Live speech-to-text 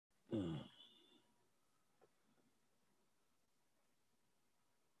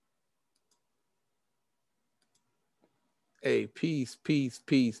Hey, peace, peace,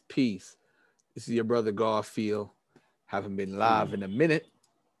 peace, peace. This is your brother Garfield. Haven't been live in a minute,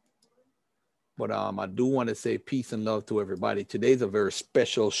 but I do want to say peace and love to everybody. Today's a very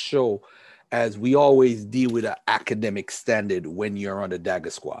special show, as we always deal with an academic standard when you're on the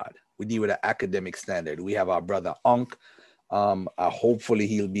Dagger Squad. We deal with an academic standard. We have our brother Unk. Hopefully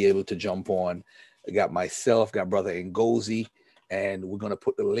he'll be able to jump on. I got myself, got brother Ngozi, and we're gonna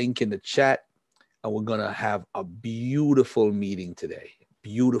put the link in the chat, and we're gonna have a beautiful meeting today.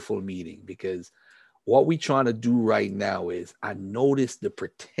 Beautiful meeting, because what we're trying to do right now is I notice the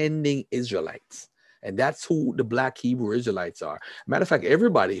pretending Israelites. And that's who the Black Hebrew Israelites are. Matter of fact,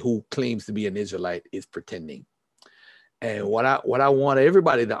 everybody who claims to be an Israelite is pretending. And what I want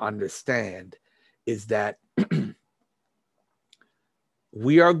everybody to understand is that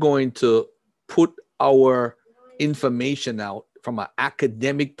we are going to put our information out from an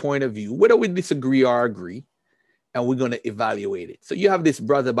academic point of view, whether we disagree or agree, and we're going to evaluate it. So you have this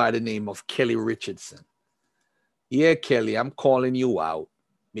brother by the name of Kelly Richardson. Yeah, Kelly, I'm calling you out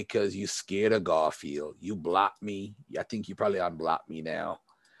because you scared of Garfield. You blocked me. I think you probably unblocked me now,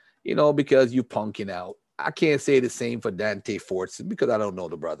 because you punking out. I can't say the same for Dante Fortson because I don't know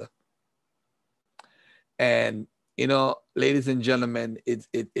the brother. And ladies and gentlemen,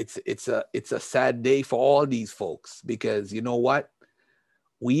 it's a sad day for all these folks, because you know what?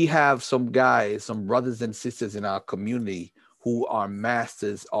 We have some guys, some brothers and sisters in our community who are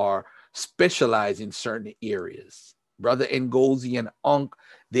masters or specialize in certain areas. Brother Ngozi and Unk,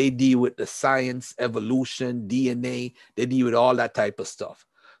 they deal with the science, evolution, DNA. They deal with all that type of stuff.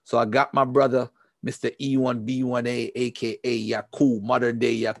 So I got my brother, Mr. E1B1A, aka Yakub, modern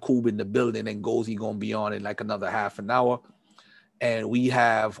day Yakub, in the building, and Ngozi gonna be on in like another half an hour. And we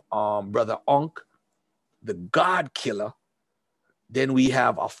have brother Unk, the God Killer. Then we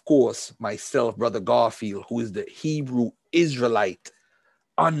have, of course, myself, brother Garfield, who is the Hebrew Israelite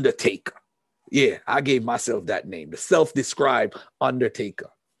Undertaker. Yeah, I gave myself that name, the self-described Undertaker.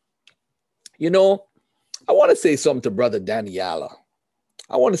 I want to say something to brother Daniela.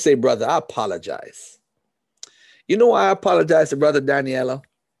 I want to say, brother, I apologize. You know why I apologize to brother Daniela?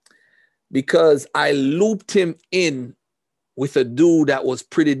 Because I looped him in with a dude that was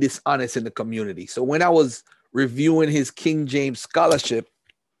pretty dishonest in the community. So when I was reviewing his King James scholarship,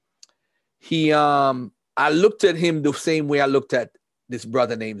 I looked at him the same way I looked at this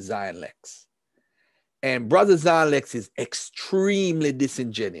brother named Zion Lex. And brother Zion Lex is extremely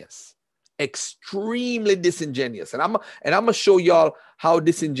disingenuous. Extremely disingenuous. And I'm gonna show y'all how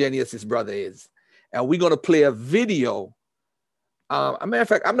disingenuous this brother is. And we're gonna play a video. As a matter of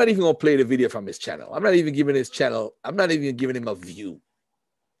fact, I'm not even gonna play the video from his channel. I'm not even giving him a view.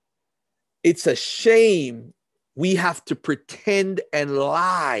 It's a shame we have to pretend and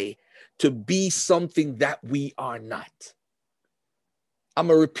lie to be something that we are not. I'm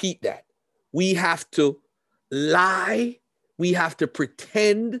going to repeat that. We have to lie. We have to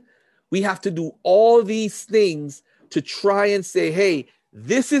pretend. We have to do all these things to try and say, hey,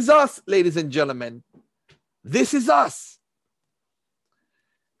 this is us, ladies and gentlemen. This is us.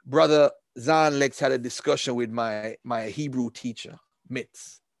 Brother Zan Lex had a discussion with my Hebrew teacher,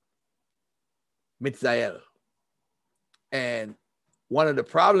 Mitzael. And one of the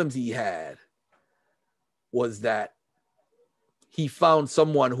problems he had was that he found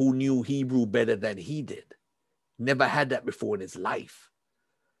someone who knew Hebrew better than he did. Never had that before in his life.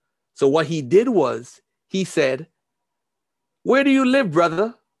 So what he did was he said, where do you live,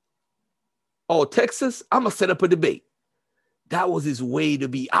 brother? Oh, Texas? I'm going to set up a debate. That was his way to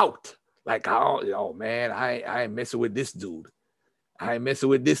be out. Like, oh man, I ain't messing with this dude. I ain't messing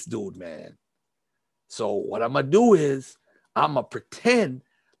with this dude, man. So what I'm going to do is I'm going to pretend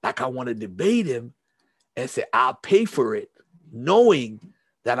like I want to debate him and say, I'll pay for it, knowing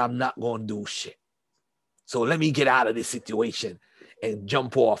that I'm not going to do shit. So let me get out of this situation and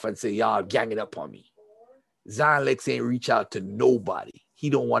jump off and say, y'all gang it up on me. Zion Lex ain't reach out to nobody. He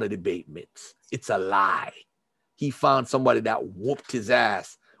don't want to debate Mitz. It's a lie. He found somebody that whooped his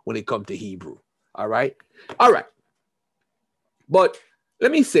ass when it come to Hebrew. All right? All right. But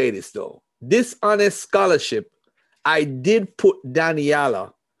let me say this, though. Dishonest scholarship, I did put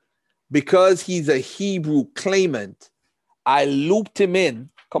Daniela because he's a Hebrew claimant. I looped him in.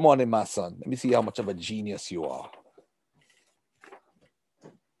 Come on in, my son. Let me see how much of a genius you are.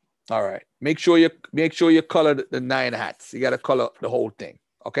 All right. Make sure you color the 9 hats. You got to color the whole thing.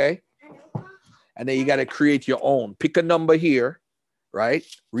 Okay? And then you got to create your own. Pick a number here, right?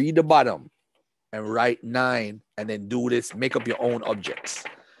 Read the bottom and write 9, and then do this. Make up your own objects.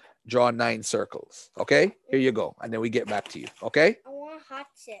 Draw 9 circles. Okay? Here you go. And then we get back to you. Okay? I want hot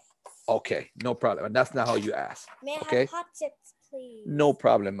chips. Okay, no problem. And that's not how you ask. May I Okay. have hot chips, please? No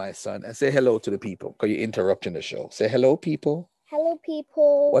problem, my son. And say hello to the people because you're interrupting the show. Say hello, people. Hello,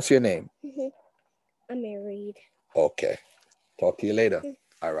 people. What's your name? I'm married. Okay. Talk to you later.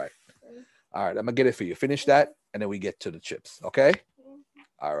 All right. All right. I'm going to get it for you. Finish that, and then we get to the chips. Okay?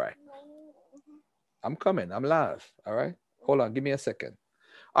 All right. I'm coming. I'm live. All right. Hold on. Give me a second.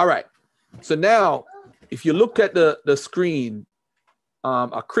 All right. So now, if you look at the screen,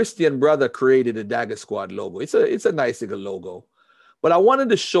 a Christian brother created a Dagger Squad logo. It's a nice little logo. But I wanted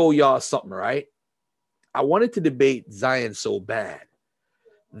to show y'all something, right? I wanted to debate Zion so bad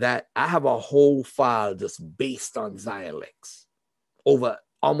that I have a whole file just based on Zion links, over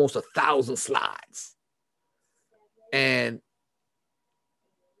almost 1,000 slides. And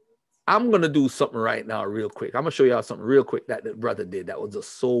I'm going to do something right now real quick. I'm going to show y'all something real quick that the brother did that was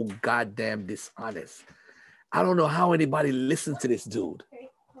just so goddamn dishonest. I don't know how anybody listens to this dude.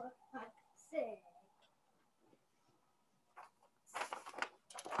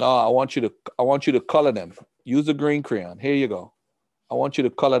 No, I want you to color them. Use the green crayon. Here you go. I want you to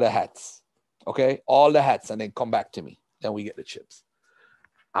color the hats. Okay? All the hats, and then come back to me. Then we get the chips.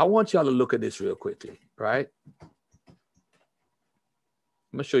 I want y'all to look at this real quickly, right? I'm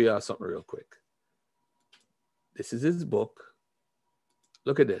gonna show y'all something real quick. This is his book.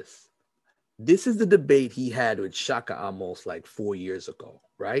 Look at this. This is the debate he had with Shaka almost like 4 years ago,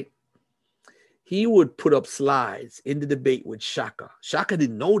 right? He would put up slides in the debate with Shaka. Shaka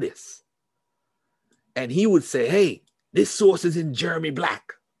didn't know this. And he would say, hey, this source is in Jeremy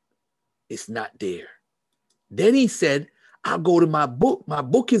Black. It's not there. Then he said, I'll go to my book. My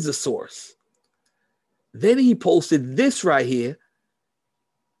book is the source. Then he posted this right here.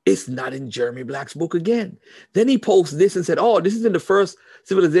 It's not in Jeremy Black's book again. Then he posted this and said, oh, this is in the first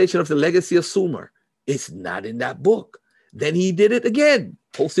civilization of the legacy of Sumer. It's not in that book. Then he did it again,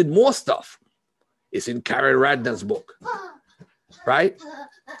 posted more stuff. It's in Karen Radner's book, right?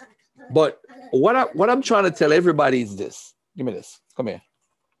 But what I'm trying to tell everybody is this. Give me this. Come here.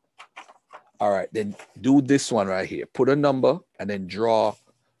 All right, then do this one right here. Put a number and then draw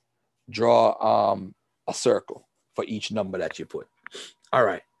a circle for each number that you put. All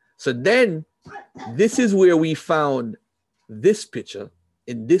right. So then this is where we found this picture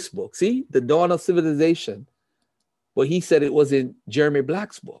in this book. See, The Dawn of Civilization. Well, he said it was in Jeremy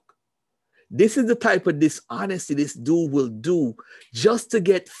Black's book. This is the type of dishonesty this dude will do just to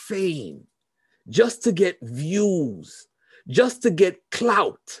get fame, just to get views, just to get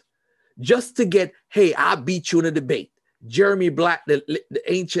clout, just to get, hey, I beat you in a debate. Jeremy Black, the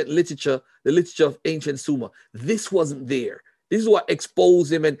ancient literature, the literature of ancient Sumer. This wasn't there. This is what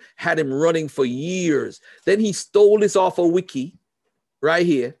exposed him and had him running for years. Then he stole this off a wiki right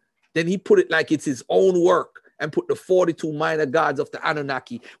here. Then he put it like it's his own work and put the 42 minor gods of the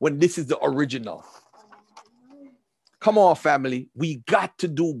Anunnaki when this is the original. Come on, family. We got to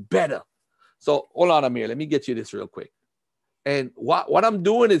do better. So hold on, Amir. Let me get you this real quick. And what I'm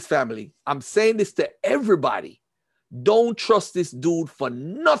doing is, family, I'm saying this to everybody. Don't trust this dude for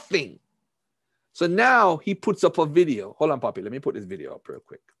nothing. So now he puts up a video. Hold on, Poppy. Let me put this video up real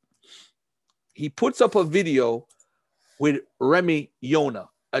quick. He puts up a video with Remy Yona,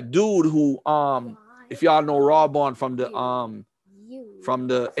 a dude who, if y'all know Rawbon from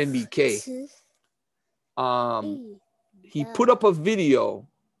the NBK, he put up a video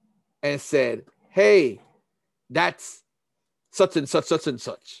and said, hey, that's such and such, such and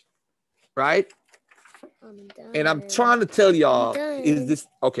such, right? And I'm trying to tell y'all, is this,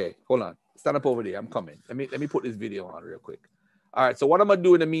 okay, hold on. Stand up over there. I'm coming. Let me put this video on real quick. All right, so what I'm going to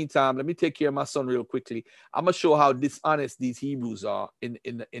do in the meantime, let me take care of my son real quickly. I'm going to show how dishonest these Hebrews are in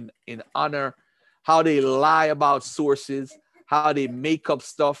honor, how they lie about sources, how they make up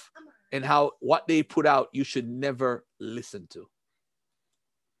stuff, and how what they put out you should never listen to.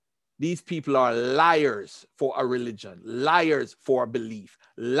 These people are liars for a religion, liars for a belief,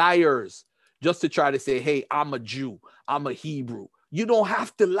 liars just to try to say, hey, I'm a Jew, I'm a Hebrew. You don't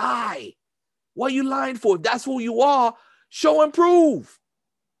have to lie. What are you lying for? If that's who you are, show and prove.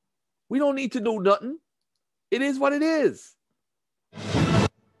 We don't need to do nothing. It is what it is.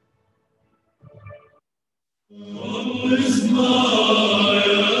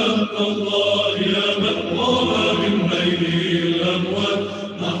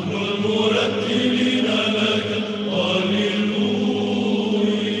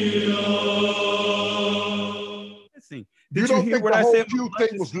 You don't think the whole Pew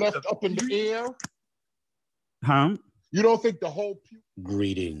thing was left up in the air? Huh? You don't think the whole Pew?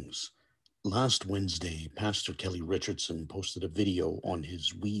 Greetings. Last Wednesday, Pastor Kelly Richardson posted a video on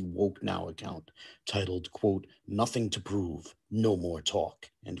his We Woke Now account titled, quote, "Nothing to prove, no more talk,"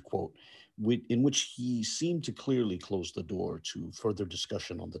 end quote, in which he seemed to clearly close the door to further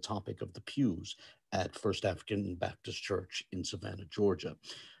discussion on the topic of the pews at First African Baptist Church in Savannah, Georgia.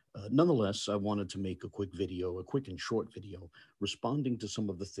 Nonetheless, I wanted to make a quick and short video, responding to some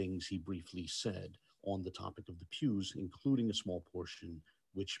of the things he briefly said on the topic of the pews, including a small portion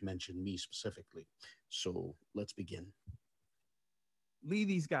which mentioned me specifically. So let's begin. Leave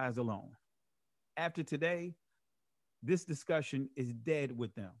these guys alone. After today, this discussion is dead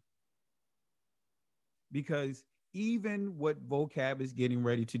with them. Because even what Vocab is getting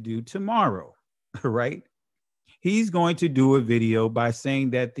ready to do tomorrow, right? He's going to do a video by saying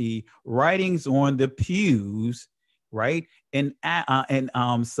that the writings on the pews, right, in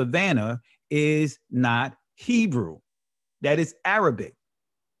Savannah is not Hebrew. That is Arabic.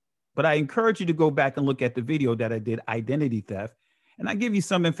 But I encourage you to go back and look at the video that I did, Identity Theft, and I give you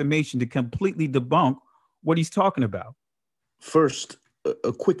some information to completely debunk what he's talking about. First,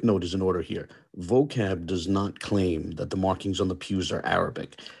 a quick note is in order here. Vocab does not claim that the markings on the pews are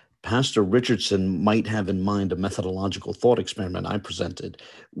Arabic. Pastor Richardson might have in mind a methodological thought experiment I presented,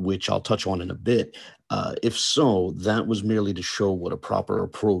 which I'll touch on in a bit. If so, that was merely to show what a proper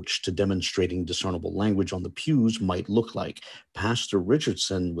approach to demonstrating discernible language on the pews might look like. Pastor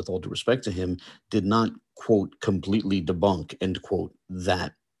Richardson, with all due respect to him, did not, quote, completely debunk, end quote,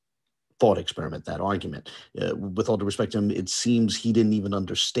 that thought experiment, that argument. With all due respect to him, it seems he didn't even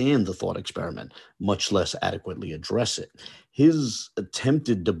understand the thought experiment, much less adequately address it. His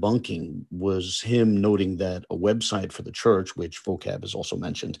attempted debunking was him noting that a website for the church, which Vocab has also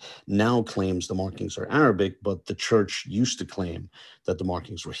mentioned, now claims the markings are Arabic, but the church used to claim that the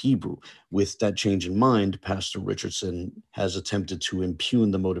markings were Hebrew. With that change in mind, Pastor Richardson has attempted to impugn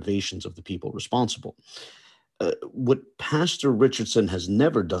the motivations of the people responsible. What Pastor Richardson has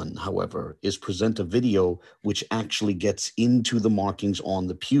never done, however, is present a video which actually gets into the markings on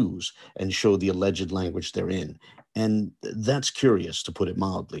the pews and show the alleged language therein. And that's curious, to put it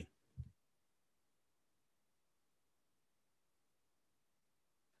mildly.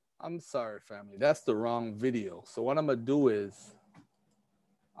 I'm sorry, family. That's the wrong video. So what I'm going to do is,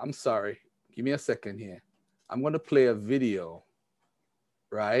 I'm sorry. Give me a second here. I'm going to play a video,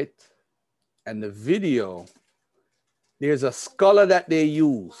 right? And the video, there's a scholar that they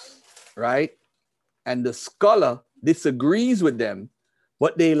use, right? And the scholar disagrees with them,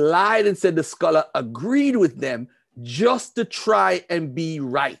 but they lied and said the scholar agreed with them just to try and be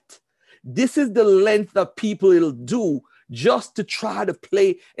right. This is the length of people it'll do just to try to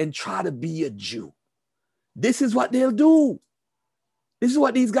play and try to be a Jew. This is what they'll do. This is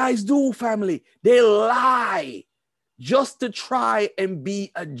what these guys do, family. They lie just to try and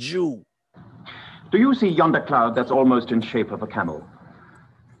be a Jew. Do you see yonder cloud that's almost in shape of a camel?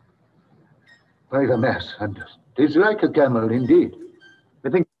 Quite a mess, and it's like a camel indeed. I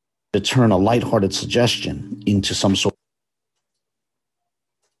think to turn a lighthearted suggestion into some sort.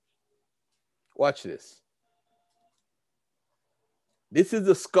 Watch this. This is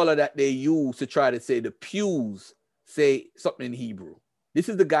the scholar that they use to try to say the pews say something in Hebrew. This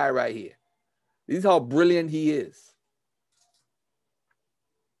is the guy right here. This is how brilliant he is.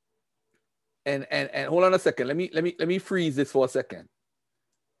 And hold on a second. Let me freeze this for a second.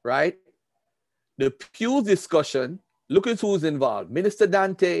 Right? The pews discussion, look at who's involved. Minister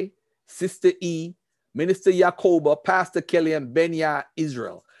Dante, Sister E, Minister Yakoba, Pastor Kelly, and Benya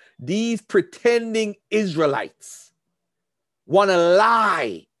Israel. These pretending Israelites want to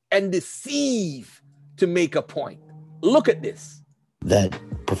lie and deceive to make a point. Look at this. That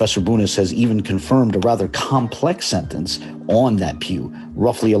Professor Bunis has even confirmed a rather complex sentence on that pew,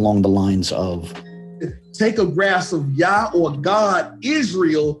 roughly along the lines of, take a grasp of Yah or God,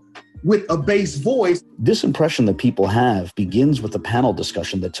 Israel, with a bass voice. This impression that people have begins with a panel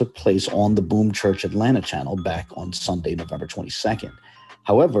discussion that took place on the Boom Church Atlanta channel back on Sunday, November 22nd.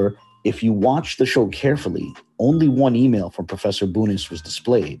 However, if you watch the show carefully, only one email from Professor Bunis was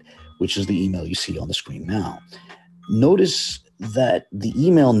displayed, which is the email you see on the screen now. Notice that the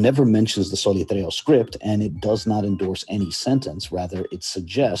email never mentions the Soletreo script, and it does not endorse any sentence. Rather, it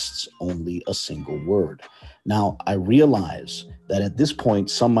suggests only a single word. Now, I realize that at this point,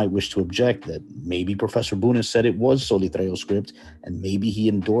 some might wish to object that maybe Professor Bunis said it was Soletreo script, and maybe he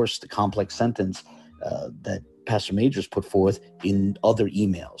endorsed the complex sentence that Pastor Majors put forth in other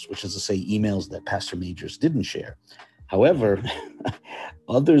emails, which is to say emails that Pastor Majors didn't share. However,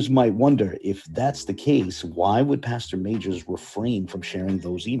 others might wonder, if that's the case, why would Pastor Majors refrain from sharing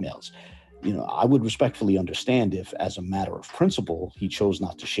those emails? I would respectfully understand if, as a matter of principle, he chose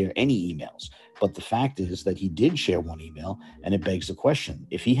not to share any emails. But the fact is that he did share one email, and it begs the question,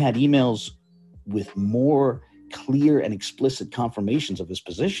 if he had emails with more clear and explicit confirmations of his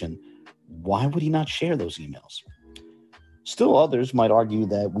position, why would he not share those emails? Still, others might argue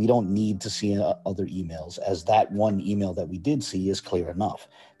that we don't need to see other emails, as that one email that we did see is clear enough.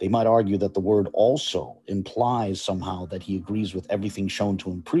 They might argue that the word also implies somehow that he agrees with everything shown to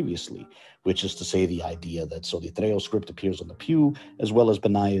him previously, which is to say the idea that Solitreo's script appears on the pew, as well as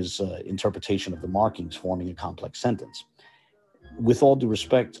Benaya's interpretation of the markings forming a complex sentence. With all due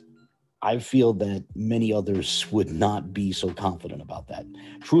respect, I feel that many others would not be so confident about that.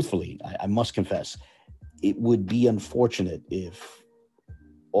 Truthfully, I must confess, it would be unfortunate if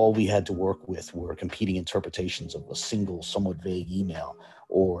all we had to work with were competing interpretations of a single, somewhat vague email,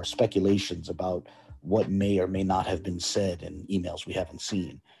 or speculations about what may or may not have been said in emails we haven't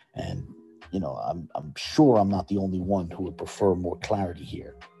seen. And, I'm sure I'm not the only one who would prefer more clarity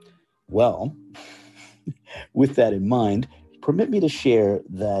here. Well, with that in mind, permit me to share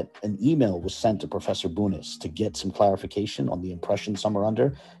that an email was sent to Professor Bunis to get some clarification on the impression some are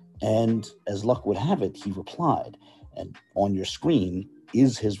under. And as luck would have it, he replied. And on your screen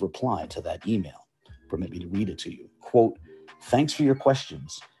is his reply to that email. Permit me to read it to you. Quote, "Thanks for your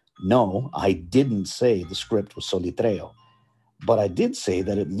questions. No, I didn't say the script was Solitreo, but I did say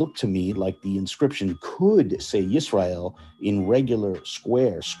that it looked to me like the inscription could say Yisrael in regular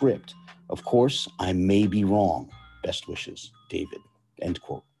square script. Of course, I may be wrong. Best wishes, David." End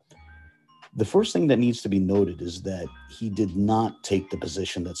quote. The first thing that needs to be noted is that he did not take the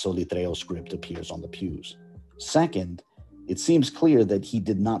position that Solitreo's script appears on the pews. Second, it seems clear that he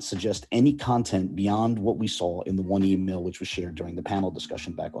did not suggest any content beyond what we saw in the one email which was shared during the panel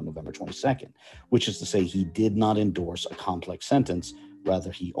discussion back on November 22nd, which is to say he did not endorse a complex sentence,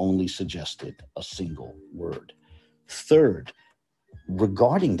 rather he only suggested a single word. Third,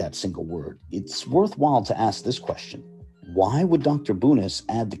 regarding that single word, it's worthwhile to ask this question. Why would Dr. Bunis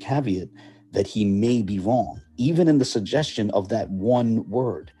add the caveat that he may be wrong, even in the suggestion of that one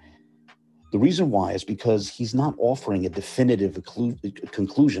word? The reason why is because he's not offering a definitive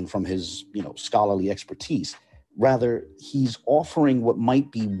conclusion from his, scholarly expertise. Rather, he's offering what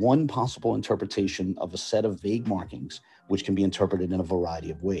might be one possible interpretation of a set of vague markings, which can be interpreted in a variety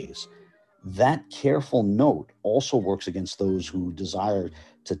of ways. That careful note also works against those who desire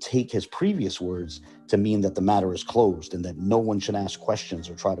to take his previous words to mean that the matter is closed and that no one should ask questions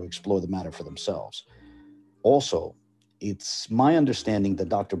or try to explore the matter for themselves. Also, it's my understanding that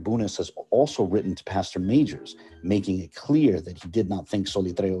Dr. Bunis has also written to Pastor Majors, making it clear that he did not think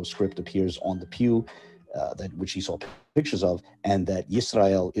Solitreo's script appears on the pew, which he saw pictures of, and that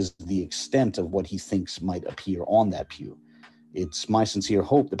Yisrael is the extent of what he thinks might appear on that pew. It's my sincere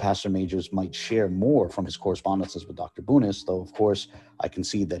hope that Pastor Majors might share more from his correspondences with Dr. Bunis, though, of course, I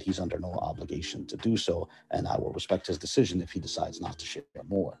concede that he's under no obligation to do so, and I will respect his decision if he decides not to share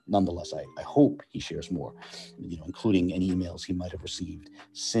more. Nonetheless, I hope he shares more, including any emails he might have received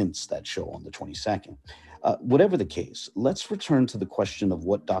since that show on the 22nd. Whatever the case, let's return to the question of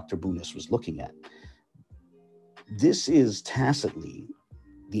what Dr. Bunis was looking at. This is tacitly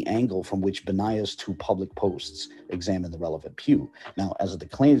the angle from which Benaya's two public posts examine the relevant pew. Now, as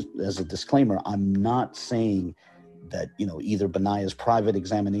a disclaimer, I'm not saying that either Benaya's private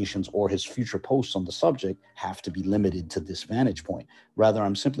examinations or his future posts on the subject have to be limited to this vantage point. Rather,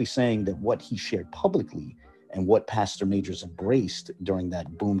 I'm simply saying that what he shared publicly and what Pastor Majors embraced during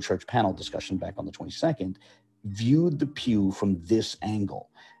that Boom Church panel discussion back on the 22nd viewed the pew from this angle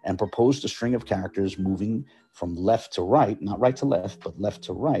and proposed a string of characters moving from left to right, not right to left, but left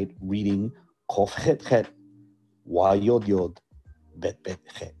to right, reading Chof Het Het, Wa Yod Yod, Bet Bet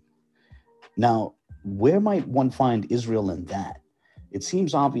Het. Now, where might one find Israel in that? It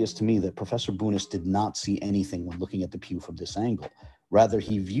seems obvious to me that Professor Bunis did not see anything when looking at the pew from this angle. Rather,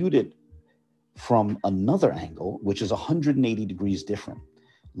 he viewed it from another angle, which is 180 degrees different,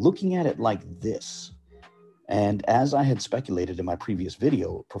 looking at it like this. And as I had speculated in my previous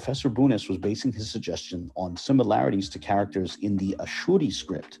video, Professor Bunis was basing his suggestion on similarities to characters in the Ashuri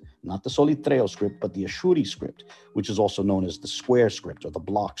script, not the Solitreo script, but the Ashuri script, which is also known as the square script or the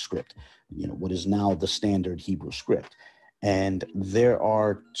block script, what is now the standard Hebrew script. And there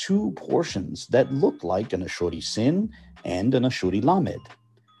are two portions that look like an Ashuri Sin and an Ashuri Lamed.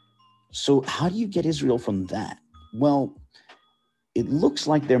 So how do you get Israel from that? Well, it looks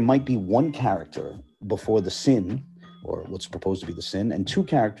like there might be one character before the Sin, or what's proposed to be the Sin, and two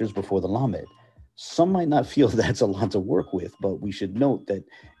characters before the Lamed. Some might not feel that's a lot to work with, but we should note that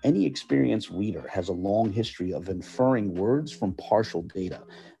any experienced reader has a long history of inferring words from partial data.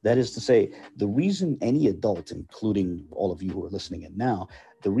 That is to say, the reason any adult, including all of you who are listening in now,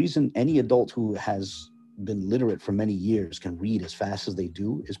 the reason any adult who has been literate for many years can read as fast as they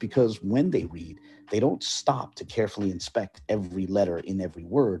do is because when they read, they don't stop to carefully inspect every letter in every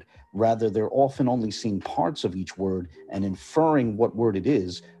word. Rather, they're often only seeing parts of each word and inferring what word it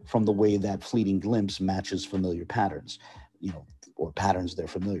is from the way that fleeting glimpse matches familiar patterns, or patterns they're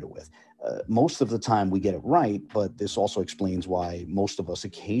familiar with. Most of the time we get it right, but this also explains why most of us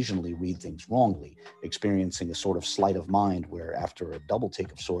occasionally read things wrongly, experiencing a sort of sleight of mind where after a double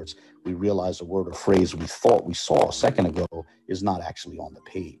take of sorts, we realize a word or phrase we thought we saw a second ago is not actually on the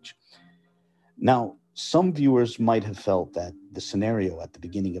page. Now, some viewers might have felt that the scenario at the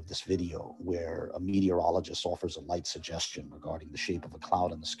beginning of this video, where a meteorologist offers a light suggestion regarding the shape of a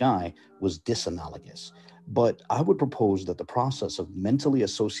cloud in the sky, was disanalogous. But I would propose that the process of mentally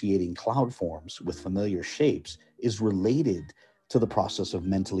associating cloud forms with familiar shapes is related to the process of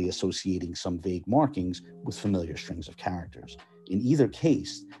mentally associating some vague markings with familiar strings of characters. In either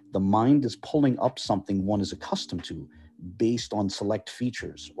case, the mind is pulling up something one is accustomed to based on select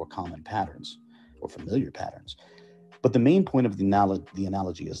features or common patterns or familiar patterns. But the main point of the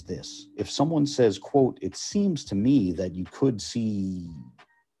analogy is this. If someone says, quote, "It seems to me that you could see,"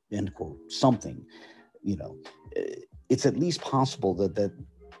 end quote, something, it's at least possible that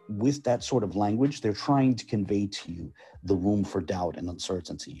with that sort of language, they're trying to convey to you the room for doubt and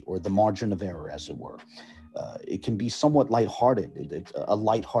uncertainty, or the margin of error, as it were. It can be somewhat lighthearted, a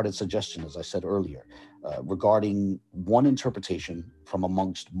lighthearted suggestion, as I said earlier, regarding one interpretation from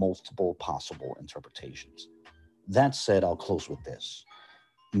amongst multiple possible interpretations. That said, I'll close with this.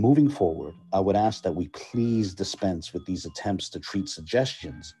 Moving forward, I would ask that we please dispense with these attempts to treat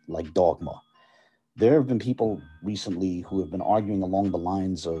suggestions like dogma. There have been people recently who have been arguing along the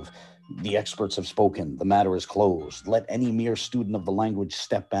lines of, "The experts have spoken, the matter is closed. Let any mere student of the language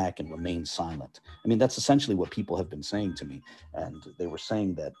step back and remain silent." I mean, that's essentially what people have been saying to me. And they were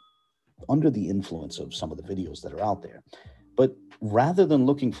saying that under the influence of some of the videos that are out there. But rather than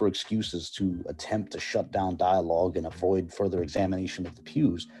looking for excuses to attempt to shut down dialogue and avoid further examination of the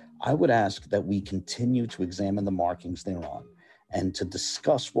pews, I would ask that we continue to examine the markings thereon and to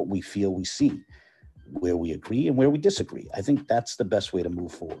discuss what we feel we see, where we agree and where we disagree. I think that's the best way to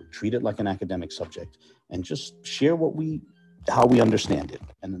move forward. Treat it like an academic subject and just share how we understand it.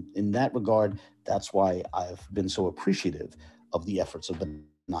 And in that regard, that's why I've been so appreciative of the efforts of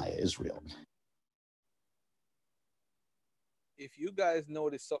Benaiah Israel. If you guys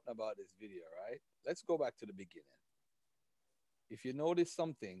notice something about this video, right? Let's go back to the beginning. If you notice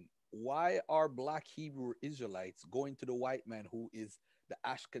something, why are Black Hebrew Israelites going to the white man who is the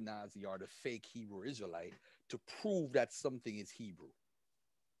Ashkenazi or the fake Hebrew Israelite to prove that something is Hebrew?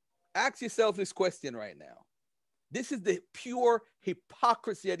 Ask yourself this question right now. This is the pure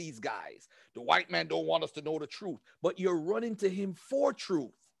hypocrisy of these guys. The white man don't want us to know the truth, but you're running to him for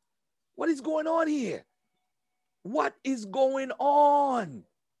truth. What is going on here? What is going on?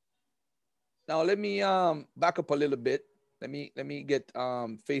 Now let me back up a little bit. Let me get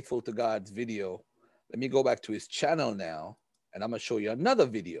Faithful to God's video. Let me go back to his channel now, and I'm gonna show you another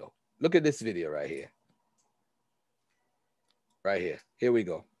video. Look at this video right here. Right here. Here we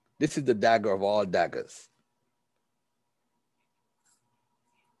go. This is the dagger of all daggers.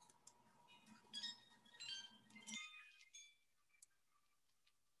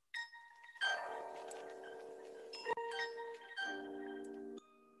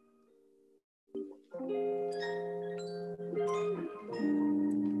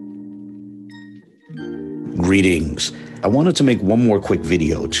 Greetings. I wanted to make one more quick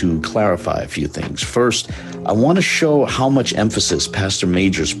video to clarify a few things. First, I want to show how much emphasis Pastor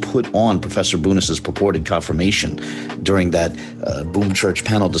Majors put on Professor Bunus's purported confirmation during that Boom Church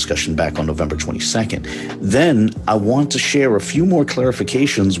panel discussion back on November 22nd. Then I want to share a few more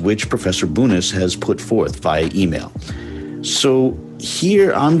clarifications which Professor Bunus has put forth via email. So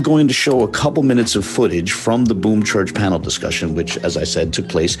here I'm going to show a couple minutes of footage from the Boom Church panel discussion, which, as I said, took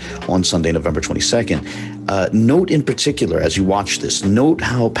place on Sunday, November 22nd. Note in particular, as you watch this, note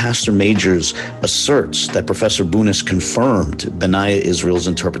how Pastor Majors asserts that Professor Bunus confirmed Benaiah Israel's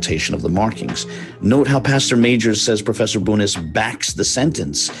interpretation of the markings. Note how Pastor Majors says Professor Bunus backs the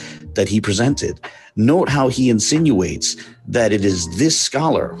sentence that he presented. Note how he insinuates that it is this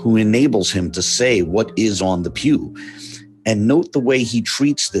scholar who enables him to say what is on the pew. And note the way he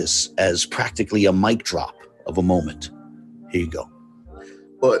treats this as practically a mic drop of a moment. Here you go.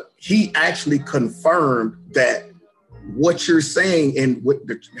 But he actually confirmed that what you're saying and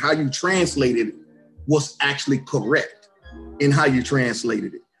how you translated was actually correct in how you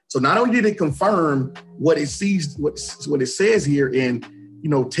translated it. So not only did it confirm what it sees, what it says here in,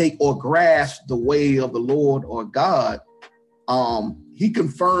 take or grasp the way of the Lord or God, he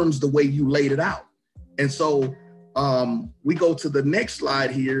confirms the way you laid it out. And so we go to the next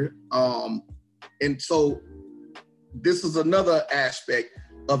slide here. And so this is another aspect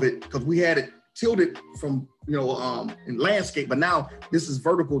of it, because we had it tilted from, in landscape, but now this is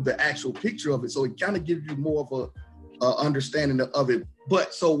vertical, the actual picture of it. So it kind of gives you more of a understanding of it.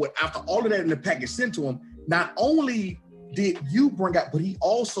 But so after all of that in the package sent to him, not only did you bring out, but he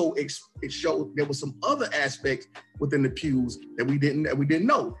also it showed there was some other aspects within the pews that we didn't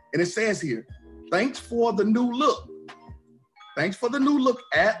know. And it says here, thanks for the new look. Thanks for the new look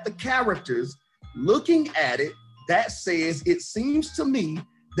at the characters. Looking at it, that says, it seems to me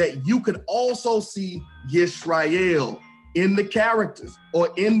that you could also see Yisrael in the characters or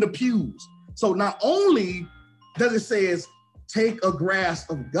in the pews. So not only does it say take a grasp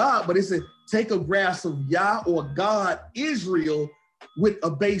of God, but it says take a grasp of Yah or God, Israel, with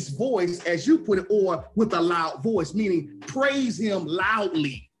a bass voice, as you put it, or with a loud voice, meaning praise him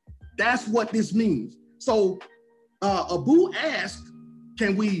loudly. That's what this means. So Abu asked,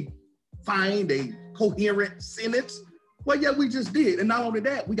 can we find a coherent sentence? Well, yeah, we just did. And not only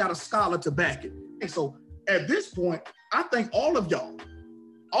that, we got a scholar to back it. And so at this point, I think all of y'all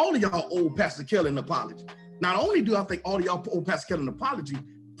owe Pastor Kelly an apology. Not only do I think all of y'all owe Pastor Kelly an apology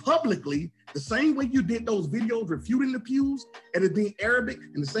publicly, the same way you did those videos refuting the pews and it being Arabic,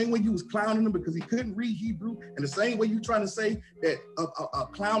 and the same way you was clowning him because he couldn't read Hebrew, and the same way you trying to say that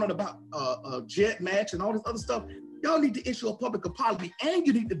clowning about a jet match and all this other stuff. Y'all need to issue a public apology, and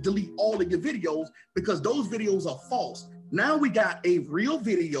you need to delete all of your videos because those videos are false. Now we got a real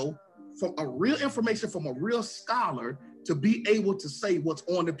video from a real information from a real scholar to be able to say what's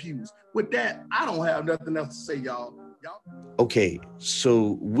on the pews. With that, I don't have nothing else to say, y'all. Okay,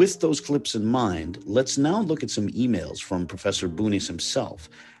 so with those clips in mind, let's now look at some emails from Professor Bunis himself.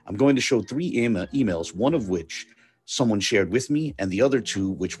 I'm going to show 3 emails, one of which someone shared with me, and the other 2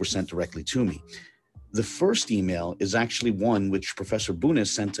 which were sent directly to me. The first email is actually one which Professor Bunis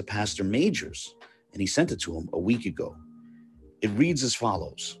sent to Pastor Majors, and he sent it to him a week ago. It reads as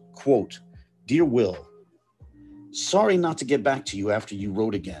follows, quote, "Dear Will, sorry not to get back to you after you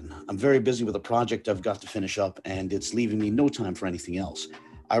wrote again. I'm very busy with a project I've got to finish up, and it's leaving me no time for anything else.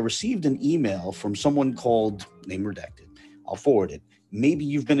 I received an email from someone called, name redacted. I'll forward it. Maybe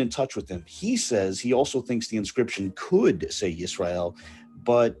you've been in touch with him. He says he also thinks the inscription could say Yisrael,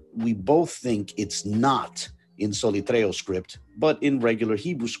 but we both think it's not in Solitreo script, but in regular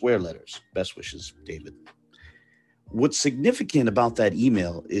Hebrew square letters. Best wishes, David." What's significant about that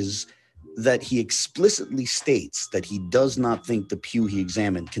email is that he explicitly states that he does not think the pew he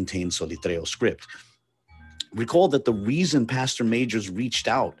examined contains Solitreo script. Recall that the reason Pastor Majors reached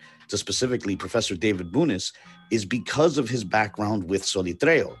out to specifically Professor David Bunis is because of his background with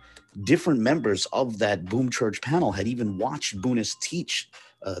Solitreo. Different members of that Boom Church panel had even watched Bunis teach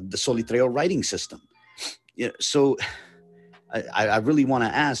the Solitreo writing system. So I really want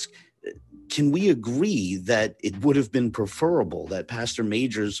to ask, can we agree that it would have been preferable that Pastor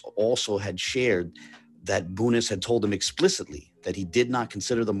Majors also had shared that Bunis had told him explicitly that he did not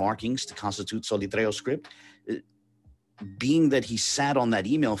consider the markings to constitute Solitreo script? Being that he sat on that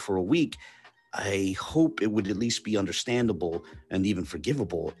email for a week, I hope it would at least be understandable and even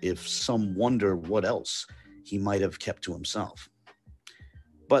forgivable if some wonder what else he might have kept to himself.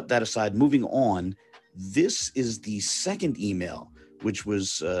 But that aside, moving on, this is the second email, which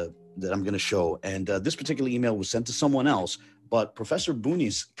was that I'm going to show. And this particular email was sent to someone else, but Professor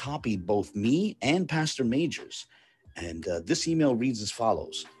Bunis copied both me and Pastor Majors. And this email reads as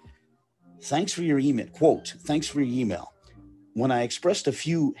follows. Thanks for your email. Quote, "Thanks for your email. When I expressed a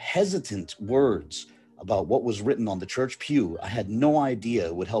few hesitant words about what was written on the church pew, I had no idea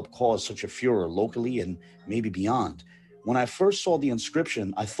it would help cause such a furor locally and maybe beyond. When I first saw the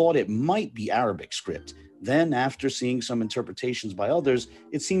inscription, I thought it might be Arabic script. Then, after seeing some interpretations by others,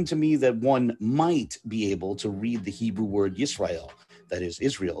 it seemed to me that one might be able to read the Hebrew word Yisrael, that is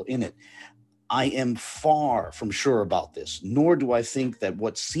Israel, in it. I am far from sure about this, nor do I think that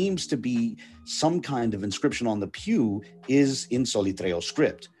what seems to be some kind of inscription on the pew is in Solitreo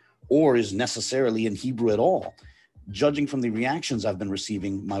script, or is necessarily in Hebrew at all. Judging from the reactions I've been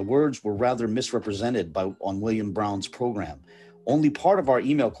receiving, my words were rather misrepresented on William Brown's program. Only part of our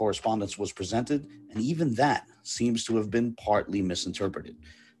email correspondence was presented, and even that seems to have been partly misinterpreted.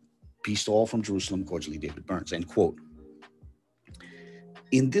 Peace to all from Jerusalem, cordially, David Burns," end quote.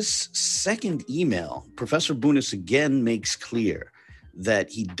 In this second email, Professor Bunis again makes clear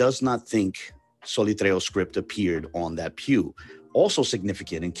that he does not think Solitreo script appeared on that pew. Also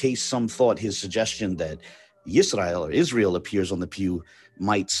significant, in case some thought his suggestion that Israel appears on the pew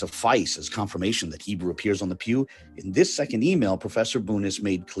might suffice as confirmation that Hebrew appears on the pew, in this second email, Professor Bunis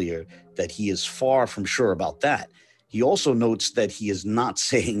made clear that he is far from sure about that. He also notes that he is not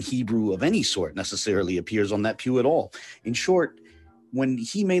saying Hebrew of any sort necessarily appears on that pew at all. In short, when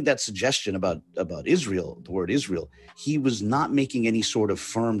he made that suggestion about Israel, the word Israel, he was not making any sort of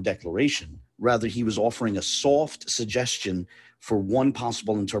firm declaration. Rather, he was offering a soft suggestion for one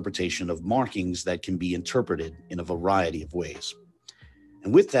possible interpretation of markings that can be interpreted in a variety of ways.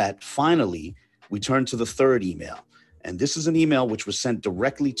 And with that, finally, we turn to the third email. And this is an email which was sent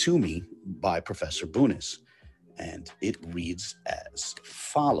directly to me by Professor Bunis. And it reads as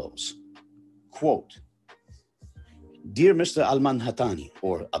follows, quote, "Dear Mr. Al-Manhatani,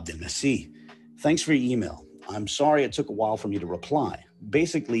 or Abdel Masih, thanks for your email. I'm sorry it took a while for me to reply.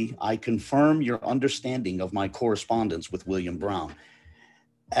 Basically, I confirm your understanding of my correspondence with William Brown.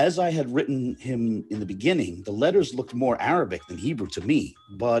 As I had written him in the beginning, the letters looked more Arabic than Hebrew to me,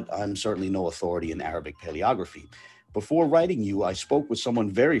 but I'm certainly no authority in Arabic paleography. Before writing you, I spoke with someone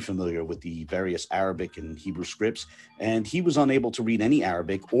very familiar with the various Arabic and Hebrew scripts, and he was unable to read any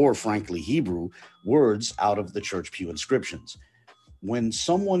Arabic or, frankly, Hebrew words out of the church pew inscriptions. When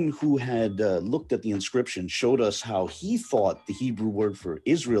someone who had looked at the inscription showed us how he thought the Hebrew word for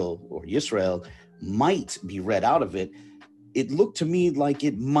Israel or Yisrael might be read out of it, it looked to me like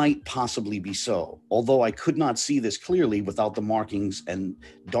it might possibly be so, although I could not see this clearly without the markings and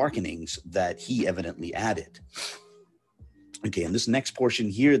darkenings that he evidently added." Okay, and this next portion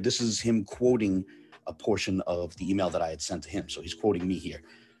here, this is him quoting a portion of the email that I had sent to him. So he's quoting me here.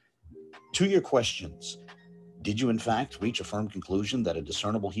 "To your questions, did you in fact reach a firm conclusion that a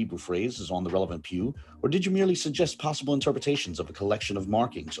discernible Hebrew phrase is on the relevant pew, or did you merely suggest possible interpretations of a collection of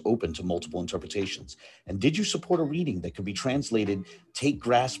markings open to multiple interpretations? And did you support a reading that could be translated, take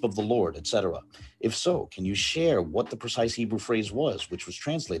grasp of the Lord, etc.? If so, can you share what the precise Hebrew phrase was, which was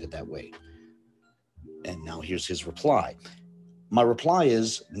translated that way?" And now here's his reply. "My reply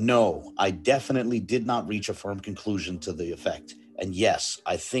is no, I definitely did not reach a firm conclusion to the effect. And yes,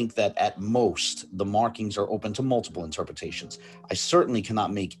 I think that at most, the markings are open to multiple interpretations. I certainly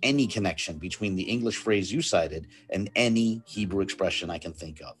cannot make any connection between the English phrase you cited and any Hebrew expression I can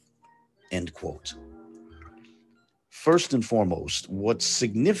think of." End quote. First and foremost, what's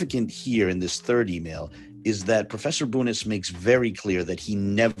significant here in this third email is that Professor Bunis makes very clear that he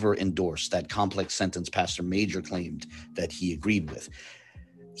never endorsed that complex sentence Pastor Major claimed that he agreed with.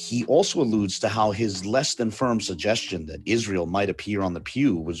 He also alludes to how his less than firm suggestion that Israel might appear on the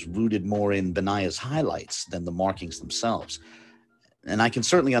pew was rooted more in Benaiah's highlights than the markings themselves. And I can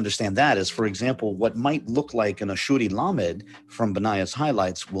certainly understand that, as, for example, what might look like an Ashuri Lamed from Benaiah's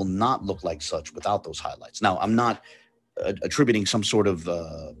highlights will not look like such without those highlights. Now, I'm not attributing some sort of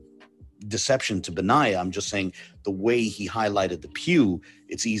deception to Benaiah. I'm just saying the way he highlighted the pew,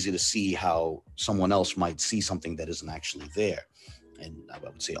 it's easy to see how someone else might see something that isn't actually there. And I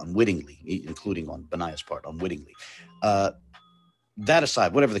would say unwittingly, including on Benaiah's part, unwittingly. That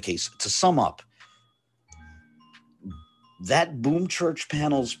aside, whatever the case, to sum up, that Boom Church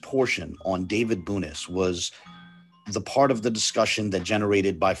Panel's portion on David Bunis was the part of the discussion that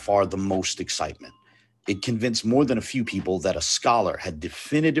generated by far the most excitement. It convinced more than a few people that a scholar had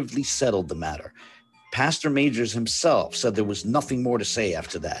definitively settled the matter. Pastor Majors himself said there was nothing more to say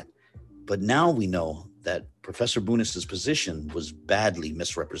after that. But now we know that Professor Bunis's position was badly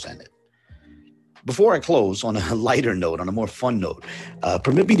misrepresented. Before I close, on a lighter note, on a more fun note,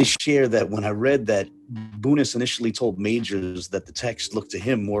 permit me to share that when I read that Bunis initially told Majors that the text looked to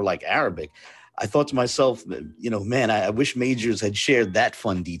him more like Arabic, I thought to myself, man, I wish Majors had shared that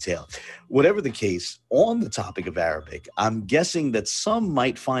fun detail. Whatever the case, on the topic of Arabic, I'm guessing that some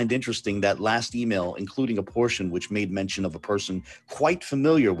might find interesting that last email, including a portion which made mention of a person quite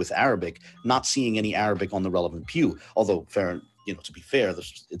familiar with Arabic, not seeing any Arabic on the relevant pew. Although, to be fair,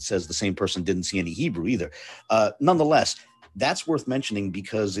 it says the same person didn't see any Hebrew either. Nonetheless, that's worth mentioning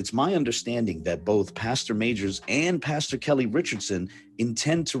because it's my understanding that both Pastor Majors and Pastor Kelly Richardson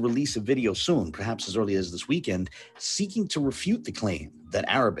intend to release a video soon, perhaps as early as this weekend, seeking to refute the claim that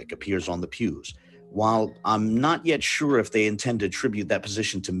Arabic appears on the pews. While I'm not yet sure if they intend to attribute that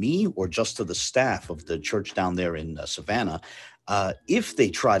position to me or just to the staff of the church down there in Savannah, if they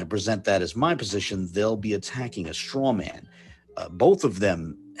try to present that as my position, they'll be attacking a straw man. Both of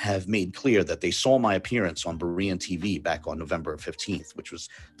them have made clear that they saw my appearance on Berean TV back on November 15th, which was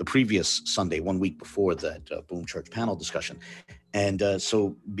the previous Sunday, 1 week before that Boom Church panel discussion. And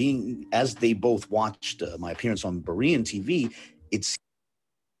so as they both watched my appearance on Berean TV, it's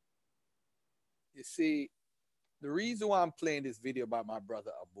You see, the reason why I'm playing this video by my brother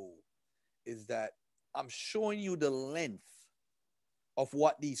Abu is that I'm showing you the length of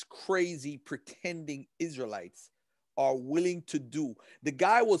what these crazy pretending Israelites are willing to do. The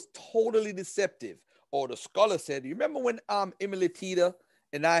guy was totally deceptive. Or the scholar said, you remember when Emily Tita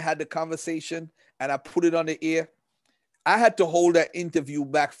and I had the conversation and I put it on the air? I had to hold that interview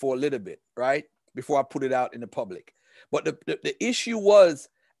back for a little bit, right? Before I put it out in the public. But the issue was,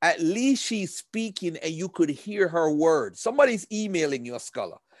 at least she's speaking and you could hear her words. Somebody's emailing you, a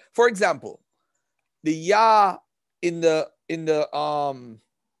scholar. For example, the Yah on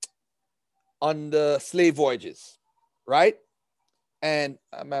the slave voyages, right? And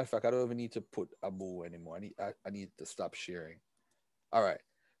as a matter of fact, I don't even need to put Abu anymore. I need to stop sharing. All right.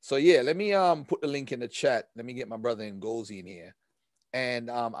 So yeah, let me put the link in the chat. Let me get my brother Ngozi in here.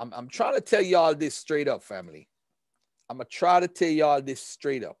 And I'm trying to tell y'all this straight up, family. I'm gonna try to tell y'all this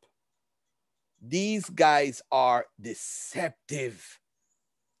straight up. These guys are deceptive.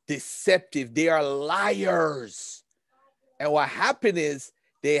 Deceptive. They are liars. And what happened is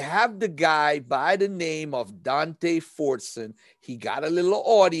they have the guy by the name of Dante Fortson. He got a little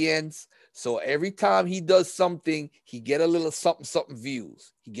audience. So every time he does something, he get a little something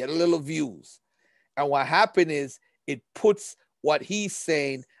views. He get a little views. And what happened is it puts what he's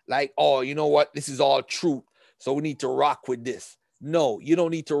saying like, oh, you know what? This is all truth. So we need to rock with this. No, you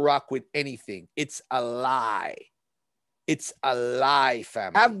don't need to rock with anything. It's a lie. It's a lie,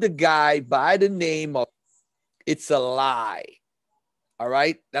 family. Have the guy by the name of, it's a lie. All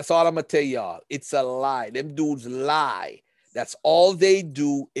right? That's all I'm going to tell y'all. It's a lie. Them dudes lie. That's all they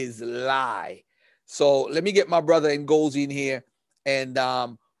do is lie. So let me get my brother Ngozi in here. And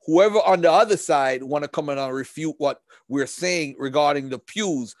whoever on the other side want to come in and refute what we're saying regarding the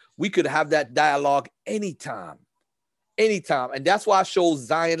pews, we could have that dialogue anytime. Anytime. And that's why I showed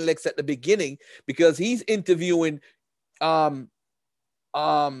Zion Lex at the beginning, because he's interviewing Remy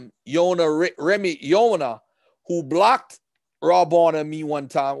Yona, who blocked Rob on and me one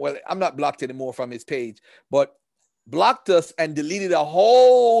time. Well, I'm not blocked anymore from his page, but blocked us and deleted a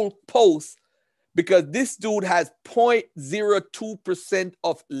whole post because this dude has 0.02%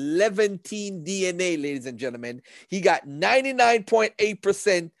 of Levantine DNA, ladies and gentlemen. He got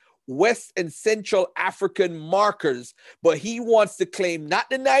 99.8% West and Central African markers, but he wants to claim not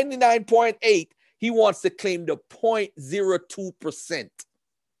the 99.8, he wants to claim the 0.02%.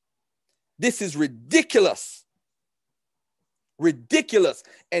 This is ridiculous. Ridiculous.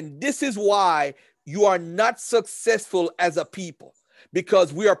 And this is why you are not successful as a people,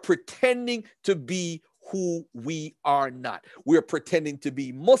 because we are pretending to be who we are not. We're pretending to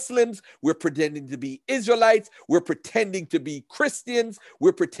be Muslims. We're pretending to be Israelites. We're pretending to be Christians.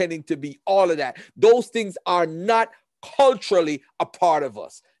 We're pretending to be all of that. Those things are not culturally a part of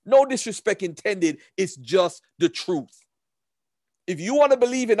us. No disrespect intended. It's just the truth. If you want to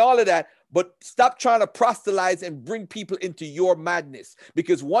believe in all of that, but stop trying to proselytize and bring people into your madness,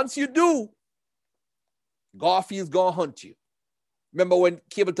 because once you do, Garfield's going to hunt you. Remember when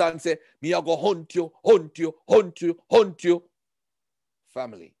Cableton said, me I'll go hunt you, hunt you, hunt you, hunt you.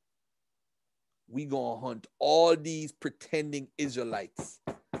 Family, we going to hunt all these pretending Israelites.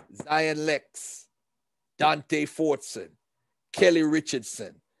 Zion Lex, Dante Fortson, Kelly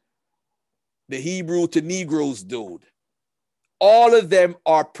Richardson, the Hebrew to Negroes dude. All of them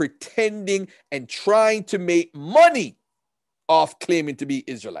are pretending and trying to make money off claiming to be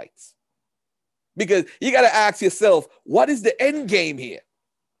Israelites. Because you got to ask yourself, what is the end game here?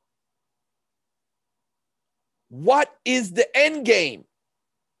 What is the end game?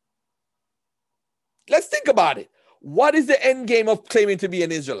 Let's think about it. What is the end game of claiming to be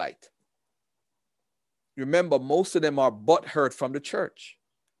an Israelite? Remember, most of them are butthurt from the church.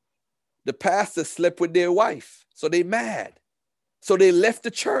 The pastor slept with their wife, so they mad. So they left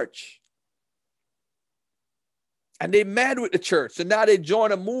the church. And they mad with the church. So now they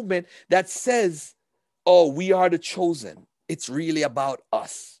join a movement that says, oh, we are the chosen. It's really about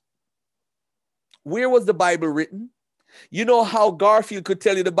us. Where was the Bible written? You know how Garfield could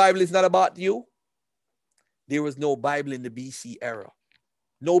tell you the Bible is not about you? There was no Bible in the BC era.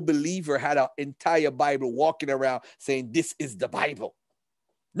 No believer had an entire Bible walking around saying this is the Bible.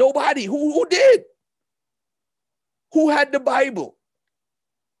 Nobody. Who did? Who had the Bible?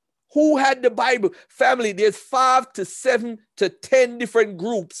 Who had the Bible? Family, there's 5 to 7 to 10 different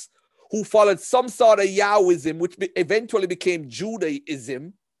groups who followed some sort of Yahwism, which eventually became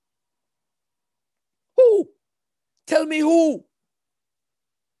Judaism. Who? Tell me who?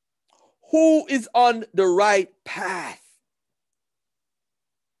 Who is on the right path?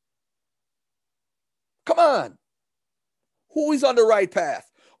 Come on. Who is on the right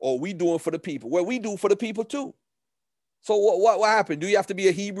path? or we doing for the people. Well, we do for the people too. So what happened? Do you have to be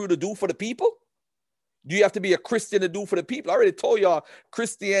a Hebrew to do for the people? Do you have to be a Christian to do for the people? I already told y'all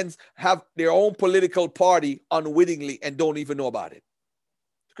Christians have their own political party unwittingly and don't even know about it.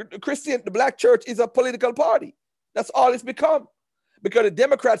 The black church is a political party. That's all it's become. Because the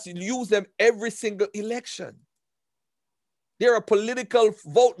Democrats use them every single election. They're a political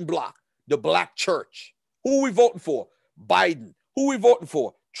voting bloc, the black church. Who are we voting for? Biden. Who are we voting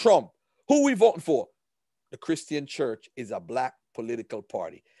for? Trump. Who are we voting for? The Christian church is a black political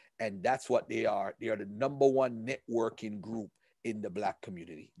party. And that's what they are. They are the #1 networking group in the black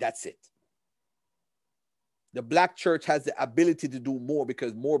community. That's it. The black church has the ability to do more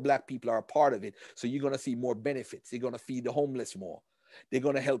because more black people are a part of it. So you're going to see more benefits. They're going to feed the homeless more. They're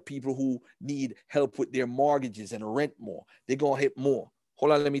going to help people who need help with their mortgages and rent more. They're going to help more.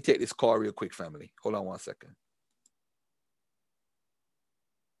 Hold on, let me take this call real quick, family. Hold on 1 second.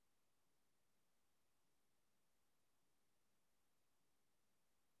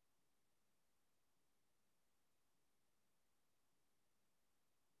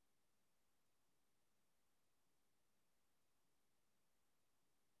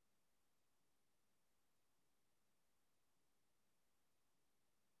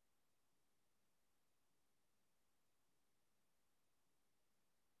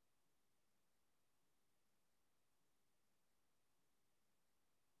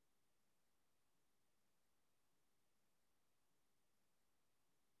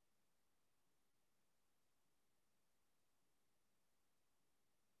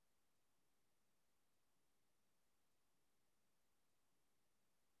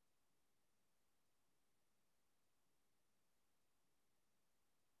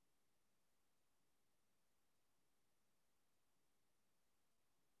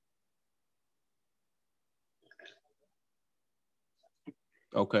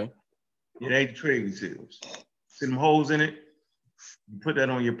 Okay. Yeah, they the trading seals. See them holes in it? You put that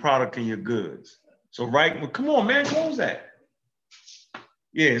on your product and your goods. So well, come on, man, close that.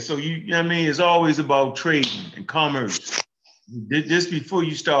 Yeah, so you know what I mean? It's always about trading and commerce. Just before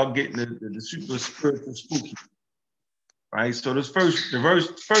you start getting the super spiritual spooky, right? So the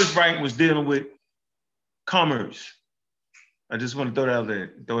first rank was dealing with commerce. I just want to throw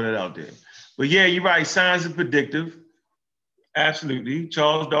that out there. But yeah, you're right, science is predictive. Absolutely.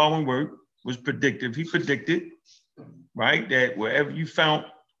 Charles Darwin work was predictive. He predicted, right, that wherever you found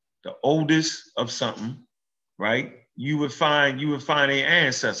the oldest of something, right, you would find an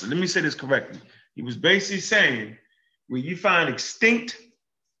ancestor. Let me say this correctly. He was basically saying, when you find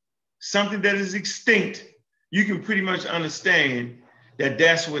something that is extinct, you can pretty much understand that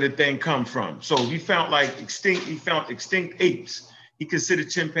that's where the thing come from. So if he found extinct apes, he considered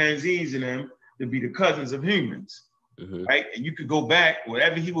chimpanzees and them to be the cousins of humans. Mm-hmm. Right? And you could go back,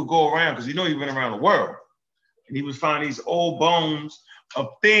 wherever he would go around, because he went around the world. And he would find these old bones of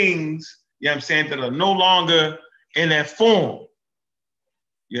things, you know what I'm saying, that are no longer in that form.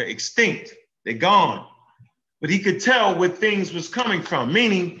 You're extinct. They're gone. But he could tell where things was coming from,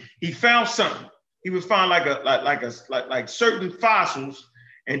 meaning he found something. He would find like certain fossils,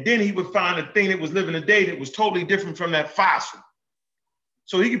 and then he would find a thing that was living today that was totally different from that fossil.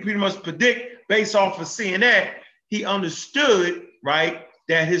 So he could pretty much predict based off of seeing that. He understood, right,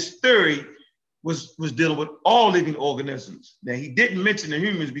 that his theory was dealing with all living organisms. Now he didn't mention the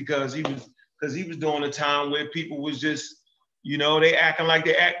humans because he was during a time where people was just, they acting like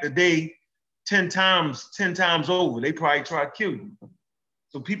they act today 10 times over. They probably try to kill you.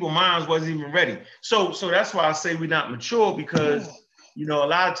 So people's minds wasn't even ready. So that's why I say we're not mature, because a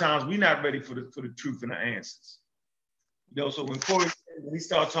lot of times we're not ready for the truth and the answers. So when he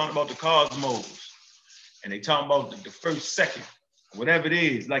started talking about the cosmos, and they talking about the first second, whatever it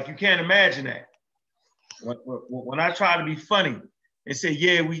is, like you can't imagine that. When I try to be funny and say,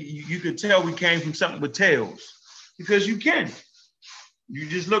 yeah, you could tell we came from something with tails, because you can. You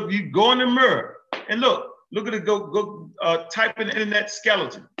just look, you go in the mirror and look at it, go type in the internet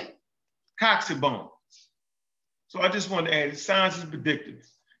skeleton, coccyx bone. So I just wanted to add, science is predictive.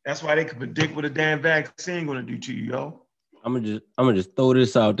 That's why they can predict what a damn vaccine gonna do to you, yo. I'm gonna just throw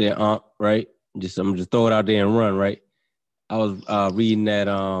this out there, right? I'm gonna just throw it out there and run, right? I was reading that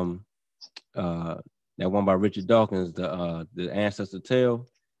one by Richard Dawkins, the Ancestor Tale.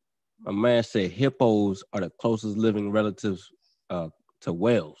 A man said hippos are the closest living relatives to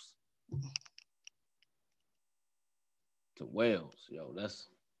whales. To whales, yo, that's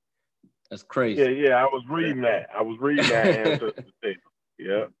crazy. Yeah, I was reading that. Ancestor Tale.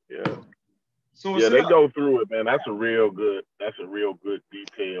 Yeah. So yeah, they go through it, man. That's a real good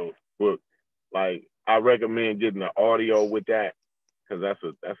detailed book. Like, I recommend getting the audio with that, because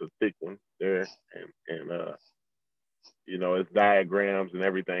that's a thick one there, and you know, it's diagrams and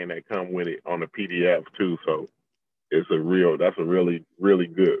everything that come with it on the PDF too. So that's a really, really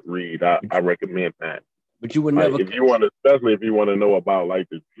good read. I recommend that. But you would like, never, especially if you want to know about like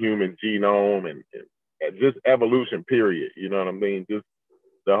the human genome and just evolution, period. You know what I mean? Just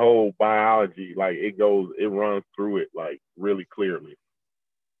the whole biology, like it runs through it like really clearly.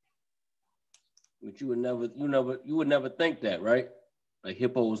 but you would never think that, right? Like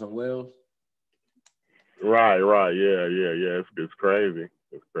hippos and whales. Right. Yeah. It's crazy.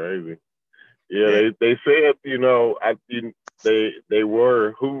 It's crazy. Yeah, they said, you know, they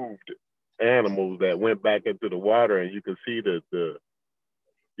were hooved animals that went back into the water, and you can see the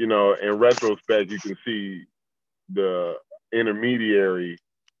you know, in retrospect, you can see the intermediary,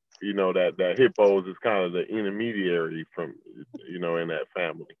 you know, that hippos is kind of the intermediary from, you know, in that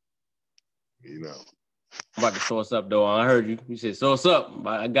family, you know. I'm about to source up though. I heard you. You said source up.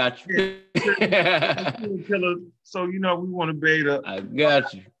 I got you. So you know we want to be able to. I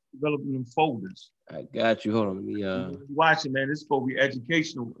got you. Developing them folders. I got you. Hold on. Let me watch it, man. This is supposed to be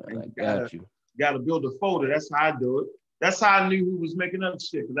educational. I got you. Got to build a folder. That's how I do it. That's how I knew who was making up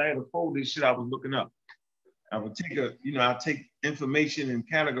shit, because I had a folder of shit I was looking up. I would take I take information and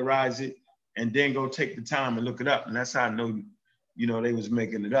categorize it, and then go take the time and look it up. And that's how I know, you know, they was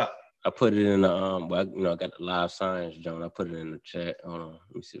making it up. I put it in the I got the live science, John. I put it in the chat. Hold on,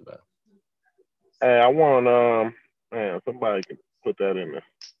 let me see about. Hey, I want man, somebody can put that in there.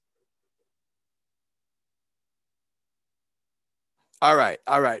 All right.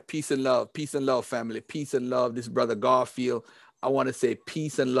 Peace and love, family. Peace and love. This is Brother Garfield. I want to say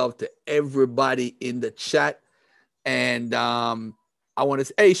peace and love to everybody in the chat. And I want to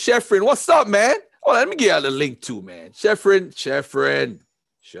say, hey, Sheffrin, what's up, man? Oh, let me get you the link too, man. Sheffrin.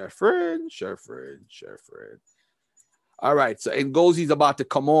 All right, so Ngozi's about to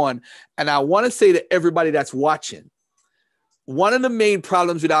come on. And I want to say to everybody that's watching, one of the main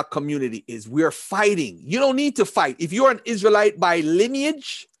problems with our community is we're fighting. You don't need to fight. If you're an Israelite by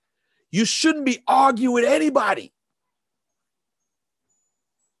lineage, you shouldn't be arguing with anybody.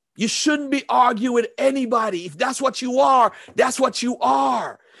 You shouldn't be arguing with anybody. If that's what you are, that's what you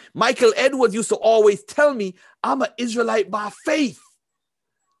are. Michael Edwards used to always tell me, I'm an Israelite by faith.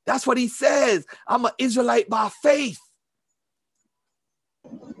 That's what he says. I'm an Israelite by faith.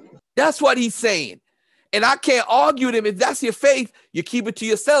 That's what he's saying. And I can't argue with him. If that's your faith, you keep it to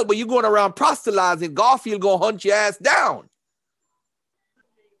yourself. But you're going around proselytizing, Garfield going to hunt your ass down.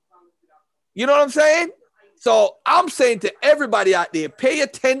 You know what I'm saying? So I'm saying to everybody out there, pay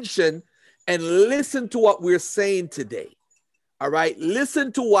attention and listen to what we're saying today. All right?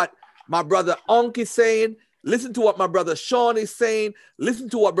 Listen to what my brother Unc is saying. Listen to what my brother Sean is saying. Listen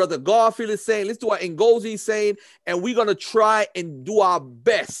to what brother Garfield is saying. Listen to what Ngozi is saying. And we're going to try and do our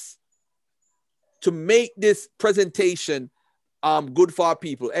best to make this presentation good for our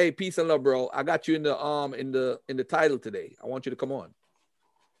people. Hey, peace and love, bro. I got you in the title today. I want you to come on.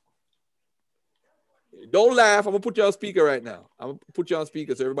 Don't laugh. I'm gonna put you on speaker right now. I'm gonna put you on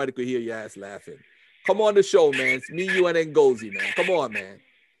speaker so everybody could hear your ass laughing. Come on the show, man. It's me, you, and Ngozi, man. Come on, man.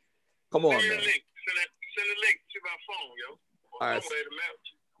 Come on, man. Send a link to my phone, yo. All right.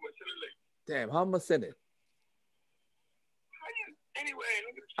 Damn, how am I gonna send it? Anyway,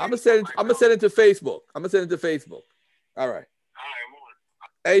 I'm gonna send it to Facebook. All right.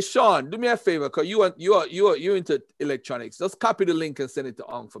 Hey, Sean, do me a favor, cause you into electronics. Just copy the link and send it to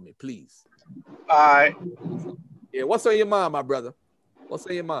Ong for me, please. All right. Yeah, what's on your mind, my brother? What's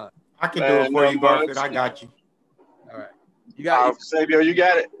on your mind? I can do it for you, Garfield. I got you. All right. You got Sabio, you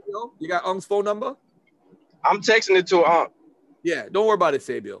got it. You got Ong's phone number? I'm texting it to Ong. Yeah, don't worry about it,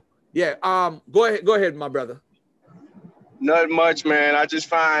 Sabio. Yeah, go ahead, my brother. Not much, man. I just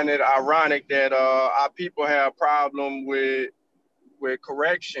find it ironic that our people have a problem with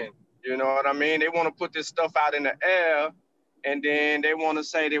correction. You know what I mean? They want to put this stuff out in the air, and then they want to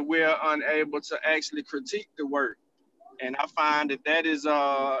say that we're unable to actually critique the work. And I find that is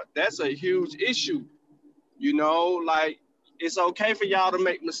that's a huge issue. You know, like, it's okay for y'all to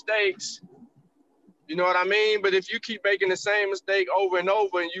make mistakes. You know what I mean? But if you keep making the same mistake over and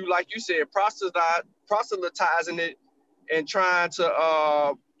over, and you, like you said, proselytizing it and trying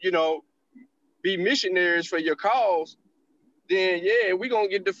to, you know, be missionaries for your cause, then yeah, we're going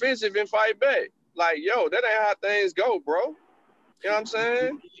to get defensive and fight back. Like, yo, that ain't how things go, bro. You know what I'm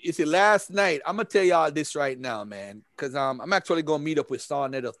saying? You see, last night, I'm going to tell y'all this right now, man, because I'm actually going to meet up with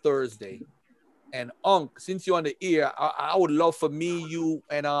Sarnetta Thursday. And Unc, since you're on the ear, I would love for me, you,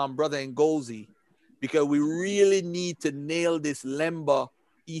 and brother Ngozi, because we really need to nail this Lemba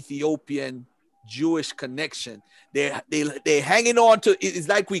Ethiopian Jewish connection. They're hanging on to, it's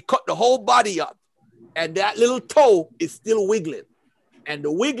like we cut the whole body up and that little toe is still wiggling. And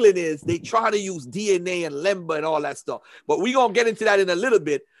the wiggling is they try to use DNA and Lemba and all that stuff. But we're going to get into that in a little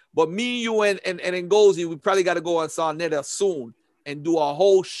bit. But me, you, and Ngozi, we probably got to go on Sarnetta soon and do a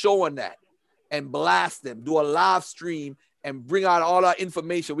whole show on that and blast them, do a live stream and bring out all our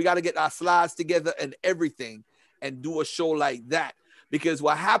information. We got to get our slides together and everything and do a show like that. Because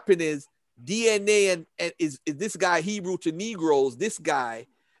what happened is DNA and is this guy, Hebrew to Negroes, this guy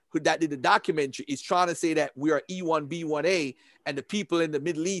who that did the documentary is trying to say that we are E1B1A and the people in the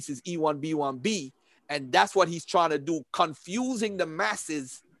Middle East is E1B1B. And that's what he's trying to do, confusing the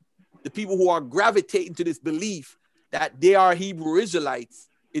masses, the people who are gravitating to this belief that they are Hebrew Israelites.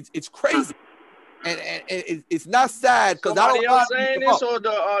 It's crazy. And it's not sad because I don't else saying this or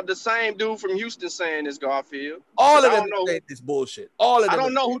the same dude from Houston saying this, Garfield. All of them saying this bullshit. All of them. I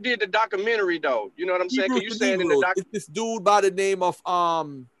don't know who did the documentary though. You know what I'm saying? Because you saying in the documentary, it's this dude by the name of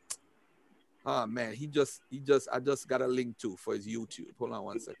oh man, I just got a link to for his YouTube. Hold on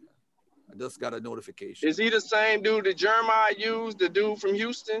one second. I just got a notification. Is he the same dude that Jeremiah used? The dude from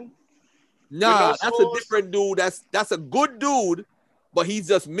Houston? Nah, that's a different dude. That's a good dude, but he's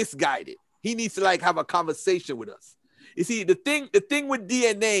just misguided. He needs to like have a conversation with us. You see, the thing with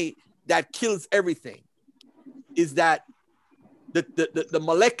DNA that kills everything is that the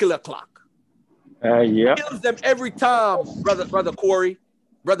molecular clock. Yeah. It kills them every time, brother Corey,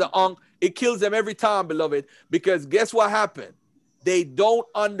 brother Unk. It kills them every time, beloved, because guess what happened? They don't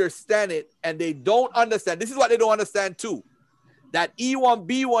understand it, and they don't understand. This is what they don't understand too. That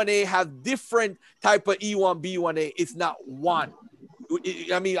E1B1A have different type of E1B1A. It's not one.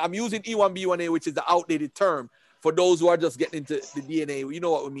 I mean, I'm using E1B1A, which is the outdated term for those who are just getting into the DNA. You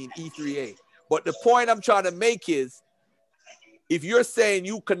know what we mean, E3A. But the point I'm trying to make is, if you're saying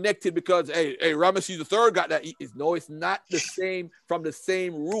you connected because, hey, Ramesses III got that, no, it's not the same from the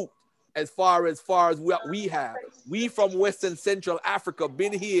same root as far as what we have. We from Western Central Africa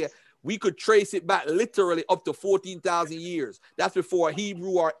been here. We could trace it back literally up to 14,000 years. That's before a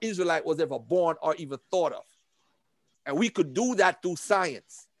Hebrew or Israelite was ever born or even thought of. And we could do that through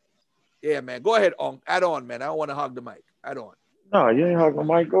science. Yeah, man. Go ahead, add on, man. I don't want to hog the mic. Add on. No, you ain't hogging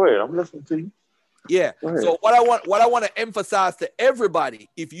the mic. Go ahead. I'm listening to you. Yeah. So what I want to emphasize to everybody,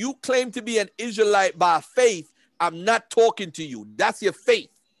 if you claim to be an Israelite by faith, I'm not talking to you. That's your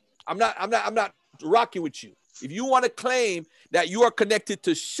faith. I'm not rocking with you. If you want to claim that you are connected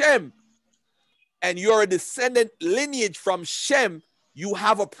to Shem and you're a descendant lineage from Shem, you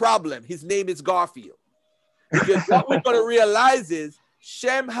have a problem. His name is Garfield. Because what we're going to realize is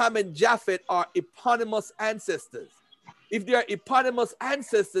Shem, Ham, and Japheth are eponymous ancestors. If they're eponymous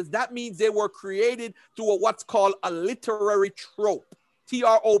ancestors, that means they were created through what's called a literary trope,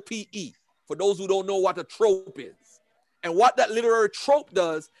 T-R-O-P-E, for those who don't know what a trope is. And what that literary trope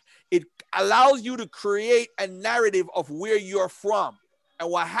does, it allows you to create a narrative of where you're from.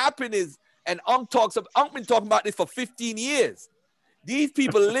 And what happened is, and Unk been talking about this for 15 years. These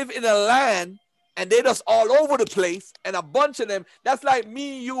people live in a land and they're just all over the place, and a bunch of them, that's like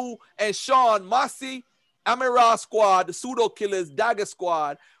me, you, and Sean, Masi, Amira Squad, the Pseudo Killers, Dagger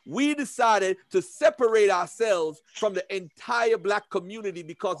Squad. We decided to separate ourselves from the entire Black community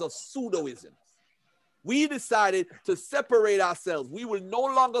because of pseudoisms. We decided to separate ourselves. We will no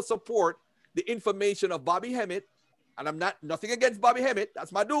longer support the information of Bobby Hemmett, and I'm nothing against Bobby Hemmett,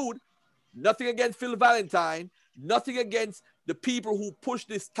 that's my dude. Nothing against Phil Valentine, nothing against the people who push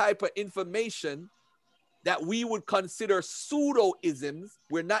this type of information that we would consider pseudo-isms.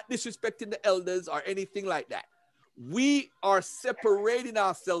 We're not disrespecting the elders or anything like that. We are separating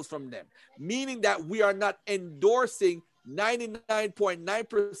ourselves from them, meaning that we are not endorsing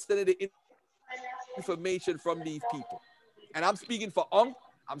 99.9% of the information from these people. And I'm speaking for Unk,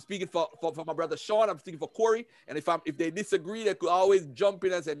 I'm speaking for my brother Sean, I'm speaking for Corey, and if they disagree, they could always jump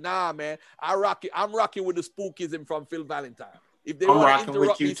in and say, nah, man, I'm rocking with the spookism from Phil Valentine. If they want to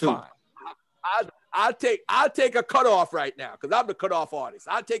interrupt me, fine. I'll take a cutoff right now, because I'm the cutoff artist.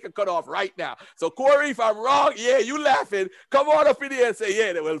 I'll take a cutoff right now. So Corey, if I'm wrong, yeah, you laughing, come on up in here and say,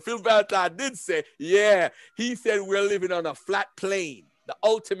 yeah, well, Phil Valentine did say, yeah, he said we're living on a flat plane, the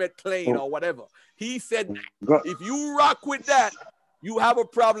ultimate plane or whatever. He said, if you rock with that, you have a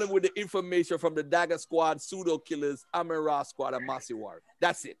problem with the information from the Dagger Squad, Pseudo Killers, Amira Squad, and Masiwari.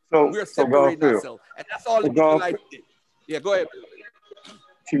 That's it. We're separating ourselves. And that's all the Israelites did. Yeah, go ahead.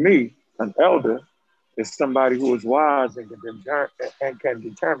 To me, an elder is somebody who is wise and can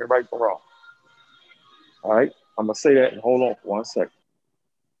determine right from wrong. All right? I'm going to say that and hold on for 1 second.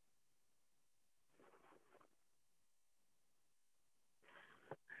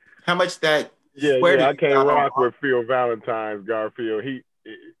 How much that Yeah, I can't rock with Phil Valentine's, Garfield. He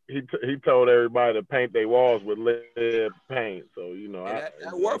told everybody to paint their walls with lead paint. So, you know, that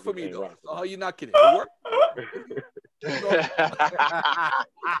worked for me, though. So how you not kidding? It worked.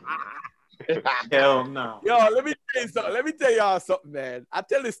 Hell no. Yo, let me tell you something. Let me tell y'all something, man. I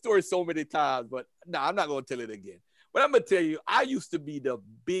tell this story so many times, but I'm not going to tell it again. But I'm going to tell you, I used to be the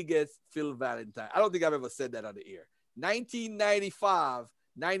biggest Phil Valentine. I don't think I've ever said that on the air. 1995,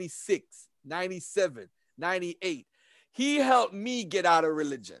 96, 97, 98. He helped me get out of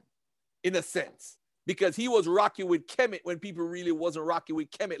religion, in a sense, because he was rocking with Kemet when people really wasn't rocking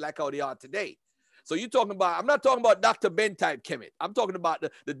with Kemet like how they are today. So you're talking about, I'm not talking about Dr. Ben type Kemet. I'm talking about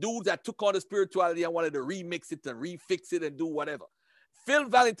the dudes that took on the spirituality and wanted to remix it and refix it and do whatever. Phil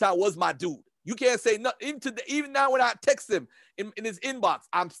Valentine was my dude. You can't say nothing. Even now when I text him in his inbox,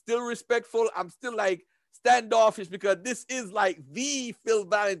 I'm still respectful. I'm still like standoffish because this is like the Phil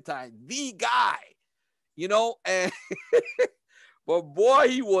Valentine, the guy, you know? And but boy,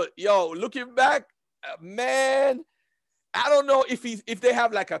 he was, looking back, man, I don't know if they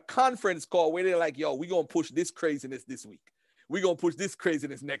have like a conference call where they're like, yo, we're going to push this craziness this week. We're going to push this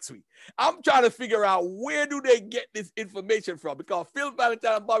craziness next week. I'm trying to figure out where do they get this information from? Because Phil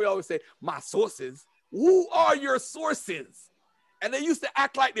Valentine and Bobby always say, my sources. Who are your sources? And they used to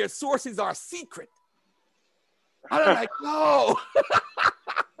act like their sources are secret. I'm like, no.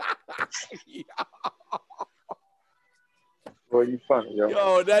 Boy, you funny, yo.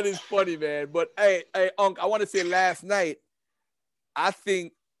 Yo, that is funny, man. But hey, Unc, I want to say last night, I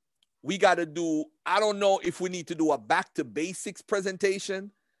think we got to do, I don't know if we need to do a back to basics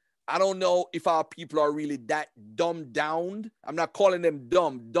presentation. I don't know if our people are really that dumbed down. I'm not calling them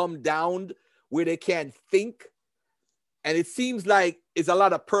dumbed down where they can't think. And it seems like it's a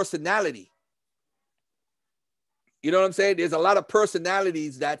lot of personality. You know what I'm saying? There's a lot of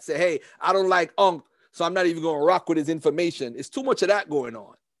personalities that say, hey, I don't like Unc, so I'm not even going to rock with his information. It's too much of that going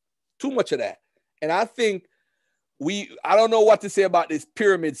on. Too much of that. And I think I don't know what to say about this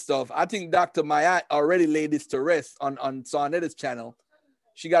pyramid stuff. I think Dr. Mayat already laid this to rest on Sarnetta's channel.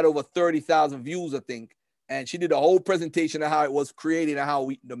 She got over 30,000 views, I think. And she did a whole presentation of how it was created and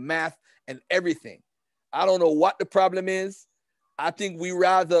how the math and everything. I don't know what the problem is. I think we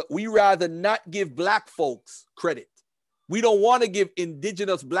rather not give black folks credit. We don't want to give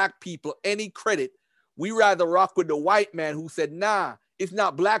indigenous black people any credit. We rather rock with the white man who said, nah, it's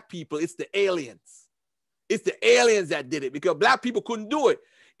not black people, it's the aliens. It's the aliens that did it because black people couldn't do it.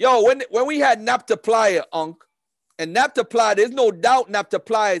 Yo, when we had Naphtali, Unc, and Naphtali, there's no doubt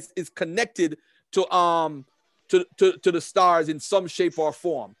Naphtali is connected to the stars in some shape or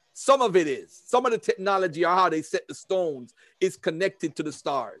form. Some of it is. Some of the technology or how they set the stones is connected to the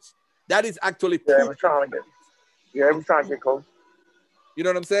stars. That is actually they were trying to get close. You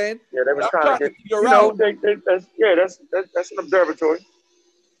know what I'm saying? Yeah, they were trying to get. That's an observatory.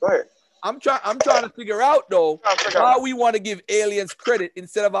 Go ahead. I'm trying to figure out though why we want to give aliens credit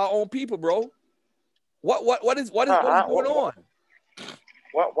instead of our own people, bro. What is going on?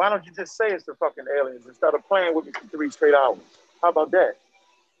 Why don't you just say it's the fucking aliens instead of playing with me for 3 straight hours? How about that?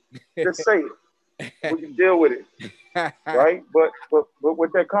 Just say it. We can deal with it, right? But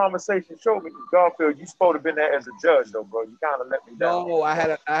what that conversation showed me, Garfield, you supposed to have been there as a judge, though, bro. You kind of let me down. No, I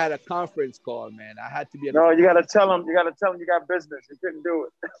had a conference call, man. I had to be. No, you gotta tell him. You gotta tell him you got business. You couldn't do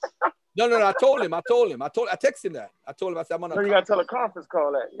it. No. I told him. I texted him that. I told him. I said I'm on a. No, you gotta tell a conference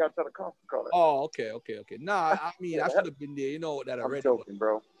call that. You gotta tell a conference call that. Oh, okay. Nah, I mean, I should have been there. You know that already. I'm joking,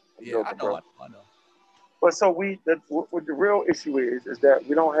 bro. I know. But so what the real issue is that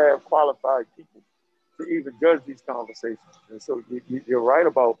we don't have qualified people to even judge these conversations. And so you're right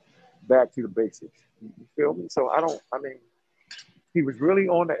about back to the basics. You feel me? So he was really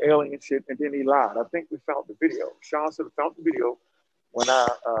on the alien shit and then he lied. I think we found the video. Sean said we found the video when I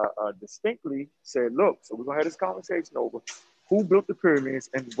distinctly said, look, so we're gonna have this conversation over who built the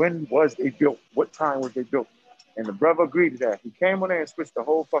pyramids and when was they built? What time was they built? And the brother agreed to that. He came on there and switched the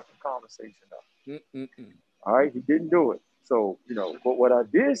whole fucking conversation up. All right, he didn't do it. So, but what I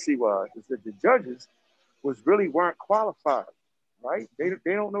did see is that the judges weren't qualified, right? They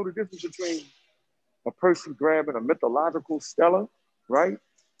don't know the difference between a person grabbing a mythological stela, right?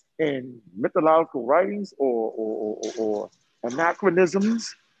 And mythological writings or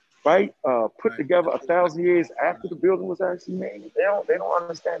anachronisms, right? Put together 1,000 years after the building was actually made. They don't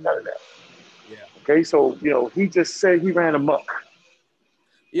understand none of that. Yeah. Okay, so he just said he ran amok.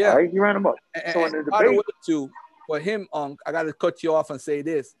 Yeah, right? He ran amok. So in the debate, for him, Unc, I got to cut you off and say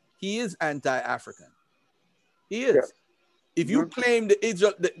this: he is anti-African. He is. Yeah. If you claim the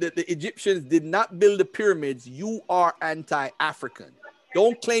Egyptians did not build the pyramids, you are anti-African.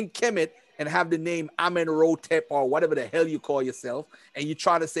 Don't claim Kemet and have the name Amenhotep or whatever the hell you call yourself, and you're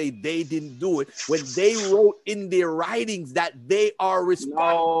trying to say they didn't do it when they wrote in their writings that they are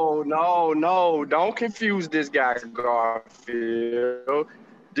responsible. No. Don't confuse this guy, Garfield.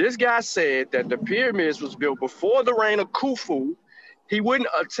 This guy said that the pyramids was built before the reign of Khufu. He wouldn't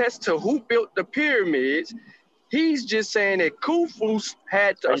attest to who built the pyramids. He's just saying that Khufu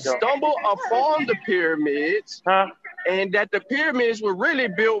had to stumble upon the pyramids, and that the pyramids were really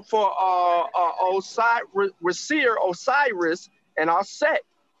built for Osiris and Aset.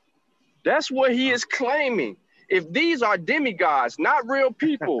 That's what he is claiming. If these are demigods, not real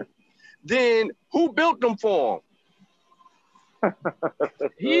people, then who built them for him?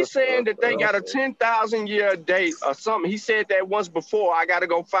 He's saying that they got a 10,000 year date or something. He said that once before. I got to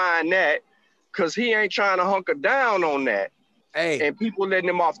go find that, because he ain't trying to hunker down on that. Hey. And people letting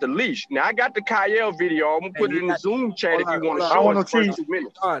him off the leash. Now, I got the Kyle video. I'm going to put it in the Zoom chat if you want to I show want no us the first cheat. 2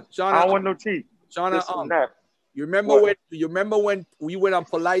 minutes. Shauna, I want no cheat. Shauna, you remember when we went on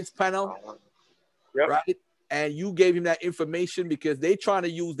Polite's panel? Yep. Right? And you gave him that information because they trying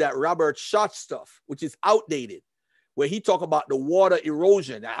to use that Robert Schott stuff, which is outdated, where he talk about the water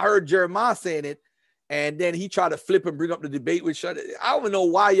erosion. I heard Jeremiah saying it, and then he tried to flip and bring up the debate with Schott. I don't know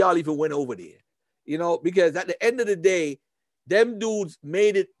why y'all even went over there, you know, because at the end of the day, them dudes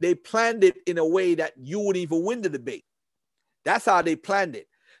made it, they planned it in a way that you wouldn't even win the debate. That's how they planned it.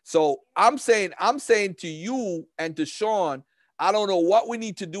 So I'm saying to you and to Sean, I don't know what we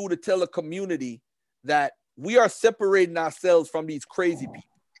need to do to tell the community that we are separating ourselves from these crazy people.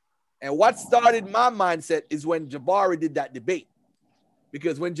 And what started my mindset is when Jabari did that debate.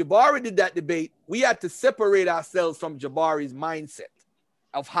 Because when Jabari did that debate, we had to separate ourselves from Jabari's mindset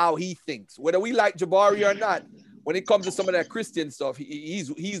of how he thinks. Whether we like Jabari or not, when it comes to some of that Christian stuff, he's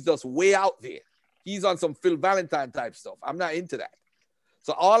just way out there. He's on some Phil Valentine type stuff. I'm not into that.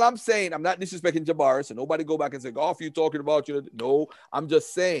 So all I'm saying, I'm not disrespecting Jabari, so nobody go back and say, "Golf, you talking about you?" No, I'm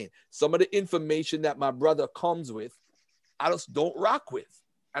just saying some of the information that my brother comes with, I just don't rock with.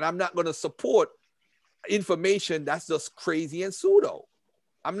 And I'm not going to support information that's just crazy and pseudo.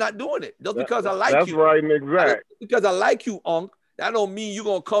 I'm not doing it. Just because I like you. That's right and exact. Because I like you, Unc, that don't mean you're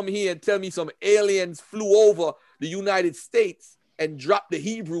going to come here and tell me some aliens flew over the United States and dropped the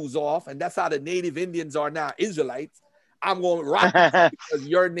Hebrews off, and that's how the native Indians are now, Israelites. I'm going to rock because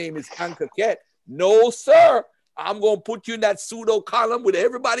your name is Ankaket. No, sir. I'm going to put you in that pseudo column with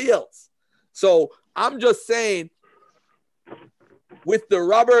everybody else. So I'm just saying, with the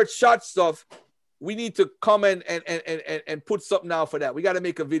Robert Schott stuff, we need to come and put something out for that. We got to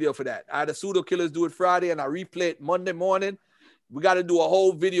make a video for that. I had the pseudo killers do it Friday, and I replay it Monday morning. We got to do a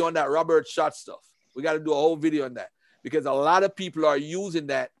whole video on that Robert Schott stuff. We got to do a whole video on that because a lot of people are using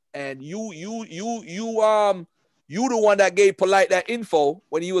that, and you the one that gave Polite that info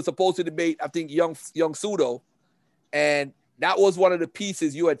when he was supposed to debate, I think, young pseudo, and that was one of the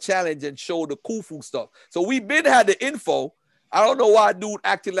pieces you had challenged and showed the Khufu stuff. So we been had the info. I don't know why dude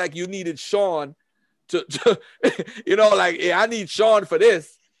acted like you needed Sean to you know, like, yeah, I need Sean for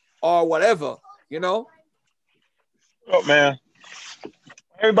this or whatever, you know? Oh, man.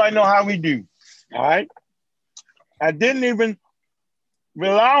 Everybody know how we do, all right? I didn't even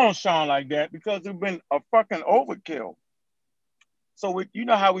rely on Sean like that because it's been a fucking overkill. So you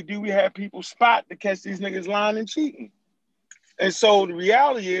know how we do. We have people spot to catch these niggas lying and cheating. And so the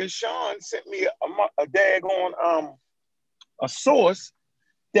reality is Sean sent me a daggone a source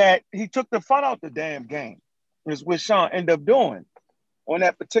that he took the fun out the damn game. Is what Sean ended up doing on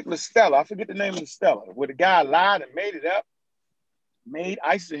that particular Stella. I forget the name of the Stella, where the guy lied and made it up, made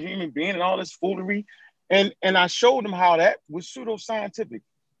ISIS a human being and all this foolery. And I showed him how that was pseudoscientific.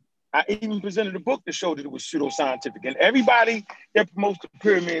 I even presented a book that showed that it was pseudoscientific. And everybody that promotes the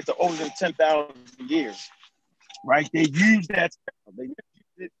pyramids are older than 10,000 years, right? They use that. They used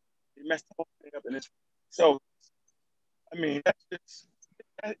it. They messed the whole thing up. And so, I mean, that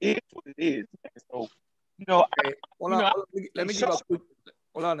is what it is. So, you know, let me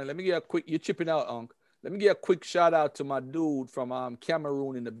give a quick, you're chipping out, Unc. Let me give a quick shout out to my dude from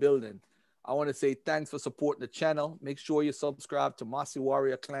Cameroon in the building. I want to say thanks for supporting the channel. Make sure you subscribe to Mossy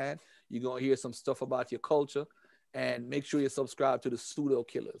Warrior Clan. You're going to hear some stuff about your culture. And make sure you subscribe to the Pseudo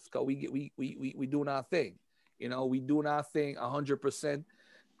Killers, because we doing our thing. You know, we doing our thing 100%.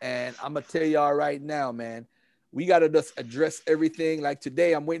 And I'm going to tell y'all right now, man, we got to just address everything. Like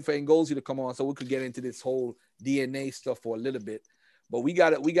today, I'm waiting for Ngozi to come on so we could get into this whole DNA stuff for a little bit. But we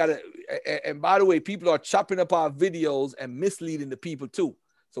got to, and by the way, people are chopping up our videos and misleading the people too.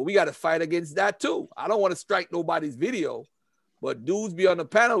 So we got to fight against that too. I don't want to strike nobody's video, but dudes be on the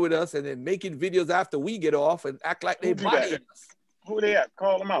panel with us and then making videos after we get off and act like they bodying us. Who they at?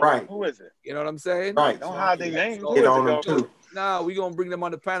 Call them out. Right. Who is it? You know what I'm saying? Right. Don't hide their names. Who Get is on it, them though? too. Nah, we gonna bring them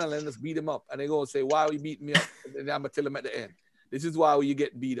on the panel and let's beat them up. And they gonna say, why are you beating me up? And then I'm gonna tell them at the end. This is why you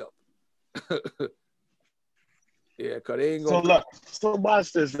get beat up. Yeah, cause they ain't So gonna. look, so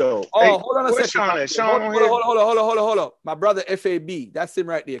watch this though. Oh, Hey, hold on a where's second. Sean at? Sean on here? Hold on. My brother FAB, that's him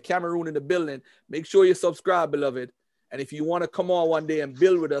right there. Cameroon in the building. Make sure you subscribe, beloved. And if you want to come on one day and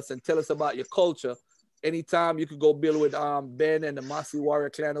build with us and tell us about your culture, anytime you could go build with Ben and the Masi Warrior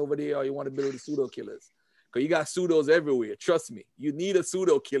clan over there, or you want to build with the pseudo killers. Because you got pseudos everywhere. Trust me. You need a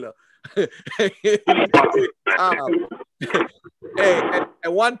pseudo killer. Hey,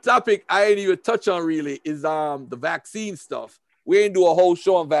 and one topic I ain't even touch on really is the vaccine stuff. We ain't do a whole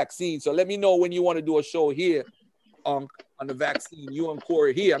show on vaccine. So let me know when you want to do a show here on the vaccine. You and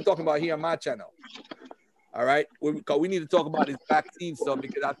Corey here. I'm talking about here on my channel. All right. Because we need to talk about this vaccine stuff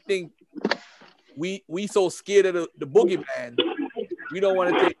because I think we so scared of the boogeyman. We don't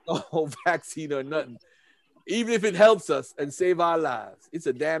want to take no vaccine or nothing. Even if it helps us and save our lives. It's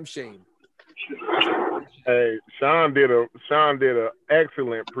a damn shame. Hey, Sean did a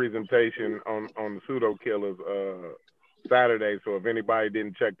excellent presentation on the pseudo killers Saturday. So if anybody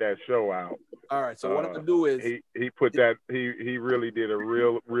didn't check that show out, all right. So what I'm gonna do is he put that he really did a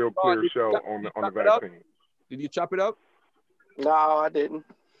real clear show on the vaccine. Did you chop it up? No, I didn't.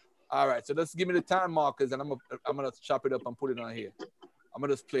 All right. So let's give me the time markers and I'm gonna chop it up and put it on here. I'm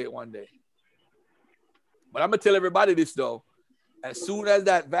gonna just play it one day. But I'm gonna tell everybody this though. As soon as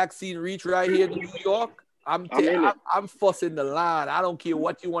that vaccine reach right here in New York, I'm fussing the line. I don't care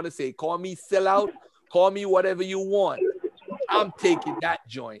what you want to say. Call me sellout. Call me whatever you want. I'm taking that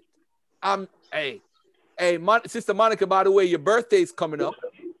joint. Sister Monica, by the way, your birthday's coming up.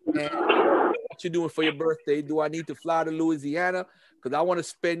 And what you doing for your birthday? Do I need to fly to Louisiana? Because I want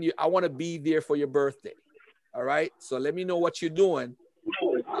to be there for your birthday. All right. So let me know what you're doing.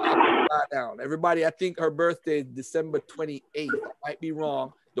 I'll fly down. Everybody, I think her birthday is December 28th. I might be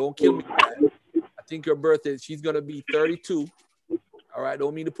wrong. Don't kill me. I think her birthday, she's going to be 32. All right.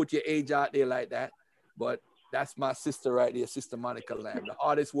 Don't mean to put your age out there like that. But that's my sister right there, Sister Monica Lamb, the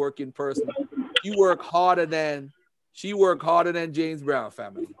hardest working person. She worked harder than James Brown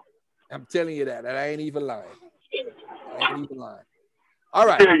family. I'm telling you that. And I ain't even lying. All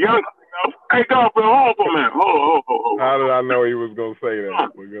right. Yeah, hey, go for hold for a minute. Hold. How did I know he was gonna say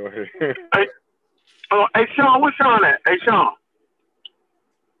that? But go ahead. Hey, Sean, where's Sean at? Hey, Sean.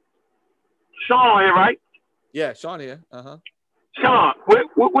 Sean here, right? Yeah, Sean here. Sean,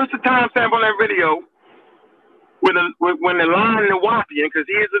 what's the timestamp on that video when the lion Nuwaubian, because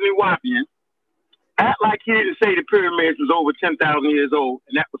he is a Nuwaubian, act like he didn't say the pyramids was over 10,000 years old,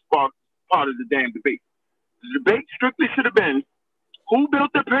 and that was part of the damn debate. The debate strictly should have been who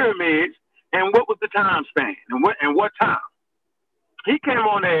built the pyramids and what was the time span and what time. He came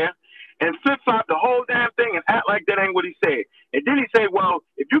on there and flip-flopped the whole damn thing and act like that ain't what he said. And then he said, well,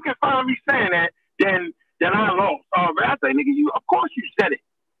 if you can find me saying that, then I lost. But I say, nigga, of course you said it.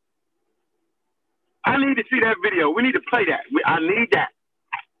 I need to see that video. We need to play that. I need that.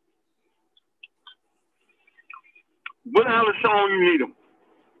 What the hell is Sean you need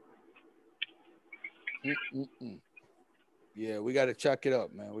him? Yeah, we got to chuck it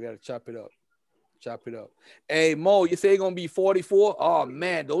up, man. We got to chop it up. Hey, Mo, you say you're going to be 44? Oh,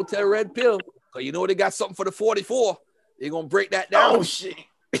 man, don't tell Red Pill. Because you know they got something for the 44. They're going to break that down. Oh, shit.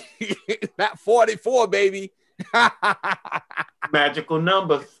 Not 44, baby. Magical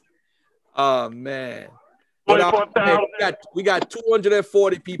numbers. Oh, man. But, we got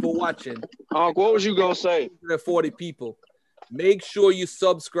 240 people watching. What was you going to say? 240 people. Make sure you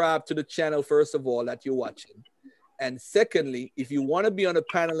subscribe to the channel, first of all, that you're watching. And secondly, if you want to be on the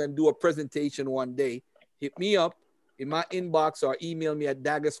panel and do a presentation one day, hit me up in my inbox or email me at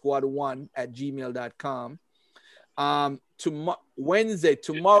daggersquad1@gmail.com. Wednesday,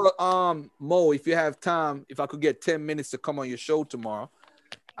 tomorrow, Mo, if you have time, if I could get 10 minutes to come on your show tomorrow,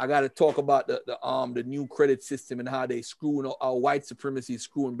 I got to talk about the new credit system and how they screwing our white supremacy,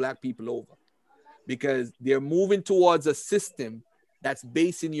 screwing black people over. Because they're moving towards a system that's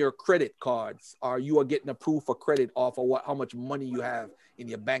basing your credit cards, or you are getting approved for credit off of how much money you have in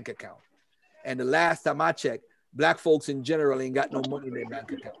your bank account. And the last time I checked, black folks in general ain't got no money in their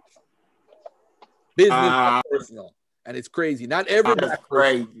bank account. Business, not personal. And it's crazy. Not every black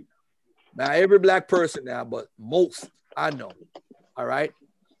person. Not every black person now, but most I know. All right.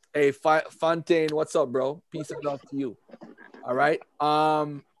 Hey, Fontaine, what's up, bro? Peace and love to you. All right.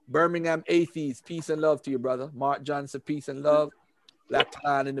 Birmingham Atheist, peace and love to you, brother. Mark Johnson, peace and love. Black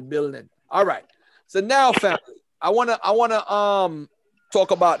Clown in the building. All right. So now, family, I wanna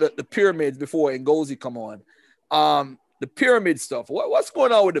talk about the pyramids before Ngozi come on. the pyramid stuff. What's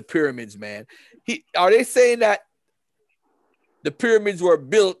going on with the pyramids, man? Are they saying that the pyramids were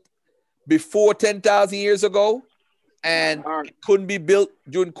built before 10,000 years ago and couldn't be built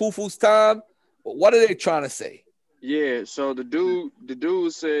during Khufu's time? What are they trying to say? Yeah, so the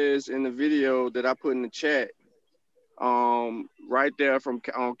dude says in the video that I put in the chat, right there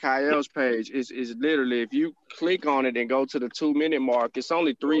on Kyle's page, is literally, if you click on it and go to the 2-minute mark, it's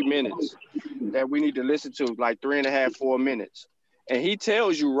only 3 minutes that we need to listen to, like 3.5, 4 minutes. And he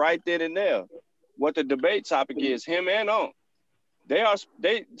tells you right then and there what the debate topic is, him and on.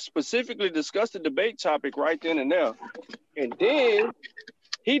 They specifically discussed the debate topic right then and there. And then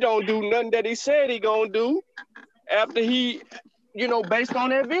he don't do nothing that he said he gonna do after he, based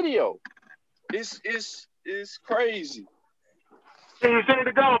on that video. It's crazy. Can you send it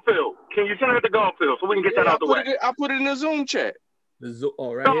to Garfield? Can you send it to Garfield so we can get that out the way? I put it in the Zoom chat.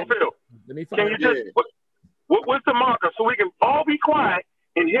 Right. Garfield, let me find it. What's the marker so we can all be quiet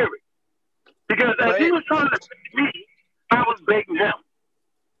and hear it? Because as he was trying to bait me, I was baiting him.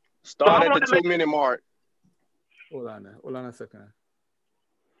 Start at the 2-minute mark. Hold on a second.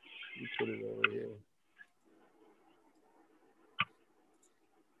 Let me put it over here.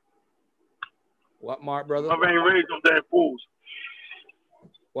 What mark, brother? I ain't raised on damn fools.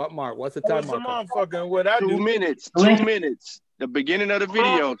 What mark? What's the time mark? 2 minutes. 2 minutes. The beginning of the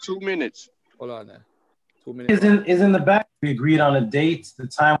video, 2 minutes. Hold on there. 2 minutes. Is in the back. We agreed on a date, the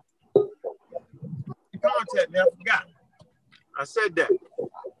time. Contact me, I forgot. I said that.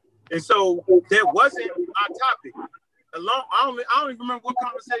 And so that wasn't our topic. I don't even remember what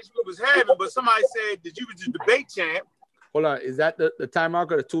conversation we was having, but somebody said that you was the debate champ. Hold on. Is that the time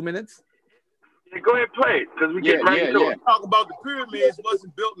marker, the 2 minutes? Yeah, go ahead and play it, because we get right into it. Talk about the pyramids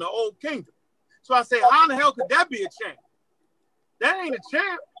wasn't built in the old kingdom. So I said, how in the hell could that be a champ? That ain't a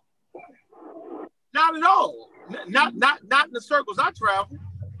champ. Not at all. Not in the circles I travel.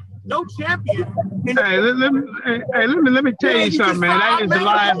 No champion. Hey, let me tell you something, man. That is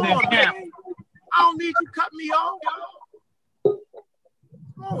alive in camp. I don't need you to cut me off. What's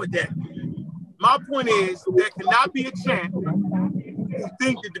wrong with that? My point is, there cannot be a champ who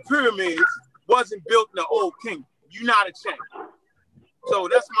think that the pyramids wasn't built in the old kingdom. You're not a champ. So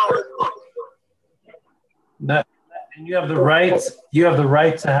that's my whole point. And you have the right. You have the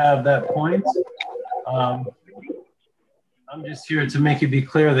right to have that point. I'm just here to make it be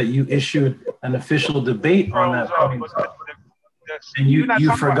clear that you issued an official debate on that point, and you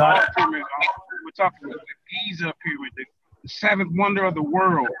forgot. We're talking about the Giza pyramid, the seventh wonder of the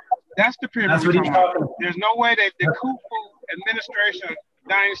world. That's the pyramid. That's what he's talking about. There's no way that the Khufu administration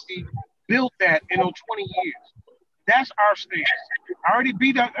dynasty built that in those 20 years. That's our stance. I already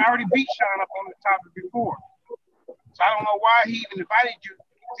beat Sean up on the topic before. So I don't know why he even invited you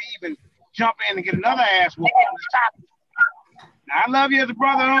to even jump in and get another ass whooping on this topic. Now, I love you as a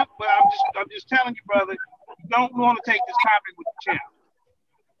brother, but I'm just telling you, brother, you don't want to take this topic with the champ.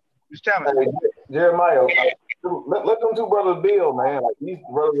 Just telling you. Jeremiah, let them two brothers build, man. Like, these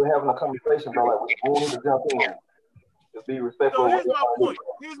brothers are having a conversation, bro. Like, we need to jump in. Just be respectful. So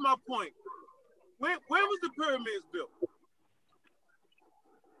here's my point. When was the pyramids built?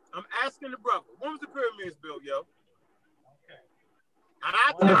 I'm asking the brother. When was the pyramids built, yo? Okay. And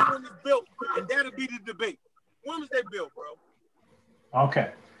I tell you when it's built, and that'll be the debate. When was they built, bro?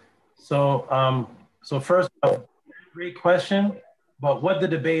 Okay. So first, great question. But what the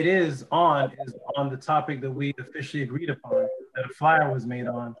debate is on the topic that we officially agreed upon, that a flyer was made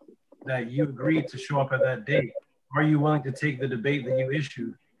on, that you agreed to show up at that date. Are you willing to take the debate that you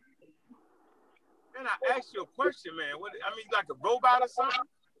issued? Man, I asked you a question, man. Like a robot or something?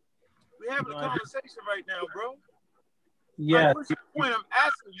 We're having a conversation right now, bro. Yeah. Like, what's your point? I'm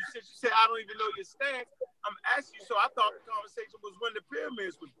asking you, since you said I don't even know your stance. I'm asking you, so I thought the conversation was when the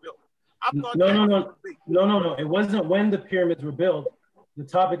pyramids was built. No. It wasn't when the pyramids were built. The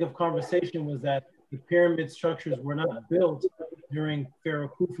topic of conversation was that the pyramid structures were not built during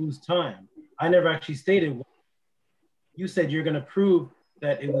Pharaoh Khufu's time. I never actually stated. You said you're going to prove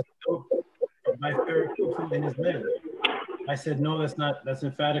that it was built by Pharaoh Khufu and his men. I said no, that's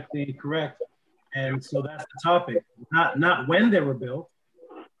emphatically correct. And so that's the topic, not when they were built.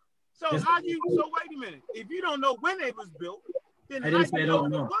 So wait a minute. If you don't know when they was built, then I didn't say I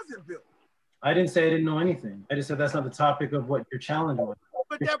don't know. It wasn't built. I didn't say I didn't know anything. I just said that's not the topic of what your challenge was.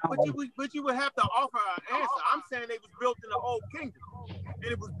 But you would have to offer an answer. I'm saying they was built in the old kingdom,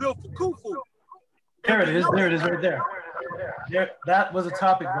 and it was built for Khufu. There it is right there. That was a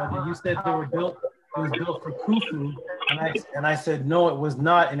topic, brother. You said they were built. It was built for Khufu, and I said no, it was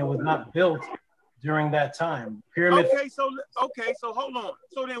not, and it was not built during that time. Pyramid. Okay, so hold on.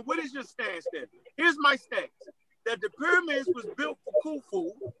 So then, what is your stance then? Here's my stance. that the pyramids was built for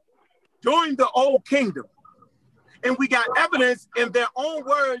Khufu during the Old Kingdom. And we got evidence in their own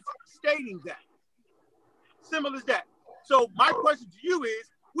words stating that. Simple as that. So my question to you is,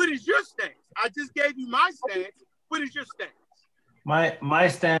 what is your stance? I just gave you my stance. What is your stance? My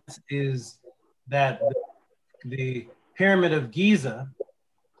stance is that the Pyramid of Giza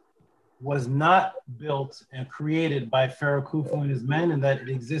was not built and created by Pharaoh Khufu and his men, and that it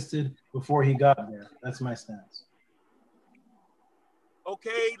existed before he got there. That's my stance.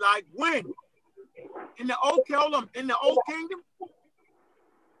 Okay, like when? In the Old Kingdom? In the Old Kingdom?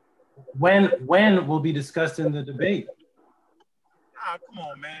 When will be discussed in the debate. Nah, come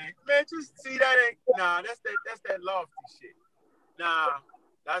on, man. Man, just see that ain't that's that lofty shit. Nah,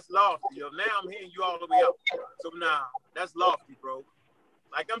 that's lofty. Yo, now I'm hearing you all the way up. So nah, that's lofty, bro.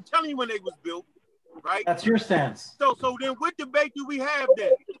 Like I'm telling you when they was built, right? That's your stance. So then what debate do we have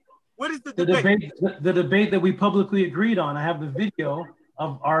then? What is the debate? The debate that we publicly agreed on. I have the video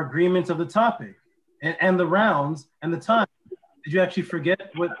of our agreements of the topic and the rounds and the time. Did you actually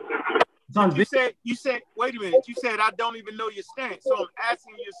forget what it's on video? You said, wait a minute, you said I don't even know your stance. So I'm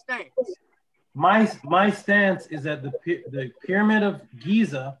asking your stance. My stance is that the Pyramid of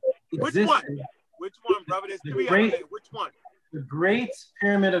Giza existed. Which one, brother? There's three of them. Which one? The Great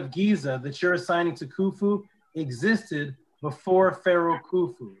Pyramid of Giza that you're assigning to Khufu existed before Pharaoh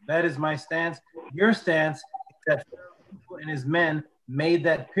Khufu. That is my stance. Your stance is that Pharaoh Khufu and his men made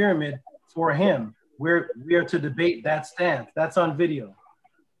that pyramid for him. We are to debate that stance. That's on video.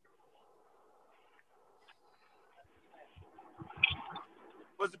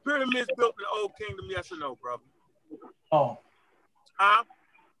 Was the pyramids built in the Old Kingdom? Yes or no, brother? Oh. Huh?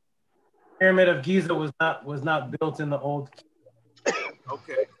 Pyramid of Giza was not built in the Old Kingdom.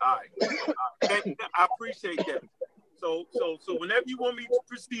 Okay, all right. I appreciate that. So whenever you want me to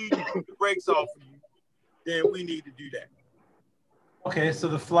proceed, the brakes off for you, then we need to do that. Okay, so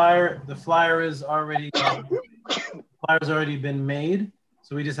the flyer is already flyer's already been made,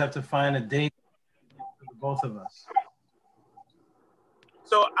 so we just have to find a date for both of us.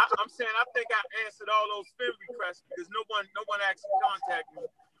 So I'm saying I think I answered all those film requests because no one actually contacted me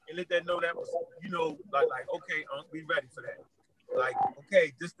and let them know that was like okay, we ready for that. Like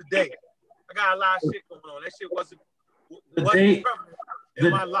okay, just the date. I got a lot of shit going on. That shit wasn't date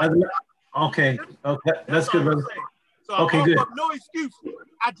in my life. Okay, that's good, brother. So okay, good. No excuse.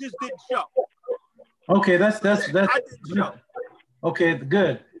 I just didn't show. Okay, that's I didn't show. Okay,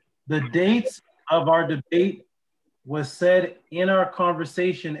 good. The dates of our debate was said in our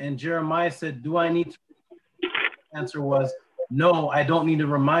conversation, and Jeremiah said, "Do I need to?" The answer was, "No, I don't need a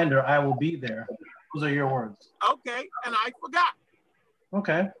reminder. I will be there." Those are your words. Okay, and I forgot.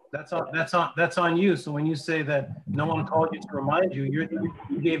 Okay, that's on you. So when you say that no one called you to remind you,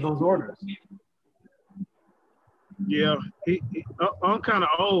 you gave those orders. Yeah, I'm kind of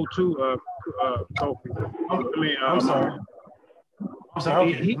old too, Kofi. I mean, I'm sorry. I'm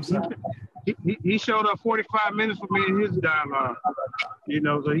sorry. Okay. I'm sorry. He showed up 45 minutes for me in his dialogue.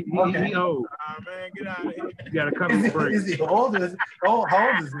 So he old. Man, get out of here. You got to come and break. Is he old? How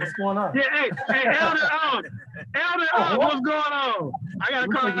old is he? What's going on? Yeah, hey, Elder, what's going on? I got to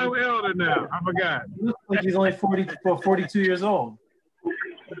call him Elder now. I forgot. He looks like he's only 42 years old.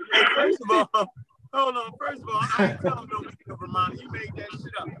 Hey, first of all, hold on. First of all, I ain't telling no nigga reminder. You made that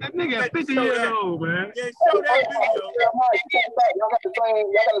shit up. That nigga 50 years old, man. Yeah, show that video. Y'all got the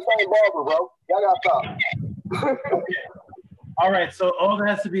same barber, bro. Y'all got to stop. Okay. All right. So all that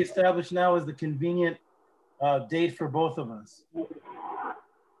has to be established now is the convenient date for both of us.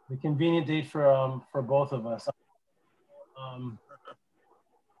 The convenient date for both of us.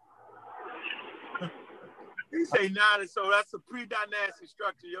 You say 9, so that's a pre-dynastic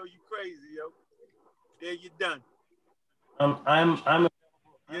structure, yo. You crazy, yo. Yeah, you're done.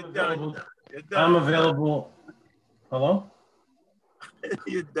 You're done. I'm available. Hello?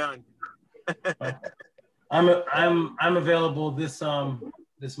 You're done. I'm available this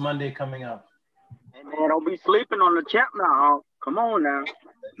Monday coming up. Hey man, don't be sleeping on the chat now. Come on now.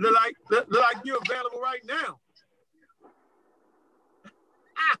 Look like you're available right now.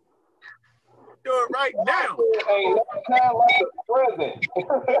 Do it right now. Ain't no time like the present.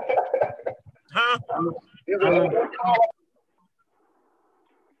 Huh?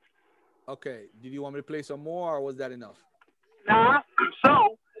 Okay. Did you want me to play some more, or was that enough? Nah.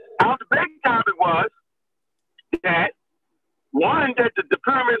 So our debate topic was that one, that the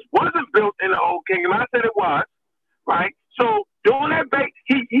pyramids wasn't built in the Old Kingdom. I said it was, right? So during that debate,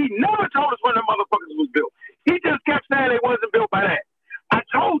 he never told us when the motherfuckers was built. He just kept saying they wasn't built by that. I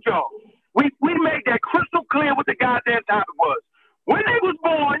told y'all, we made that crystal clear what the goddamn topic was. When they was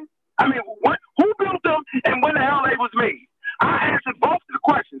born, who built them and when the hell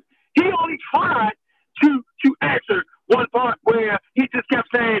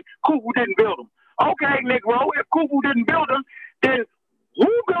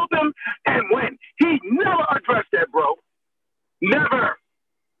He never addressed that, bro. Never.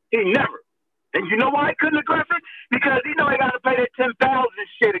 He never. And you know why he couldn't address it? Because he know he got to pay that 10,000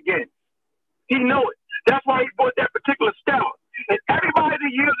 shit again. He know it. That's why he bought that particular Stella. And everybody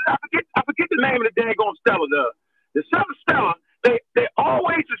that uses, I forget the name of the daggone Stella. The Southern Stella, they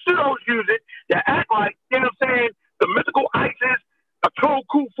always, the pseudos use it. They act like, you know what I'm saying, the mythical ISIS, a told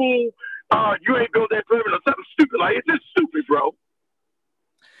Khufu, you ain't built that pyramid or something stupid. Like, it's just stupid, bro.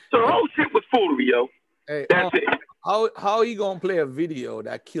 So the whole shit was foolery, yo. Hey, that's it. How you gonna play a video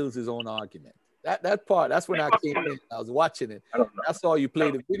that kills his own argument? That part, that's when I came in. I was watching it. I saw you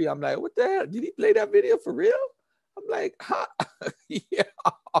play the video. I'm like, what the hell? Did he play that video for real? I'm like, huh? Yeah.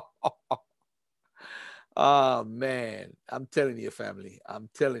 Oh man, I'm telling you, family. I'm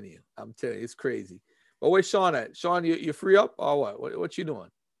telling you, it's crazy. But where's Sean at? Sean, you free up or what? What you doing?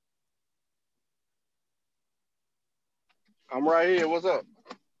 I'm right here. What's up?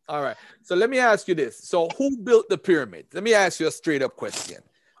 All right. So let me ask you this. So who built the pyramids? Let me ask you a straight up question.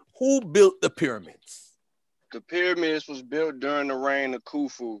 Who built the pyramids? The pyramids was built during the reign of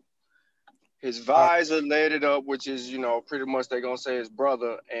Khufu. His visor laid it up, which is, you know, pretty much they're going to say his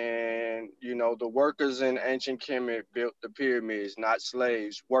brother. And, you know, the workers in ancient Kemet built the pyramids, not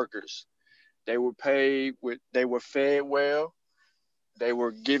slaves, workers. They were paid they were fed well. They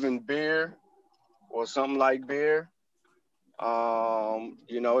were given beer or something like beer.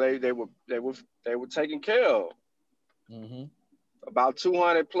 You know, they were taken care of. Mm-hmm. About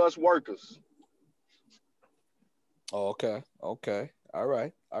 200 plus workers. Oh, okay. All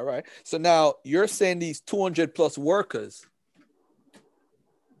right. So now you're saying these 200 plus workers.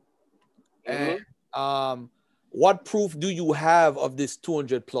 Mm-hmm. And what proof do you have of this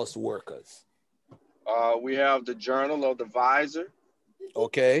 200 plus workers? We have the Journal of the Visor.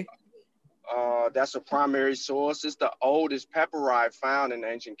 Okay. That's a primary source. It's the oldest papyri found in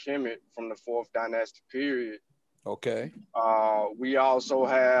ancient Kemet from the 4th dynastic period. Okay. We also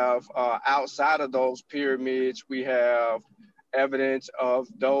have, outside of those pyramids, we have evidence of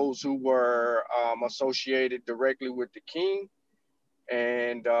those who were associated directly with the king.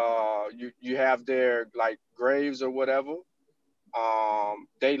 And you have their like graves or whatever.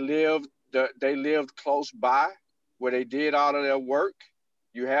 They lived close by where they did all of their work.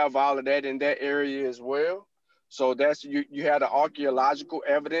 You have all of that in that area as well. So that's you had the archaeological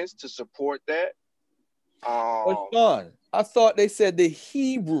evidence to support that. But Sean, I thought they said the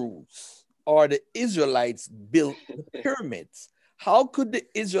Hebrews or the Israelites built the pyramids. How could the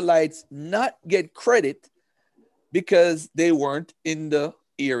Israelites not get credit because they weren't in the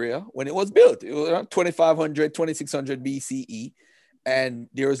area when it was built? It was around 2500, 2600 BCE, and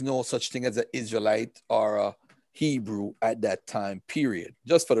there was no such thing as an Israelite or a Hebrew at that time period.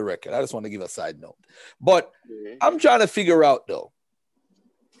 Just for the record, I just want to give a side note. But I'm trying to figure out though.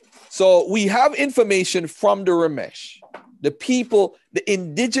 So we have information from the Ramesh, the people, the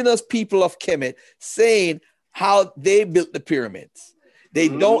indigenous people of Kemet, saying how they built the pyramids. They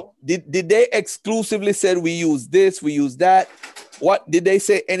don't, did they exclusively said we use this, we use that? What did they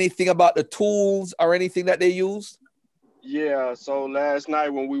say anything about the tools or anything that they used? Yeah, so last night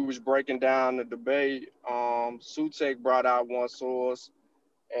when we was breaking down the debate, Sutek brought out one source,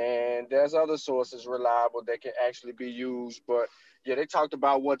 and there's other sources reliable that can actually be used. But yeah, they talked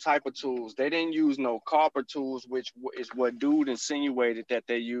about what type of tools. They didn't use no copper tools, which is what dude insinuated that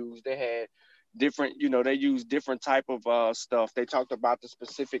they used. They had different, you know, they used different type of stuff. They talked about the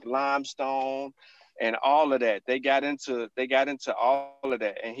specific limestone and all of that. They got into all of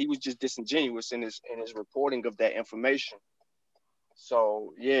that, and he was just disingenuous in his reporting of that information.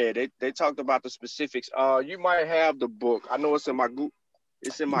 So yeah, they talked about the specifics. You might have the book. I know it's in my Google.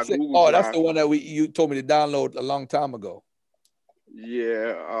 It's in my Google. Oh, Drive. That's the one that you told me to download a long time ago.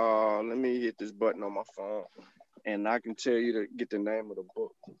 Yeah. Let me hit this button on my phone, and I can tell you to get the name of the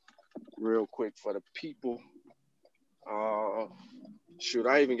book real quick for the people. Shoot,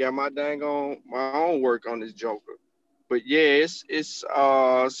 I even got my own work on this Joker. But yeah, it's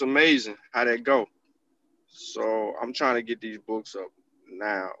amazing how that go. So I'm trying to get these books up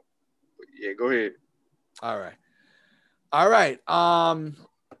now. But yeah, go ahead. All right,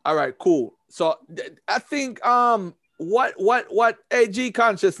 cool. So I think what AG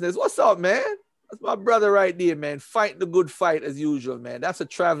Consciousness, what's up, man? That's my brother right there, man. Fighting the good fight as usual, man. That's a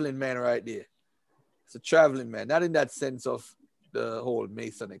traveling man right there. It's a traveling man, not in that sense of the whole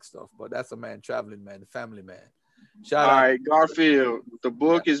Masonic stuff, but that's a man, traveling man, family man. Shout out. All right, Garfield. The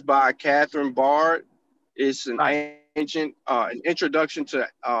book is by Catherine Bard. It's an ancient, an introduction to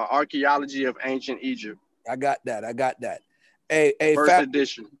archaeology of ancient Egypt. I got that. Hey, first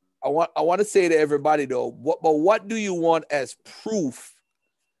edition. I want to say to everybody though, what do you want as proof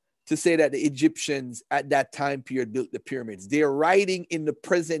to say that the Egyptians at that time period built the pyramids. They're writing in the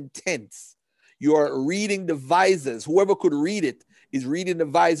present tense. You're reading the Visor's. Whoever could read it is reading the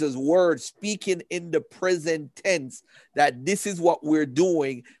Visor's words, speaking in the present tense that this is what we're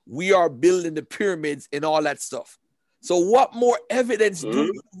doing. We are building the pyramids and all that stuff. So what more evidence do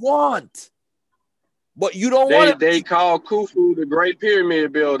you want? But you don't want to. They call Khufu the Great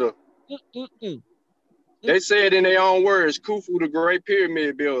Pyramid Builder. They say it in their own words, Khufu the Great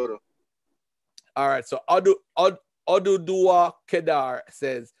Pyramid Builder. All right, so Odudua Kedar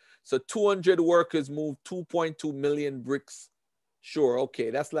says, so 200 workers moved 2.2 million bricks. Sure, okay,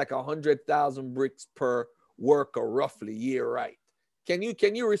 that's like 100,000 bricks per worker, roughly. Yeah, right. Can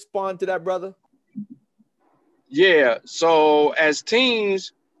you respond to that, brother? Yeah. So as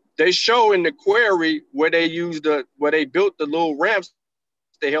teams, they show in the query where they built the little ramps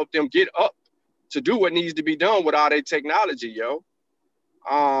to help them get up to do what needs to be done with all their technology, yo.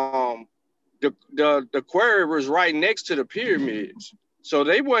 The query was right next to the pyramids. So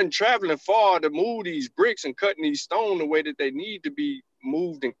they wasn't traveling far to move these bricks and cutting these stone the way that they need to be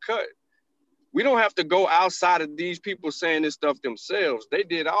moved and cut. We don't have to go outside of these people saying this stuff themselves. They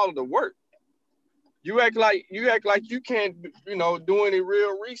did all of the work. You act like you can't, do any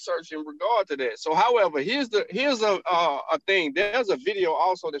real research in regard to that. So, however, here's a thing. There's a video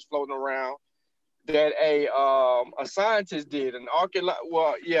also that's floating around that a scientist did,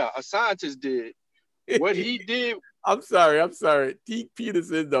 a scientist did. What he did. I'm sorry. T.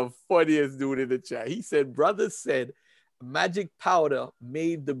 Peterson is the funniest dude in the chat. He said, brother said magic powder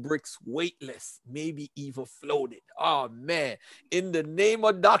made the bricks weightless, maybe even floated. Oh, man. In the name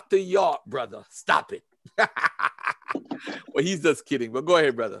of Dr. York, brother, stop it. Well, he's just kidding, but go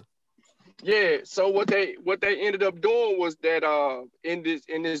ahead, brother. Yeah, so what they ended up doing was that in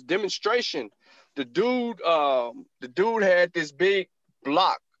this demonstration, the dude had this big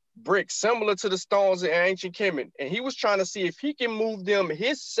block brick similar to the stones in ancient Kemet, and he was trying to see if he can move them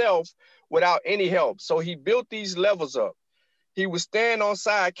himself without any help. So he built these levels up. He was standing on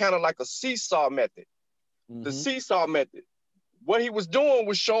side, kind of like a seesaw method. Mm-hmm. The seesaw method. What he was doing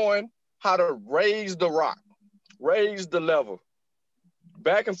was showing how to raise the rock, raise the level,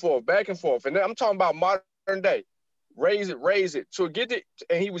 back and forth. And then I'm talking about modern day. Raise it. So get it,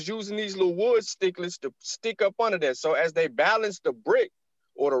 and he was using these little wood sticklets to stick up under that. So as they balanced the brick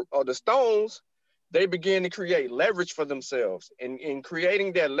or the stones, they began to create leverage for themselves. And in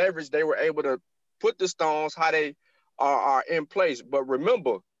creating that leverage, they were able to put the stones how they are in place. But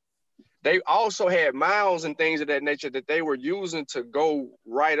remember, they also had mounds and things of that nature that they were using to go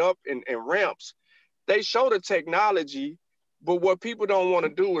right up in ramps. They show the technology, but what people don't want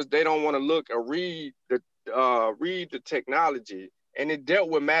to do is they don't want to look or read the technology. And it dealt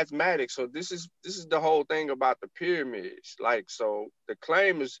with mathematics. So this is the whole thing about the pyramids. Like, so the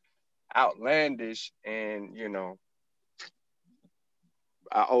claim is outlandish, and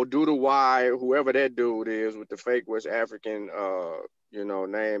Oduduwa, whoever that dude is with the fake West African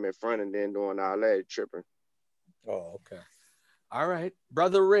name in front and then doing all that tripping. Oh, okay. All right.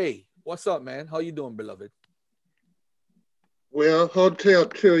 Brother Ray, what's up, man? How you doing, beloved? Well, hotel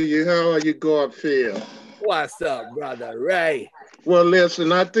to you. How are you, Garfield? What's up, Brother Ray? Well,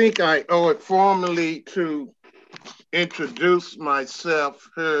 listen, I think I owe it formally to introduce myself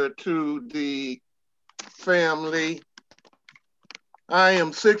here to the family. I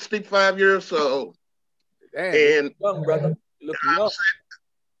am 65 years old. Damn, and young, brother. You look young.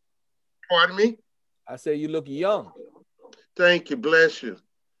 Pardon me? I say you look young. Thank you. Bless you.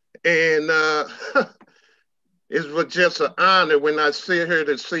 And it was just an honor when I sit here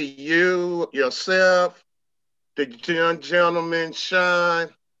to see you, yourself, the young gentleman, Sean.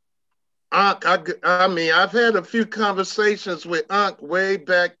 Unc, I mean, I've had a few conversations with Unc way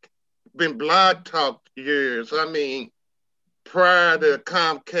back in Blog Talk years. I mean, prior to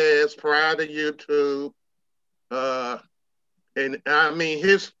Comcast, prior to YouTube. And I mean,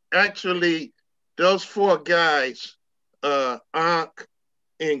 those four guys, Unc,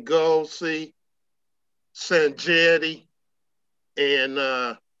 Ngozi, Sanjetti,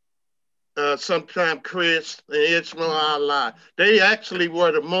 and sometime Chris and Ishmael Allah. They actually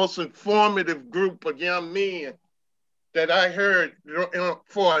were the most informative group of young men that I heard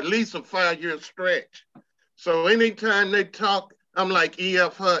for at least a 5-year stretch. So anytime they talk, I'm like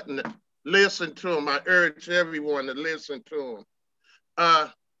E.F. Hutton, listen to them. I urge everyone to listen to them. I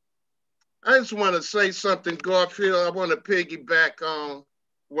just want to say something, Garfield. I want to piggyback on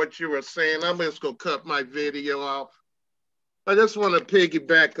what you were saying. I'm just going to cut my video off. I just want to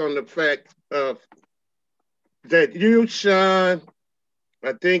piggyback on the fact that you, Sean,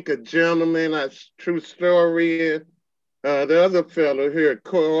 I think a gentleman, a true story, the other fellow here,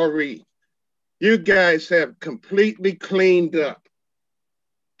 Corey, you guys have completely cleaned up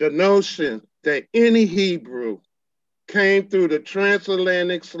the notion that any Hebrew came through the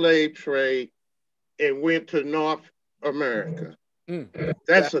transatlantic slave trade and went to North America.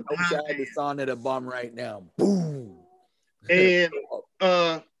 That's a outside the sun at a bomb right now. Boom. And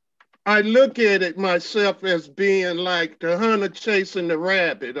I look at it myself as being like the hunter chasing the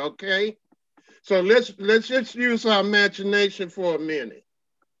rabbit, okay? So let's just use our imagination for a minute.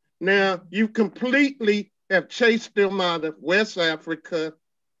 Now, you completely have chased them out of West Africa,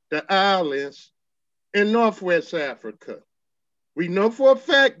 the islands, and Northwest Africa. We know for a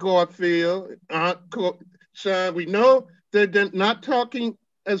fact, Garfield, Sean, we know that they're not talking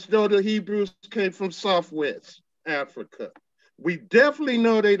as though the Hebrews came from Southwest Africa. We definitely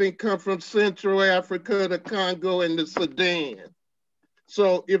know they didn't come from Central Africa, the Congo, and the Sudan.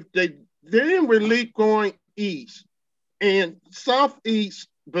 So if they didn't really going east and southeast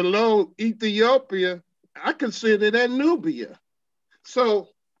below Ethiopia, I consider that Nubia. So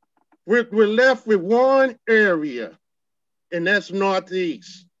we're left with one area, and that's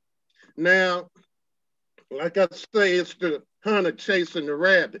northeast. Now, like I say, it's the hunter chasing the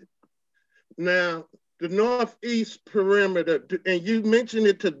rabbit. Now, the northeast perimeter, and you mentioned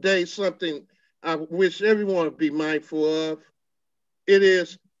it today, something I wish everyone would be mindful of. It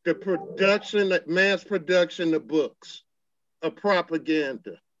is the production, mass production of books, of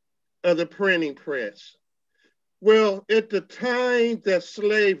propaganda, of the printing press. Well, at the time that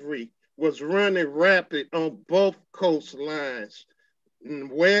slavery was running rapid on both coastlines,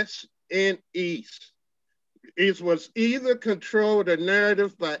 west and east, it was either controlled a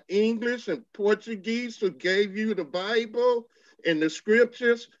narrative by English and Portuguese who gave you the Bible and the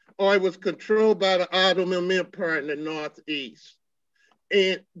scriptures, or it was controlled by the Ottoman Empire in the Northeast.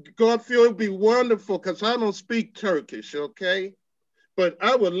 And Garfield, it'd be wonderful because I don't speak Turkish, okay? But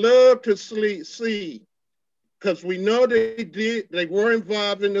I would love to see, because we know they were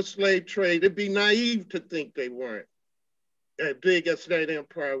involved in the slave trade. It'd be naive to think they weren't, as big as that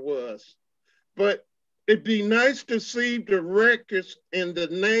empire was. But it'd be nice to see the records and the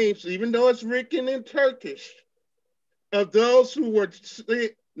names, even though it's written in Turkish, of those who were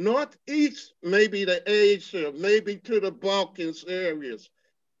northeast, maybe to Asia, maybe to the Balkans areas,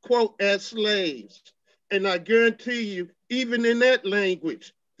 quote, as slaves. And I guarantee you, even in that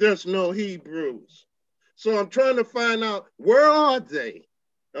language, there's no Hebrews. So I'm trying to find out, where are they,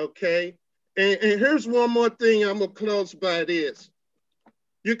 okay? And here's one more thing, I'm gonna close by this.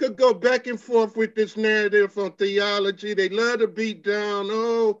 You could go back and forth with this narrative on theology. They love to beat down,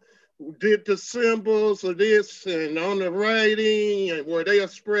 oh, did the symbols of this and on the writing, and were they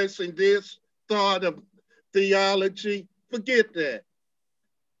expressing this thought of theology? Forget that.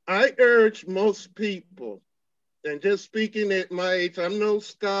 I urge most people, and just speaking at my age, I'm no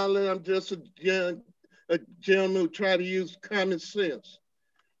scholar, I'm just a gentleman who try to use common sense.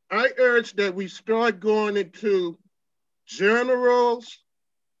 I urge that we start going into generals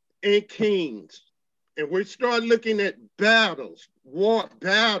and kings, and we start looking at battles, war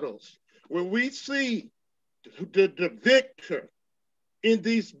battles, where we see the victor in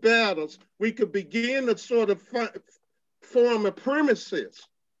these battles. We could begin to sort of form a premises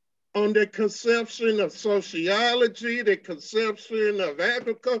on their conception of sociology, their conception of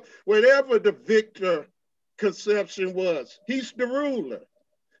agriculture, whatever the victor conception was. He's the ruler.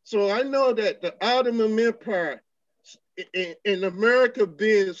 So I know that the Ottoman Empire in America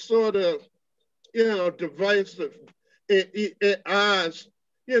being sort of, divisive at odds,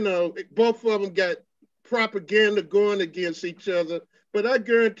 both of them got propaganda going against each other. But I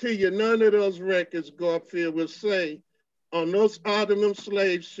guarantee you, none of those records, Garfield, will say on those Ottoman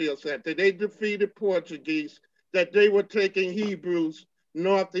slave ships after they defeated Portuguese that they were taking Hebrews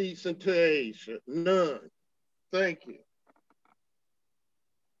northeast into Asia. None. Thank you.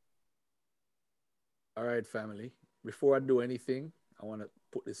 All right, family. Before I do anything, I want to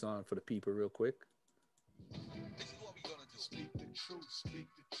put this on for the people real quick. Speak the truth, speak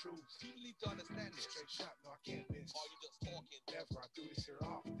the truth. People need to understand this. Straight shot, no, I can't miss. Are you just talking? Never, I do this here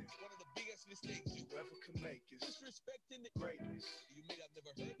often. One of the biggest mistakes you ever can make is disrespecting the greatness. You may have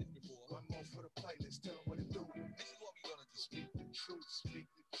never heard this before. One more for the playlist, tell them what to do. This is what we're gonna do. Speak the truth, speak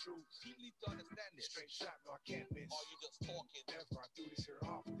the truth. People need to understand this. Straight shot, no, I can't miss. Are you just talking? Never, I do this here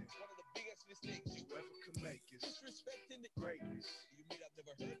often. One of the biggest mistakes you ever can make is disrespecting the greatness. You may have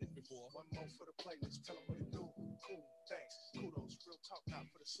never heard this before. One more for the playlist, tell them what to do. Cool, thanks. Kudos, real talk, not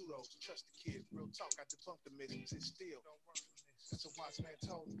for the pseudos. Trust the kid, real talk. I debunked the myths, it's still. Don't run from this. As a wise man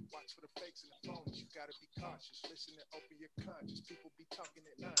told me, watch for the fakes and the phonies. You gotta be cautious. Listen and open your conscience. People be talking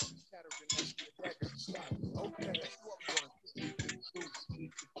at nonsense, chattering us with dagger. Stop. Okay, that's what I'm gonna speak the truth.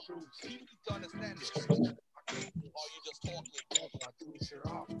 Speak the truth. People need to understand this. Or you just talking. I do this here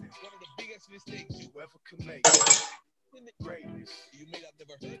often. One of the biggest mistakes you ever could make. In the greatness. You may have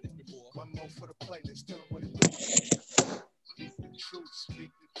never heard this before. One more for the playlist. Tell them what it is. Speak the truth, speak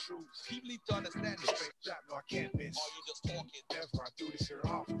the truth. People need to understand this. Straight shot, no, I can't miss. Are you just talking? Never, I do this here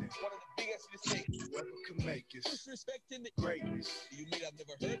often. One of the biggest mistakes you ever could make is disrespecting the greatness. You may have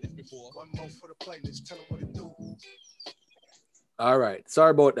never heard this before. One more for the playlist. Tell them what it do. All right.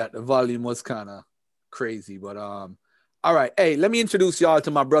 Sorry about that. The volume was kind of crazy, but all right. Hey, let me introduce y'all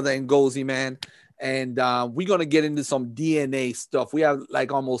to my brother Ngozi, man. And we're going to get into some DNA stuff. We have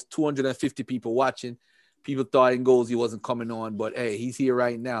like almost 250 people watching. People thought Ngozi wasn't coming on, but hey, he's here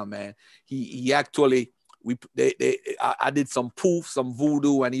right now, man. He actually, I did some poof, some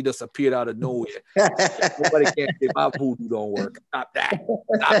voodoo, and he just appeared out of nowhere. Nobody can say my voodoo don't work. Stop that.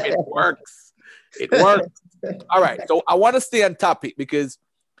 Stop it. It works. It works. All right. So I want to stay on topic because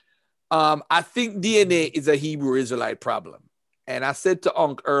I think DNA is a Hebrew Israelite problem. And I said to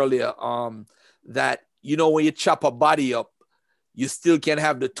Unc earlier that, you know, when you chop a body up, you still can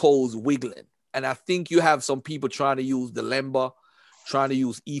have the toes wiggling. And I think you have some people trying to use the Lemba, trying to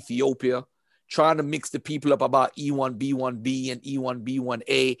use Ethiopia, trying to mix the people up about E1B1B and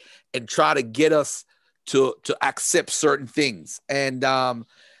E1B1A and try to get us to accept certain things. And I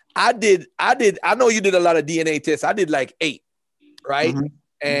know you did a lot of DNA tests. I did like 8, right? Mm-hmm.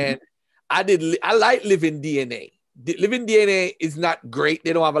 And I like living DNA. Living DNA is not great.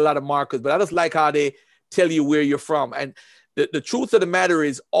 They don't have a lot of markers, but I just like how they tell you where you're from. And the truth of the matter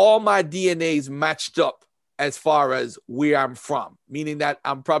is all my DNA is matched up as far as where I'm from, meaning that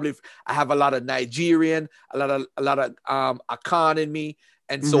I have a lot of Nigerian, a lot of Akan in me,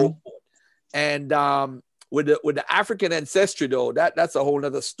 and so forth. And with the African ancestry though, that's a whole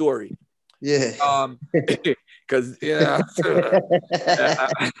nother story. Yeah. Because it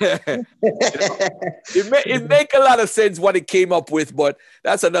make a lot of sense what it came up with, but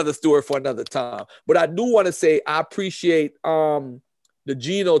that's another story for another time. But I do want to say I appreciate the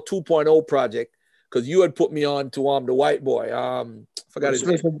Geno 2.0 project because you had put me on to the white boy. Forgot his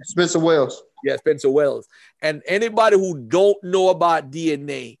name. Spencer Wells. Yeah, Spencer Wells. And anybody who don't know about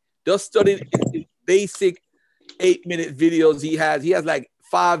DNA, just study his basic 8-minute videos he has. He has like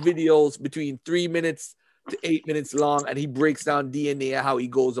 5 videos between 3 minutes to 8 minutes long, and he breaks down DNA and how he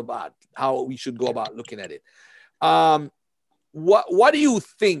goes about how we should go about looking at it. What do you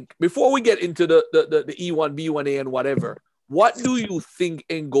think before we get into the E1, B1A, and whatever? What do you think,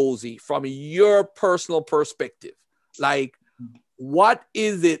 Ngozi, from your personal perspective? Like, what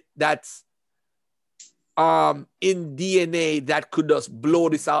is it that's in DNA that could just blow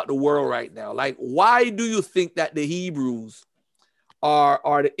this out the world right now? Like, why do you think that the Hebrews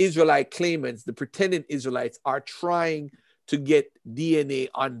are the Israelite claimants, the pretending Israelites, are trying to get DNA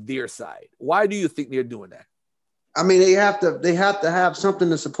on their side? Why do you think they're doing that? I mean, they have to have something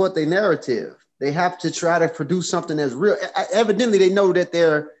to support their narrative. They have to try to produce something that's real. Evidently, they know that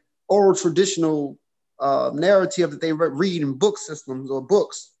their oral traditional narrative that they read in book systems or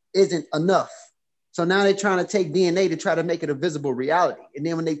books isn't enough. So now they're trying to take DNA to try to make it a visible reality. And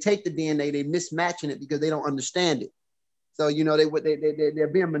then when they take the DNA, they're mismatching it because they don't understand it. So, you know, they're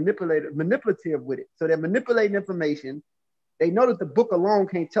being manipulative with it. So they're manipulating information. They know that the book alone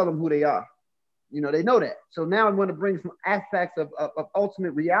can't tell them who they are. You know, they know that. So now I want to bring some aspects of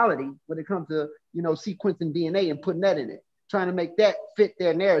ultimate reality when it comes to, you know, sequencing DNA and putting that in it, trying to make that fit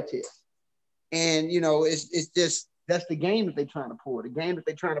their narrative. And, you know, it's just, that's the game that they're trying to pull. The game that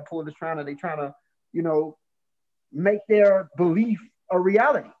they're trying to pull is they're trying to, you know, make their belief a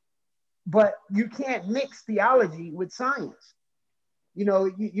reality. But you can't mix theology with science. You know,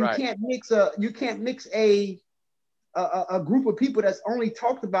 you right. can't mix a group of people that's only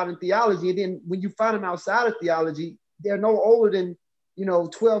talked about in theology, and then when you find them outside of theology, they're no older than, you know,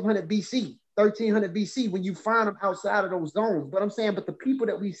 1200 BC, 1300 BC when you find them outside of those zones. But I'm saying, but the people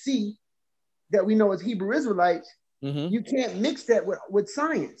that we see, that we know as Hebrew Israelites, you can't mix that with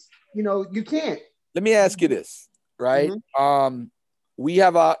science. You know, you can't. Let me ask you this, right? We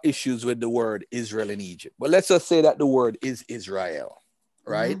have our issues with the word Israel in Egypt, but let's just say that the word is Israel,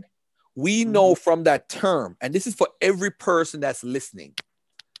 right? We know from that term, and this is for every person that's listening.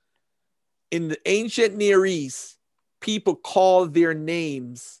 In the ancient Near East, people call their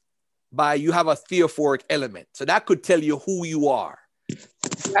names by, you have a theophoric element. So that could tell you who you are. You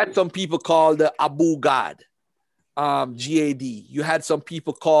had some people called Abu Gad, G-A-D. You had some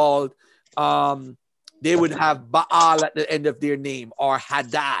people called they would have Baal at the end of their name, or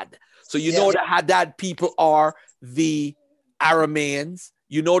Hadad. So you know the Hadad people are the Arameans.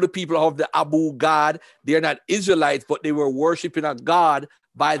 You know the people of the Abu Gad. They're not Israelites, but they were worshiping a God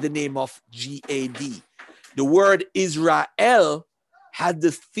by the name of Gad. The word Israel had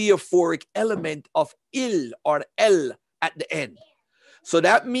the theophoric element of il or el at the end. So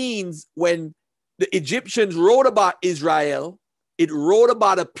that means when the Egyptians wrote about Israel, it wrote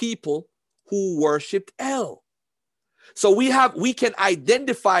about a people who worshipped El. So we can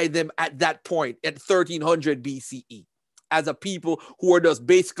identify them at that point at 1300 BCE as a people who are just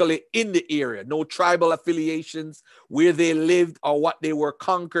basically in the area, no tribal affiliations, where they lived or what they were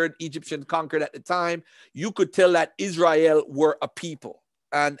conquered, Egyptians conquered at the time. You could tell that Israel were a people.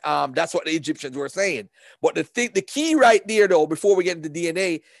 And that's what the Egyptians were saying. But the key right there, though, before we get into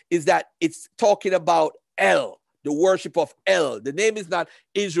DNA, is that it's talking about El, the worship of El. The name is not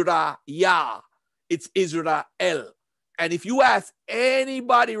Israel, it's Israel. And if you ask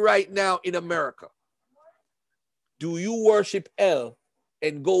anybody right now in America, do you worship El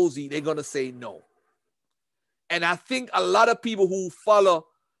and Gozi, they're going to say no. And I think a lot of people who follow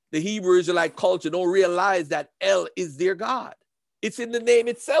the Hebrew Israelite culture don't realize that El is their God. It's in the name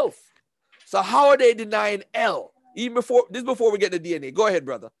itself. So how are they denying El? Even before we get the DNA. Go ahead,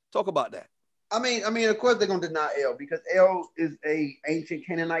 brother. Talk about that. I mean, of course they're going to deny El, because El is a ancient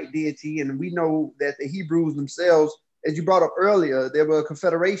Canaanite deity, and we know that the Hebrews themselves, as you brought up earlier, they were a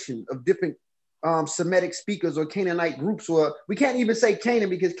confederation of different Semitic speakers or Canaanite groups. Or we can't even say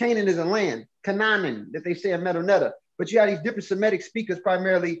Canaan, because Canaan is a land, Canaan, that they say in Metanetta. But you have these different Semitic speakers,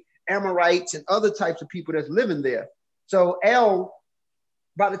 primarily Amorites and other types of people that's living there. So El,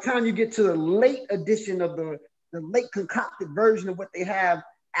 by the time you get to the late edition of the late concocted version of what they have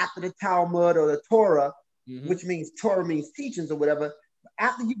after the Talmud or the Torah, which means Torah means teachings or whatever,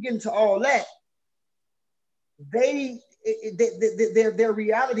 after you get into all that, their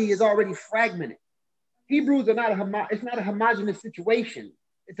reality is already fragmented. Hebrews are not it's not a homogenous situation.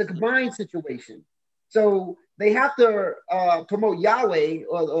 It's a combined situation. So they have to promote Yahweh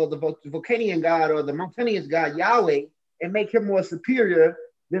or the Vulcanian God or the Mountainian God Yahweh and make him more superior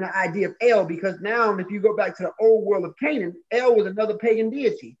than the idea of El, because now if you go back to the old world of Canaan, El was another pagan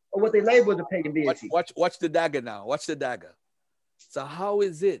deity, or what they labeled a pagan deity. Watch the dagger now. Watch the dagger. So how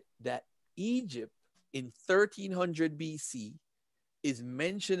is it that Egypt in 1300 BC is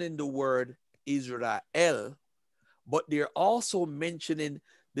mentioning the word Israel, but they're also mentioning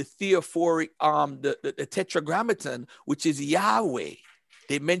the theophoric, the tetragrammaton, which is Yahweh.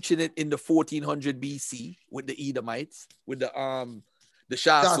 They mention it in the 1400 BC with the Edomites, with the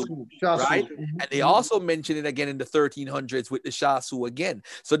Shasu, right? And they also mention it again in the 1300s with the Shasu again.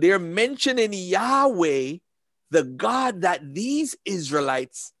 So they're mentioning Yahweh, the God that these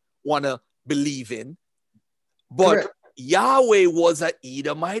Israelites want to believe in, but correct. Yahweh was an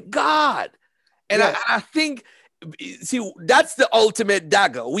Edomite God. And I think, see, that's the ultimate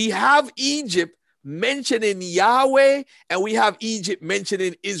dagger. We have Egypt mentioning Yahweh, and we have Egypt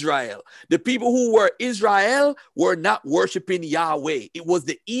mentioning Israel. The people who were Israel were not worshiping Yahweh. It was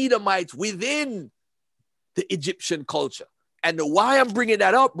the Edomites within the Egyptian culture. And why I'm bringing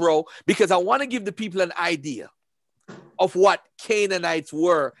that up, bro, because I want to give the people an idea of what Canaanites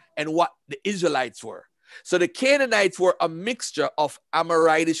were and what the Israelites were. So the Canaanites were a mixture of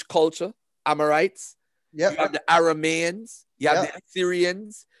Amoritish culture, Amorites. Yep. You have the Arameans, you have the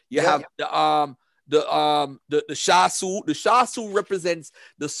Assyrians, you have the Shasu. The Shasu represents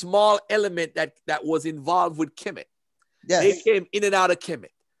the small element that was involved with Kemet. Yes. They came in and out of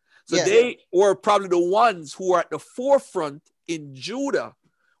Kemet. So they were probably the ones who were at the forefront in Judah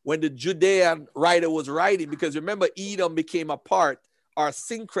when the Judean writer was writing, because remember, Edom became a part or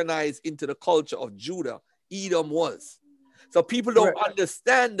synchronized into the culture of Judah. Edom was. So people don't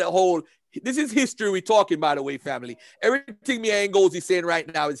understand the whole, this is history we're talking, by the way, family. Everything me and Ngozi is saying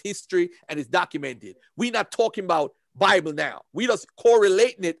right now is history and it's documented. We're not talking about Bible now. We just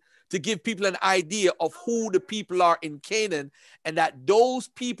correlating it to give people an idea of who the people are in Canaan, and that those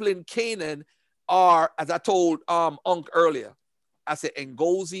people in Canaan are, as I told Unc earlier, I said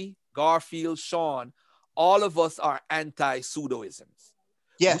Ngozi, Garfield, Sean, all of us are anti-pseudoisms.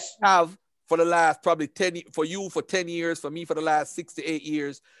 Yes. We have for the last probably 10, for you for 10 years, for me for the last 6 to 8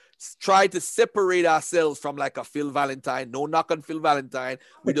 years, try to separate ourselves from like a Phil Valentine. No knock on Phil Valentine.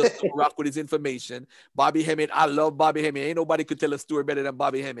 We just rock with his information. Bobby Hemmett, I love Bobby Hemmett. Ain't nobody could tell a story better than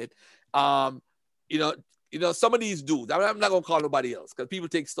Bobby Hemmett. You know, some of these dudes, I'm not gonna call nobody else because people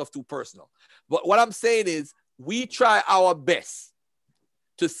take stuff too personal. But what I'm saying is we try our best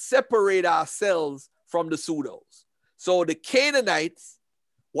to separate ourselves from the pseudos. So the Canaanites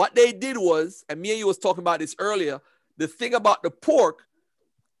What they did was, and me and you was talking about this earlier, the thing about the pork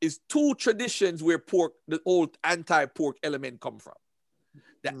is two traditions where pork, the old anti-pork element come from.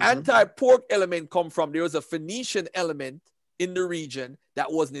 The anti-pork element come from, there was a Phoenician element in the region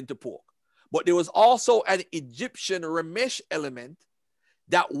that wasn't into pork. But there was also an Egyptian Ramesh element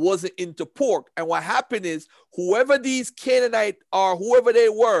that wasn't into pork. And what happened is, whoever these Canaanite or whoever they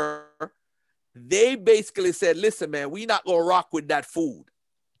were, they basically said, listen, man, we not going to rock with that food.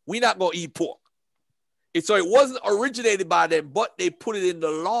 We not going to eat pork. And so it wasn't originated by them, but they put it in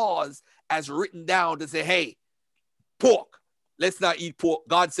the laws as written down to say, hey, pork, let's not eat pork.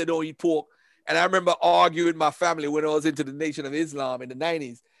 God said don't eat pork. And I remember arguing with my family when I was into the Nation of Islam in the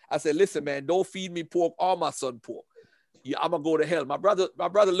 90s. I said, listen, man, don't feed me pork or my son pork. Yeah, I'm going to go to hell. My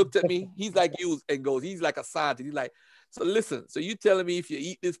brother looked at me. He's like you and goes, he's like a scientist. He's like, so listen, so you telling me if you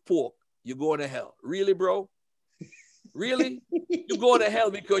eat this pork, you're going to hell. Really, bro? Really? You're going to hell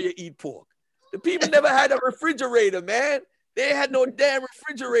because you eat pork. The people never had a refrigerator, man. They had no damn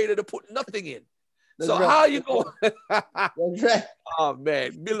refrigerator to put nothing in. That's so right. How you going? That's right. Oh,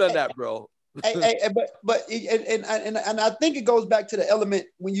 man. Build on that, bro. But I think it goes back to the element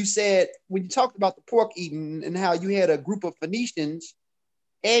when you talked about the pork eating and how you had a group of Phoenicians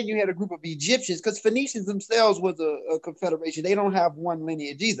and you had a group of Egyptians, because Phoenicians themselves was a confederation. They don't have one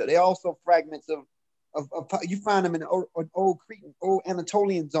lineage either. They also fragments of you find them in old Cretan, old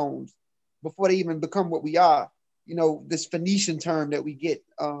Anatolian zones before they even become what we are. You know, this Phoenician term that we get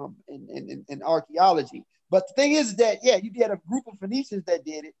in archaeology. But the thing is that, yeah, you had a group of Phoenicians that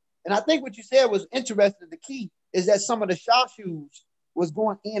did it. And I think what you said was interesting. The key is that some of the Shashus was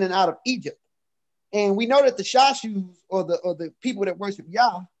going in and out of Egypt. And we know that the Shashus or the people that worship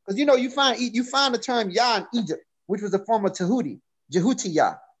Yah, because you find the term Yah in Egypt, which was a form of Jehuti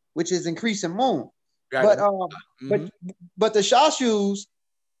Yah, which is increasing moon. Right. But the Shashus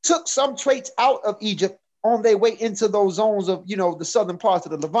took some traits out of Egypt on their way into those zones of the southern parts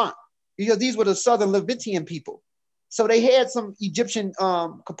of the Levant, because these were the southern Levitian people. So they had some Egyptian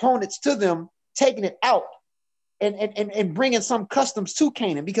components to them, taking it out and bringing some customs to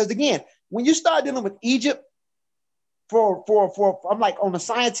Canaan. Because again, when you start dealing with Egypt for I'm like on a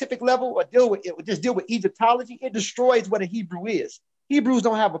scientific level or deal with Egyptology, it destroys what a Hebrew is. Hebrews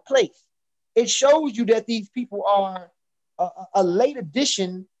don't have a place. It shows you that these people are a late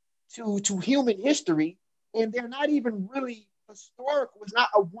addition to human history, and they're not even really historical. It's not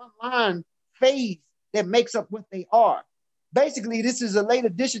a one-line phase that makes up what they are. Basically, this is a late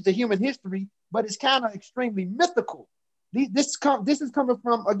addition to human history, but it's kind of extremely mythical. This is coming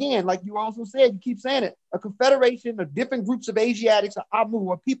from, again, like you also said, you keep saying it, a confederation of different groups of Asiatics or Amu,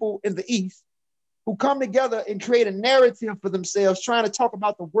 or people in the East, who come together and create a narrative for themselves, trying to talk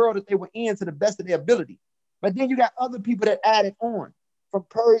about the world that they were in to the best of their ability. But then you got other people that added on, from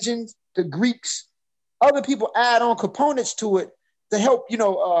Persians to Greeks. Other people add on components to it to help,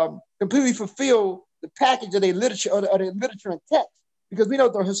 completely fulfill the package of their literature or their literature and text. Because we know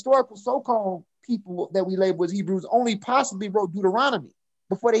the historical so-called people that we label as Hebrews only possibly wrote Deuteronomy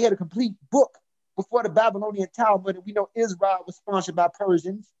before they had a complete book, before the Babylonian Talmud. And we know Israel was sponsored by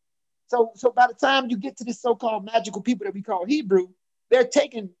Persians. So by the time you get to this so-called magical people that we call Hebrew, they're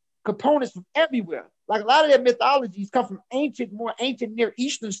taking components from everywhere. Like a lot of their mythologies come from more ancient Near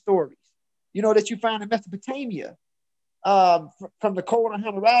Eastern stories, that you find in Mesopotamia, from the Code of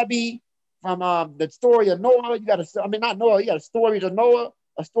Hammurabi, from the story of Noah. You got a story of Noah,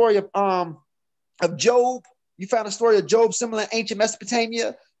 a story of Job. You found a story of Job similar in ancient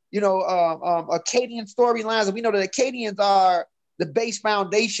Mesopotamia. Akkadian storylines, and we know that Akkadians are the base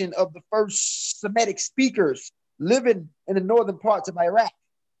foundation of the first Semitic speakers living in the northern parts of Iraq.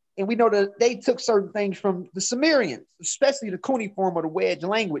 And we know that they took certain things from the Sumerians, especially the cuneiform or the wedge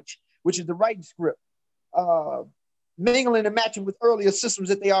language, which is the writing script, mingling and matching with earlier systems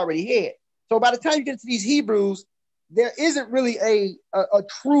that they already had. So by the time you get to these Hebrews, there isn't really a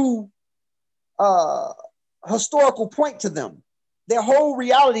true historical point to them. Their whole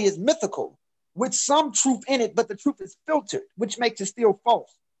reality is mythical, with some truth in it, but the truth is filtered, which makes it still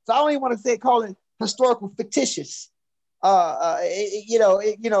false. So I don't even want to call it historical fictitious. Some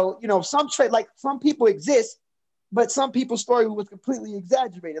trait, like some people exist, but some people's story was completely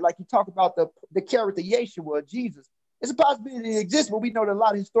exaggerated. Like you talk about the character Yeshua, Jesus. It's a possibility it exists, but we know that a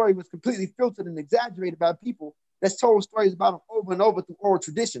lot of his story was completely filtered and exaggerated by people that's told stories about him over and over through oral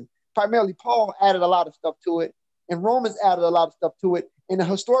tradition. Primarily, Paul added a lot of stuff to it, and Romans added a lot of stuff to it. And the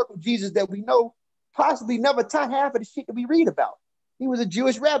historical Jesus that we know possibly never taught half of the shit that we read about. He was a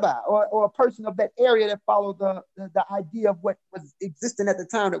Jewish rabbi or a person of that area that followed the idea of what was existing at the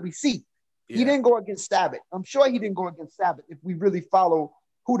time that we see. Yeah. He didn't go against Sabbath. I'm sure he didn't go against Sabbath if we really follow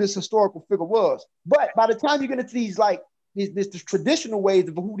who this historical figure was. But by the time you get into these like these traditional ways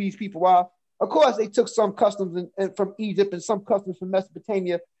of who these people are, of course they took some customs from Egypt and some customs from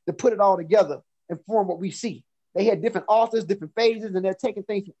Mesopotamia to put it all together and form what we see. They had different authors, different phases, and they're taking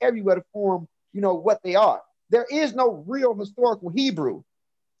things from everywhere to form, what they are. There is no real historical Hebrew.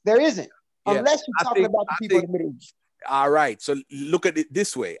 There isn't, unless you're talking about the people in the Middle East. All right. So look at it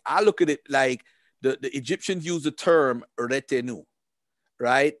this way. I look at it like the Egyptians use the term retenu,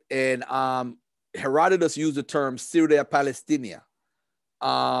 right? And Herodotus used the term Syria Palestina.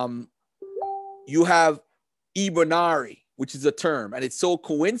 You have Ibernari, which is a term, and it's so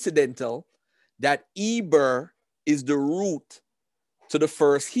coincidental that Eber is the root to the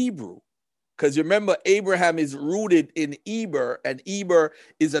first Hebrew. Because remember, Abraham is rooted in Eber, and Eber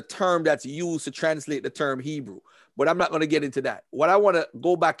is a term that's used to translate the term Hebrew. But I'm not going to get into that. What I want to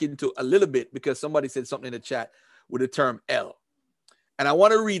go back into a little bit, because somebody said something in the chat with the term El. And I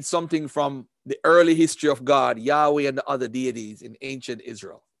want to read something from the early history of God, Yahweh and the other deities in ancient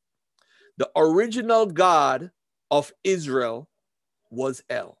Israel. The original God of Israel was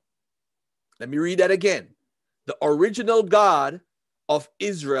El. Let me read that again. The original God of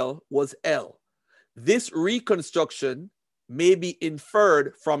Israel was El. This reconstruction may be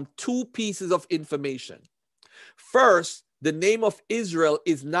inferred from two pieces of information. First, the name of Israel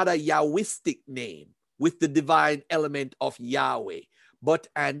is not a Yahwistic name with the divine element of Yahweh, but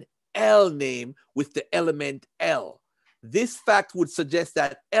an El name with the element El. This fact would suggest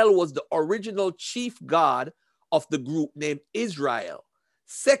that El was the original chief god of the group named Israel.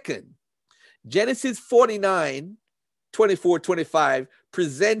 Second, Genesis 49, 24-25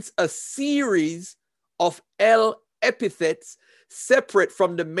 presents a series of El epithets separate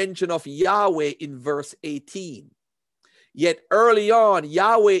from the mention of Yahweh in verse 18. Yet early on,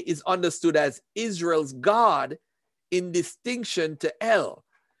 Yahweh is understood as Israel's God in distinction to El.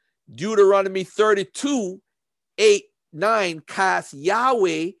 Deuteronomy 32, 8-9 casts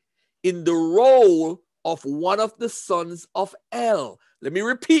Yahweh in the role of one of the sons of El. Let me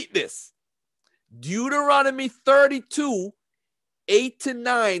repeat this. Deuteronomy 32,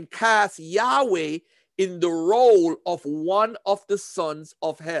 8-9 casts Yahweh in the role of one of the sons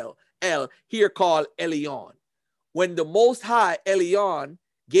of El, here called Elion. When the Most High, Elion,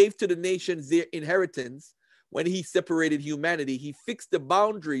 gave to the nations their inheritance, when he separated humanity, he fixed the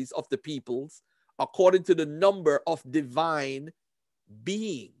boundaries of the peoples according to the number of divine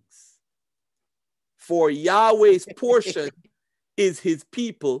beings. For Yahweh's portion is his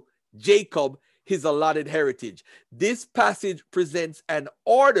people, Jacob, his allotted heritage. This passage presents an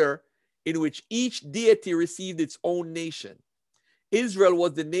order in which each deity received its own nation. Israel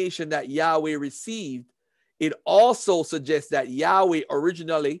was the nation that Yahweh received. It also suggests that Yahweh,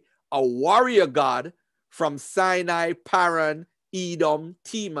 originally a warrior god from Sinai, Paran, Edom,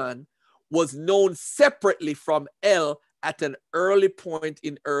 Teman, was known separately from El at an early point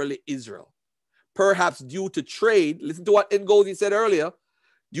in early Israel. Perhaps due to trade, listen to what Ngozi said earlier,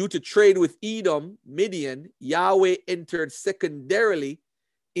 due to trade with Edom, Midian, Yahweh entered secondarily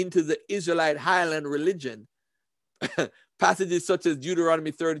into the Israelite highland religion. Passages such as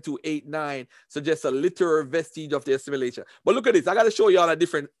Deuteronomy 32, 8-9 suggest a literal vestige of the assimilation. But look at this. I got to show y'all a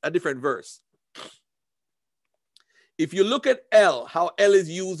different verse. If you look at El, how El is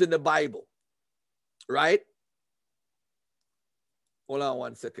used in the Bible, right? Hold on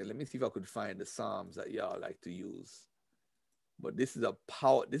one second. Let me see if I could find the Psalms that y'all like to use. But this is a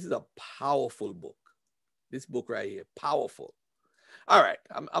powerful book. This book right here, powerful. All right,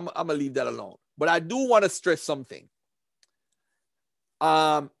 I'm gonna leave that alone. But I do want to stress something.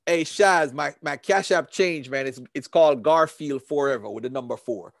 Hey Shaz, my Cash App changed, man. It's called Garfield Forever with the number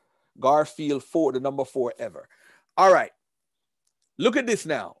 4. Garfield 4, the number 4 ever. All right. Look at this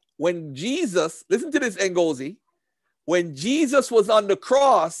now. When Jesus, listen to this, Ngozi. When Jesus was on the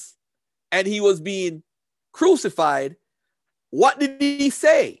cross and he was being crucified, what did he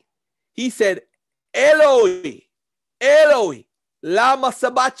say? He said, Eloi, Eloi, lama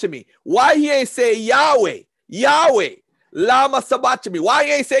sabachthani. Why he ain't say Yahweh, Yahweh, lama sabachthani? Why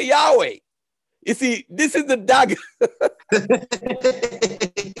he ain't say Yahweh? You see, this is the dagger.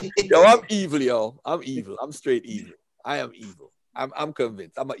 Yo, I'm evil, yo. I'm evil. I'm straight evil. I am evil. I'm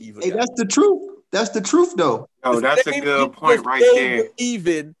convinced. I'm an evil guy. That's the truth. That's the truth, though. Oh, that's a good point right there.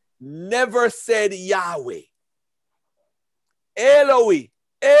 Even never said Yahweh. Eloi,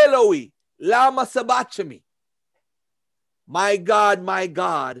 Eloi, lama sabachthani. My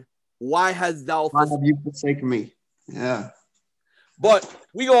God, why hast thou forsaken me? Yeah. But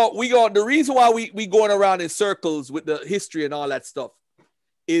we go. The reason why we going around in circles with the history and all that stuff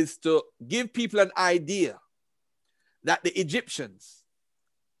is to give people an idea that the Egyptians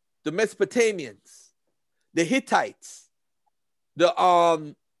the Mesopotamians, the Hittites,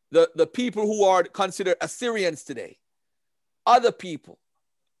 the people who are considered Assyrians today, other people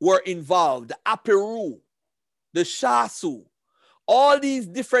were involved, the Aperu, the Shasu, all these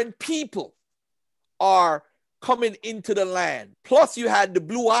different people are coming into the land. Plus you had the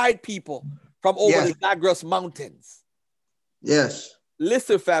blue-eyed people from over the Zagros Mountains. Yes.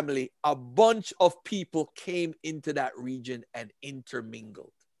 Listen, family, a bunch of people came into that region and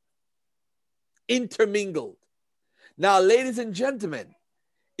intermingled. Intermingled. Now, ladies and gentlemen,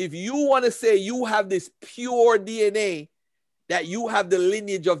 if you want to say you have this pure DNA, that you have the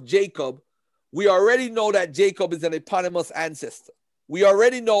lineage of Jacob, we already know that Jacob is an eponymous ancestor. We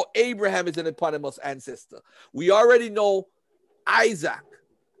already know Abraham is an eponymous ancestor. We already know Isaac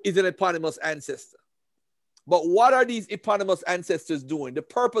is an eponymous ancestor. But what are these eponymous ancestors doing? The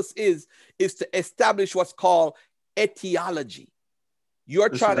purpose is to establish what's called etiology. You're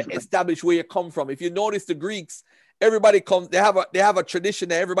trying to establish where you come from. If you notice the Greeks, everybody comes, they have a tradition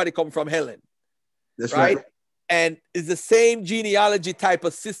that everybody comes from Helen. That's right. And it's the same genealogy type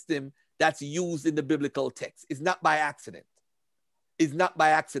of system that's used in the biblical text. It's not by accident. It's not by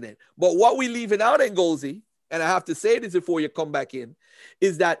accident. But what we're leaving out, Ngozi, and I have to say this before you come back in,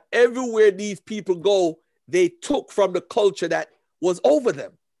 is that everywhere these people go, they took from the culture that was over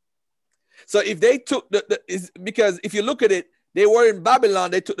them. So if they took because if you look at it, they were in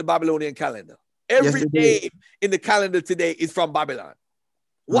Babylon, they took the Babylonian calendar. Every day in the calendar today is from Babylon.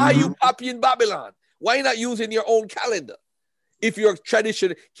 Why are you copying Babylon? Why are you not using your own calendar? If you're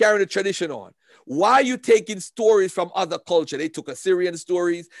carrying the tradition on. Why are you taking stories from other culture? They took Assyrian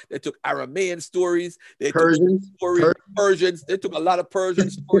stories. They took Aramean stories. They took Persians. They took a lot of Persian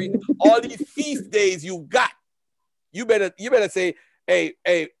stories. All these feast days you got. You better say, hey,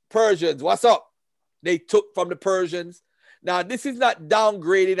 Persians, what's up? They took from the Persians. Now, this is not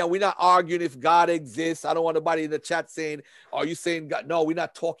downgrading, and we're not arguing if God exists. I don't want nobody in the chat saying, are you saying God? No, we're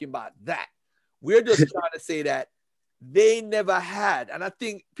not talking about that. We're just trying to say that they never had, and I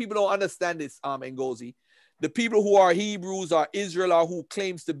think people don't understand this, Ngozi. The people who are Hebrews or Israel or who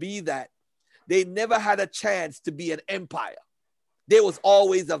claims to be that, they never had a chance to be an empire. There was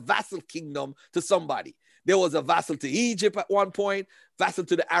always a vassal kingdom to somebody. There was a vassal to Egypt at one point, vassal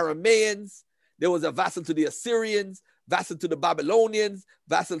to the Arameans. There was a vassal to the Assyrians, vassal to the Babylonians,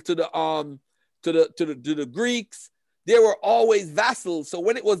 vassal to the Greeks. They were always vassals. So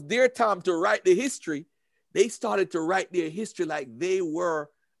when it was their time to write the history, they started to write their history like they were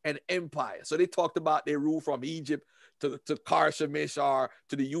an empire. So they talked about their rule from Egypt to Karshemish or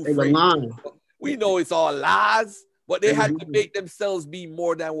to the Euphrates. We know it's all lies, but they had to make themselves be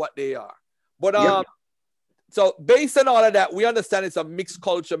more than what they are. But so based on all of that, we understand it's a mixed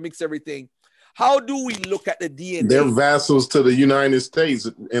culture, mixed everything. How do we look at the DNA? They're vassals to the United States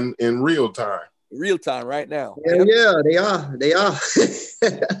in real time. Real time right now. Yeah, they are. They are.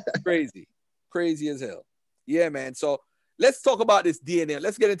 Crazy as hell. Yeah, man. So let's talk about this DNA.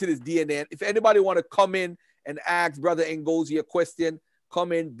 Let's get into this DNA. If anybody want to come in and ask Brother Ngozi a question,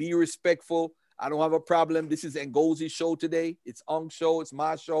 come in, be respectful. I don't have a problem. This is Ngozi's show today. It's Ong's show. It's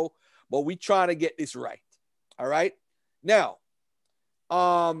my show. But we trying to get this right. All right. Now,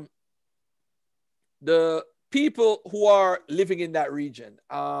 the people who are living in that region,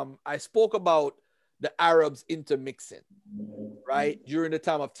 I spoke about the Arabs intermixing, right? During the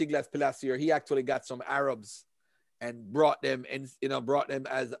time of Tiglath-Pileser, he actually got some Arabs and brought them and brought them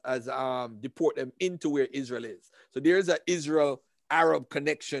as deport them into where Israel is. So there's an Israel-Arab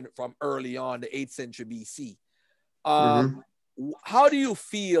connection from early on, the 8th century BC. How do you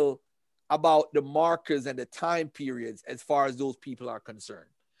feel about the markers and the time periods as far as those people are concerned?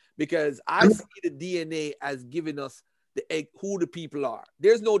 Because I see the DNA as giving us who the people are.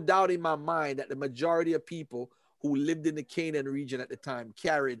 There's no doubt in my mind that the majority of people who lived in the Canaan region at the time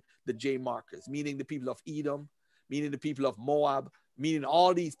carried the J markers, meaning the people of Edom, meaning the people of Moab, meaning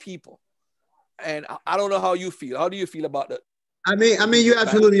all these people. And I don't know how you feel. How do you feel about that? I mean, you're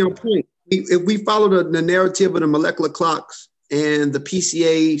absolutely on point. If we follow the narrative of the molecular clocks and the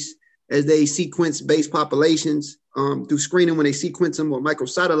PCAs as they sequence base populations through screening when they sequence them with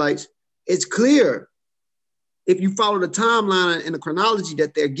microsatellites, it's clear if you follow the timeline and the chronology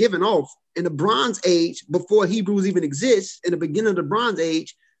that they're giving off. In the Bronze Age, before Hebrews even exists, in the beginning of the Bronze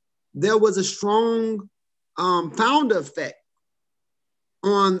Age, there was a strong founder effect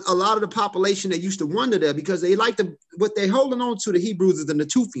on a lot of the population that used to wander there, because they like what they're holding on to, the Hebrews, is the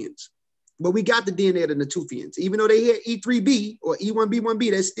Natufians. But we got the DNA of the Natufians. Even though they had E3B or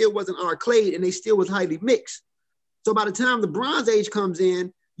E1B1B, that still wasn't our clade, and they still was highly mixed. So by the time the Bronze Age comes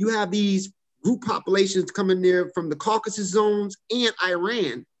in, you have these group populations coming there from the Caucasus zones and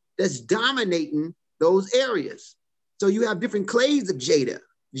Iran that's dominating those areas. So you have different clades of jade.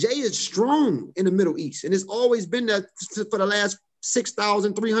 Jade is strong in the Middle East, and it's always been there for the last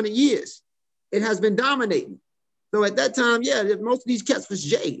 6,300 years. It has been dominating. So at that time, yeah, most of these cats was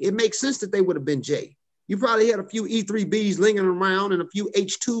J. It makes sense that they would have been J. You probably had a few E3Bs lingering around and a few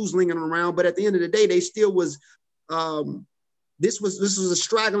H2s lingering around, but at the end of the day, they still was, this was a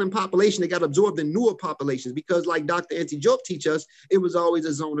straggling population that got absorbed in newer populations because like Dr. Anti-Joke teach us, it was always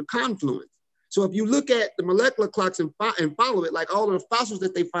a zone of confluence. So if you look at the molecular clocks and follow it, like all of the fossils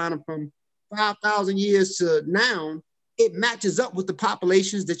that they find from 5,000 years to now, it matches up with the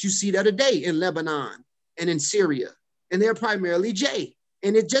populations that you see the other day in Lebanon and in Syria. And they're primarily J.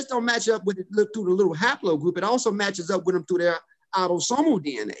 And it just don't match up with it through the little haplogroup. It also matches up with them through their autosomal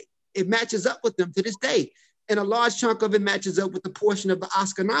DNA. It matches up with them to this day. And a large chunk of it matches up with the portion of the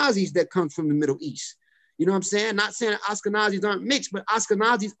Ashkenazis that comes from the Middle East. You know what I'm saying? Not saying that Ashkenazis aren't mixed, but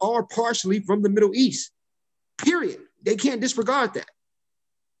Ashkenazis are partially from the Middle East, period. They can't disregard that.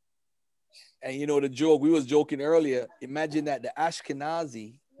 And you know, the joke, we was joking earlier, imagine that the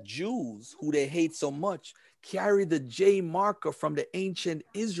Ashkenazi Jews, who they hate so much, carry the J marker from the ancient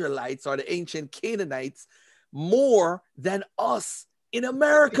Israelites or the ancient Canaanites more than us in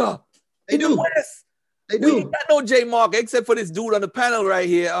America. They do. The West. They do. We ain't got no J marker except for this dude on the panel right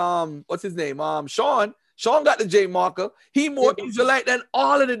here. What's his name? Sean. Sean got the J marker. He more Israelite than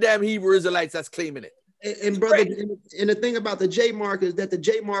all of the damn Hebrew Israelites that's claiming it. And brother, and the thing about the J marker is that the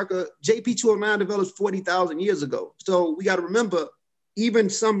J marker, JP209 developed 40,000 years ago. So we got to remember, even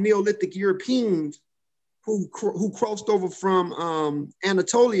some Neolithic Europeans who crossed over from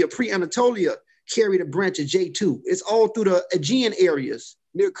Anatolia, pre-Anatolia, carried a branch of J2. It's all through the Aegean areas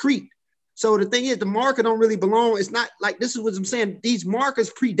near Crete. So the thing is, the marker don't really belong. It's not like, this is what I'm saying, these markers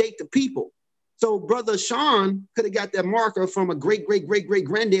predate the people. So brother Sean could have got that marker from a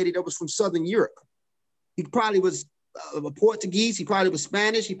great-great-great-great-granddaddy that was from Southern Europe. He probably was a Portuguese, he probably was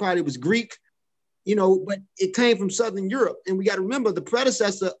Spanish, he probably was Greek, you know, but it came from Southern Europe. And we got to remember the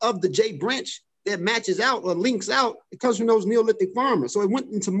predecessor of the J branch that matches out or links out, it comes from those Neolithic farmers. So it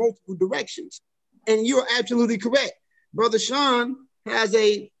went into multiple directions. And you're absolutely correct. Brother Sean has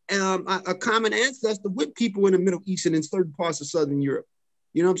a common ancestor with people in the Middle East and in certain parts of Southern Europe.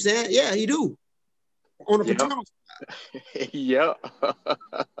 You know what I'm saying? Yeah, he do. On the paternal side. Yeah.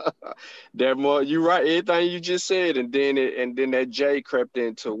 That more, you're right. Everything you just said, and then that J crept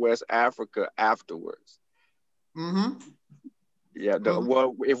into West Africa afterwards. Mm-hmm. Yeah.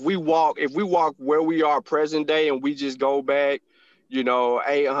 Well, if we walk where we are present day, and we just go back,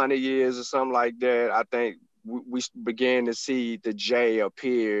 800 years or something like that, I think we began to see the J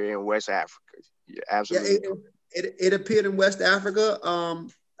appear in West Africa. Yeah, absolutely. Yeah, it appeared in West Africa.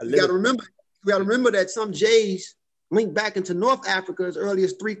 We got to remember that some J's link back into North Africa as early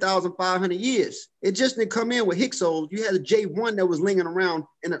as 3,500 years. It just didn't come in with Hyksos. You had a J1 that was lingering around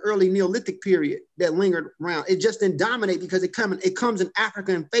in the early Neolithic period that lingered around. It just didn't dominate because it comes in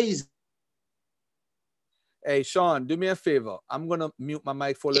Africa in phases. Hey, Sean, do me a favor. I'm going to mute my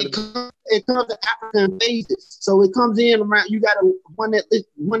mic for a little bit. It comes in African phases. So it comes in around, you got one that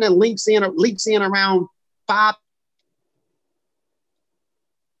leaks in around 5.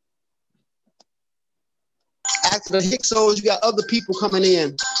 After the Hyksos, you got other people coming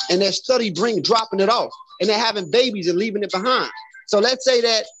in and their study dropping it off, and they're having babies and leaving it behind. So let's say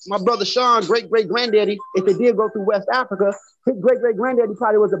that my brother Sean, great-great-granddaddy, if it did go through West Africa, his great-great-granddaddy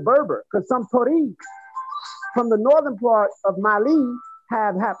probably was a Berber, because some Tariq from the northern part of Mali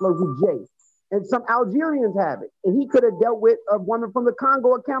have haplogroup J, and some Algerians have it. And he could have dealt with a woman from the Congo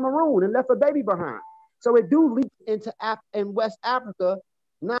or Cameroon and left a baby behind. So it do leak into in West Africa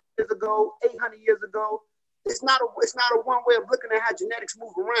 9 years ago, 800 years ago. It's not a one way of looking at how genetics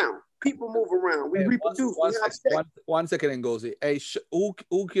move around. People move around. We reproduce. One second, Ngozi. Hey,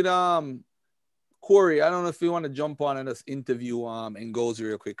 who could Corey? I don't know if you want to jump on and just interview Ngozi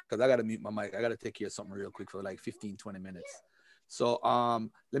real quick, because I gotta mute my mic. I gotta take care of something real quick for like 15-20 minutes. So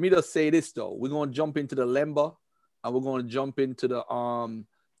let me just say this though. We're gonna jump into the Lemba, and we're gonna jump into the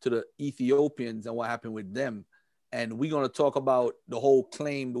to the Ethiopians and what happened with them, and we're gonna talk about the whole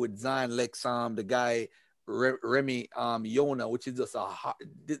claim with Zion Lex, the guy. Remy Yona, which is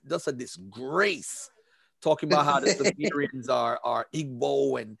just a disgrace, talking about how the Sumerians are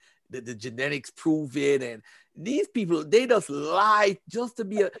Igbo and the genetics prove it, and these people, they just lie just to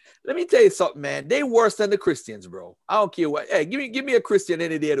be let me tell you something, man. They worse than the Christians, bro. I don't care what. Hey, give me a Christian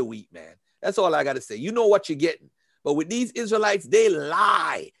any day of the week, man. That's all I gotta say. You know what you're getting. But with these Israelites, they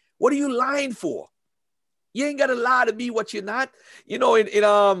lie. What are you lying for? You ain't gotta lie to be what you're not. In what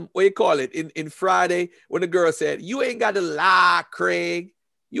you call it, in Friday, when the girl said, you ain't gotta lie, Craig.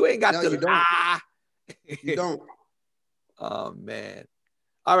 You ain't got No, to you don't. lie. You don't. Oh man.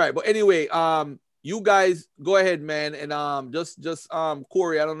 All right, but anyway, you guys go ahead, man, and just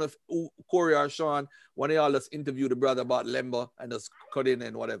Corey. I don't know if Corey or Sean, one of y'all, let's interview the brother about Lemba and just cut in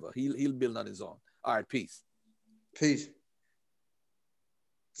and whatever. He'll build on his own. All right, peace. Peace.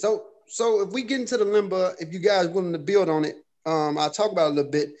 So if we get into the Lemba, if you guys willing to build on it, I'll talk about it a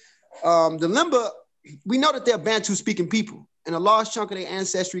little bit. The Lemba, we know that they're Bantu speaking people, and a large chunk of their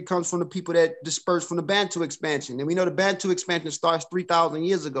ancestry comes from the people that dispersed from the Bantu expansion. And we know the Bantu expansion starts 3,000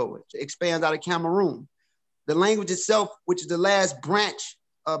 years ago. It expands out of Cameroon. The language itself, which is the last branch,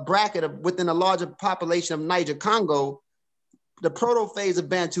 bracket within a larger population of Niger Congo, the proto-phase of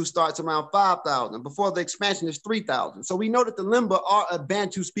Bantu starts around 5,000. Before the expansion is 3,000. So we know that the Lemba are a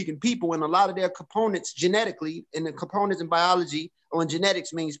Bantu-speaking people, and a lot of their components genetically, and the components in biology or in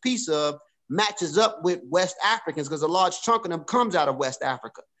genetics means piece of, matches up with West Africans, because a large chunk of them comes out of West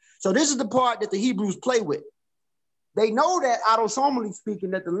Africa. So this is the part that the Hebrews play with. They know that, autosomally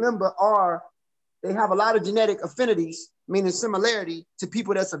speaking, that the Lemba they have a lot of genetic affinities, meaning similarity, to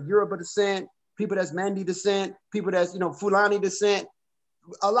people that's of Yoruba descent, people that's Mandi descent, people that's, Fulani descent.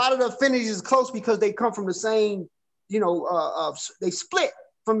 A lot of the affinities is close because they come from the same, they split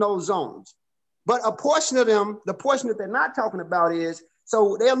from those zones. But a portion of them, the portion that they're not talking about is,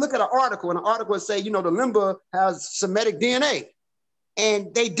 so they'll look at an article, and the article will say, the Lemba has Semitic DNA.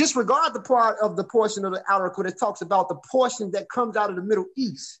 And they disregard the part of the portion of the article that talks about the portion that comes out of the Middle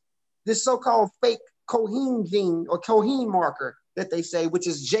East. This so-called fake Cohen gene or Cohen marker that they say, which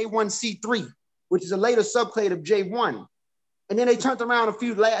is J1C3, which is a later subclade of J1. And then they turned around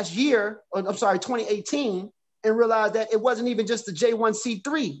last year, 2018, and realized that it wasn't even just the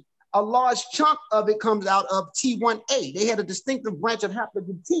J1C3. A large chunk of it comes out of T1A. They had a distinctive branch of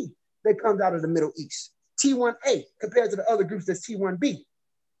haplogroup T that comes out of the Middle East. T1A compared to the other groups that's T1B.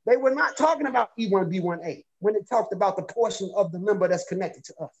 They were not talking about E1B1A when it talked about the portion of the Lemba that's connected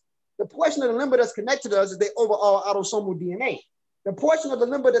to us. The portion of the Lemba that's connected to us is the overall autosomal DNA. The portion of the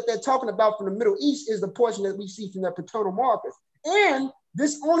Lemba that they're talking about from the Middle East is the portion that we see from their paternal markers. And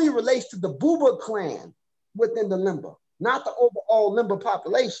this only relates to the Buba clan within the Lemba, not the overall Lemba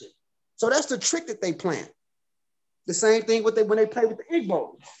population. So that's the trick that they plan. The same thing when they play with the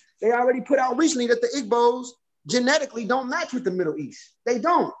Igbos. They already put out recently that the Igbos genetically don't match with the Middle East. They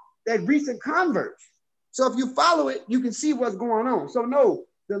don't. They're recent converts. So if you follow it, you can see what's going on. So no,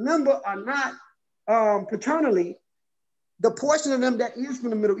 the Lemba are not paternally. The portion of them that is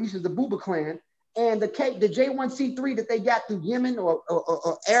from the Middle East is the Buba clan, and the J1C3 that they got through Yemen or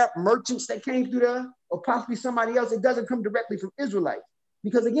Arab merchants that came through there, or possibly somebody else, it doesn't come directly from Israelites.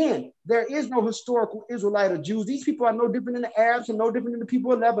 Because again, there is no historical Israelite or Jews. These people are no different than the Arabs and no different than the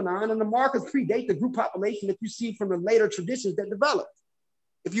people of Lebanon, and the markers predate the group population that you see from the later traditions that developed.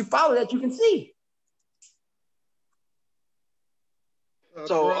 If you follow that, you can see.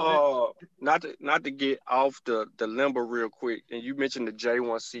 So not to get off the Lemba real quick, and you mentioned the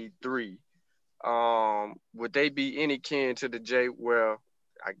J1C3. Would they be any kin to the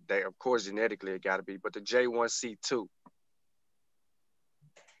they of course genetically it got to be, but the J1C2?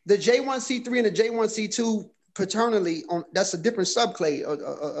 The J1C3 and the J1C2 paternally, that's a different subclade,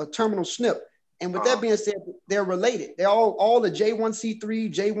 a terminal SNP. And with that being said, they're related. They're all the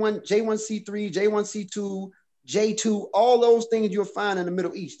J1C3, J1C3, J1C2, J2, all those things you'll find in the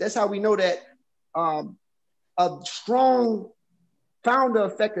Middle East. That's how we know that a strong founder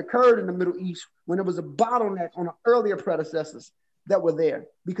effect occurred in the Middle East when there was a bottleneck on the earlier predecessors that were there,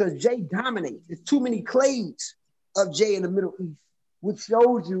 because J dominates. There's too many clades of J in the Middle East, which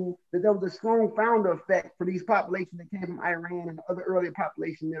shows you that there was a strong founder effect for these populations that came from Iran and the other earlier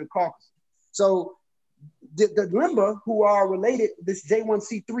populations near the Caucasus. So the Lemba, who are related, this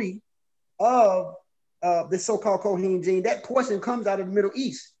J1C3 of this so-called Cohen gene, that portion comes out of the Middle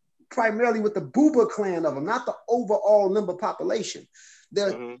East, primarily with the Buba clan of them, not the overall Lemba population.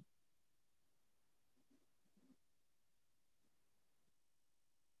 A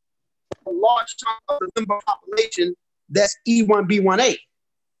large chunk of the Lemba population that's E1B1A.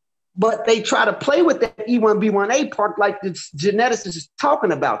 But they try to play with that E1B1A part like the geneticist is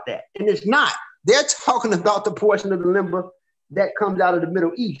talking about that. And it's not. They're talking about the portion of the Lemba that comes out of the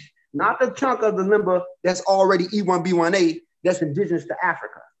Middle East, not the chunk of the Lemba that's already E1B1A that's indigenous to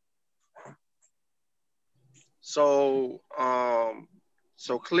Africa. So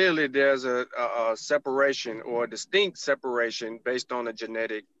clearly there's a separation or a distinct separation based on the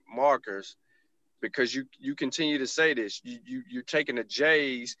genetic markers, because you continue to say this. You're taking the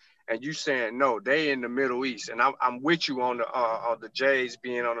J's and you saying no, they in the Middle East, and I'm with you on the J's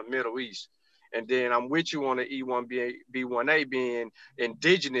being on the Middle East. And then I'm with you on the E1B1A being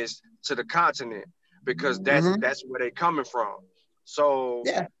indigenous to the continent, because that's where they coming from. So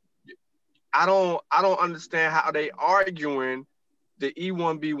yeah, I don't understand how they arguing the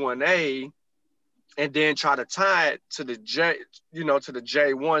E1B1A and then try to tie it to the to the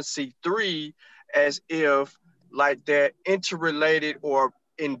J1C3 as if like they're interrelated or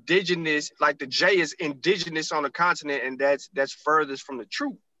indigenous, like the J is indigenous on the continent, and that's furthest from the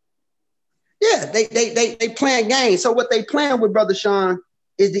truth. Yeah, they playing games. So what they playing with, Brother Sean,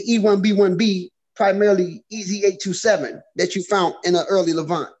 is the E1B1B, primarily EZ827 that you found in the early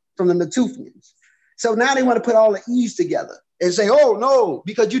Levant from the Natufians. So now they want to put all the E's together and say, oh no,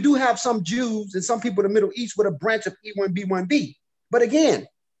 because you do have some Jews and some people in the Middle East with a branch of E1B1B. But again,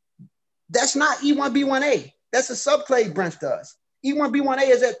 that's not E1B1A. That's a subclade branch to us. E1B1A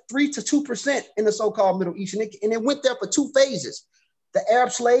is at 3 to 2% in the so-called Middle East, and it went there for 2 phases: the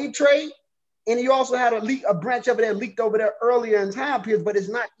Arab slave trade, and you also had a branch of it that leaked over there earlier in time periods, but it's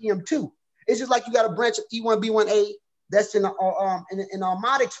not EM2. It's just like you got a branch of E1B1A that's in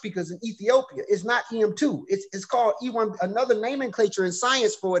Armadic speakers in Ethiopia. It's not EM2. It's called E1. Another nomenclature in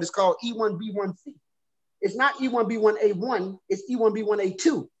science for it is called E1B1C. It's not E1B1A1. It's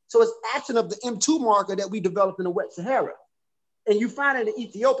E1B1A2. So it's absent of the M2 marker that we developed in the West Sahara. And you find it in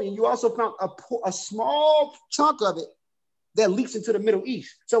Ethiopia, and you also found a small chunk of it that leaks into the Middle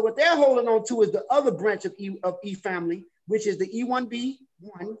East. So what they're holding on to is the other branch of E family, which is the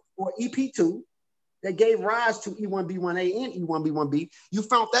E1B1 or EP2 that gave rise to E1B1A and E1B1B. You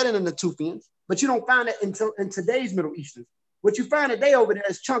found that in the Natufians, but you don't find it in today's Middle Eastern. What you find today over there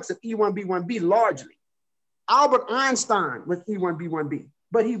is chunks of E1B1B largely. Albert Einstein was E1B1B,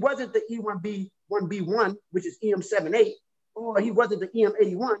 but he wasn't the E1B1B1, which is EM78, or he wasn't the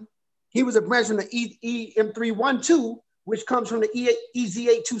EM81. He was a branch from the EM312, which comes from the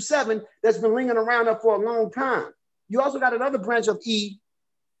EZ827 that's been lingering around there for a long time. You also got another branch of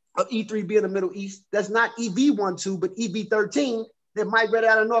E3B in the Middle East that's not EV12, but EV13 that migrated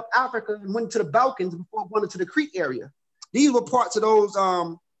out of North Africa and went to the Balkans before it went into the Crete area. These were parts of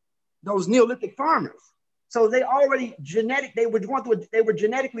those Neolithic farmers. So they already they were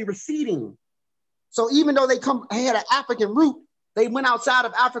genetically receding. So even though they had an African root, they went outside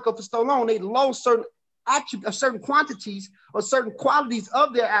of Africa for so long, they lost certain quantities or certain qualities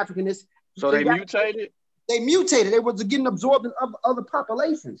of their Africanness. So they mutated? They mutated. They was getting absorbed in other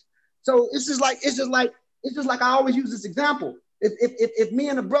populations. So it's just like I always use this example. If me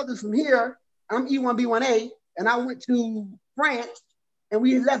and the brothers from here, I'm E1B1A, and I went to France and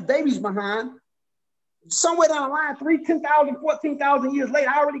we left babies behind, somewhere down the line, 10,000, 14,000 years later,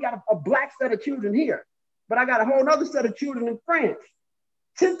 I already got a black set of children here, but I got a whole other set of children in France.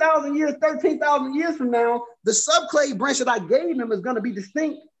 10,000 years, 13,000 years from now, the subclade branch that I gave them is going to be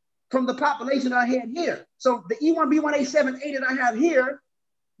distinct from the population I had here. So the E1B1A78 that I have here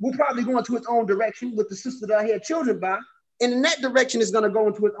will probably go into its own direction with the sister that I had children by. And in that direction is going to go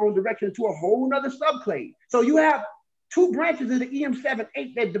into its own direction to a whole nother subclade. So you have 2 branches of the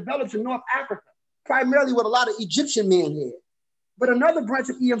EM78 that develops in North Africa, primarily what a lot of Egyptian men had. But another branch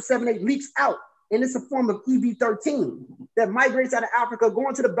of EM78 leaks out, and it's a form of EV13 that migrates out of Africa,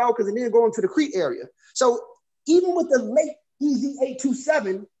 going to the Balkans, and then going to the Crete area. So even with the late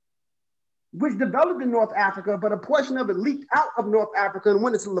EZ827, which developed in North Africa, but a portion of it leaked out of North Africa and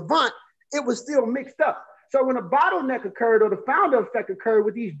went into Levant, it was still mixed up. So when a bottleneck occurred or the founder effect occurred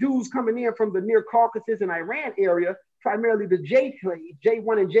with these dudes coming in from the near Caucasus and Iran area, primarily the J clade,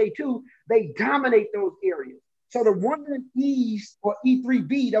 J1 and J2, they dominate those areas. So the wandering E's or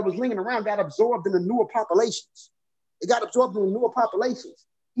E3B that was lingering around got absorbed in the newer populations. It got absorbed in the newer populations.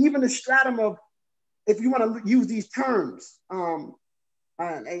 Even the stratum of, if you want to use these terms, and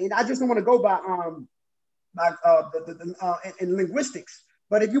I just don't want to go by in linguistics,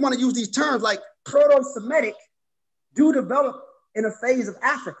 but if you want to use these terms like Proto-Semitic do develop in a phase of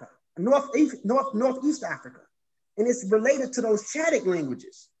Africa, Northeast Africa. And it's related to those Chadic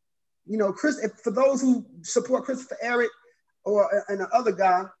languages. You know, for those who support Christopher Eric and the other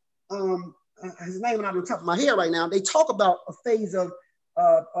guy, his name not on top of my head right now, they talk about a phase of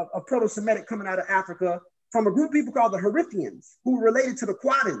Proto-Semitic coming out of Africa from a group of people called the Harithians, who were related to the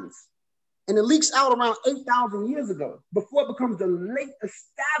Quadians. And it leaks out around 8,000 years ago, before it becomes the late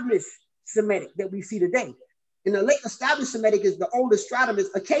established Semitic that we see today. And the late established Semitic is the oldest stratum is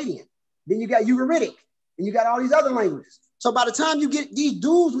Akkadian. Then you got Ugaritic, and you got all these other languages. So by the time you get these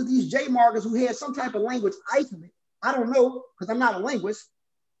dudes with these J markers who had some type of language isolate, I don't know, because I'm not a linguist,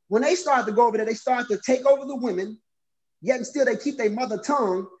 when they start to go over there, they start to take over the women, yet and still they keep their mother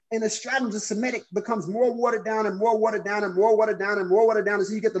tongue, and the stratums of Semitic becomes more watered down and more watered down and more watered down and more watered down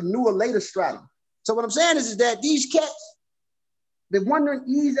until you get the newer, later stratum. So what I'm saying is that these cats, the wandering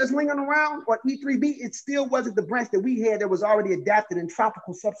E's that's lingering around, or E3B, it still wasn't the branch that we had that was already adapted in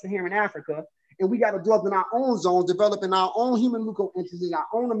tropical sub-Saharan Africa. And we got absorbed in our own zones, developing our own human leukoenzymes, our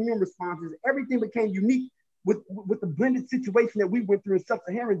own immune responses. Everything became unique with the blended situation that we went through in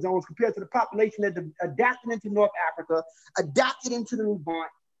sub-Saharan zones compared to the population that adapted into North Africa, adapted into the Levant,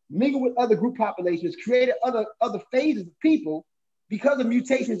 mingled with other group populations, created other phases of people because of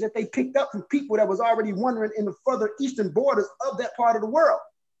mutations that they picked up from people that was already wandering in the further eastern borders of that part of the world.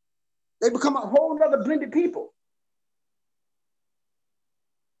 They become a whole other blended people.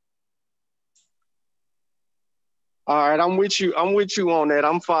 All right, I'm with you on that.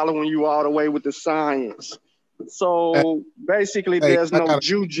 I'm following you all the way with the science. So basically, there's no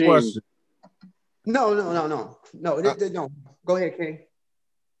Jew gene. No. Go ahead, Kay.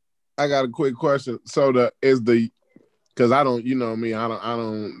 I got a quick question. So because I don't, you know me, I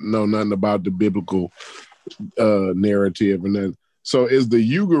don't know nothing about the biblical narrative and then. So is the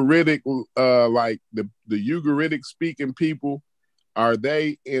Ugaritic like the Ugaritic speaking people? Are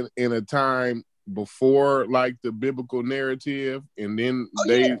they in a time before like the biblical narrative, and then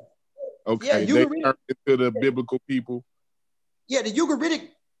they turn into the biblical people? Yeah, the Ugaritic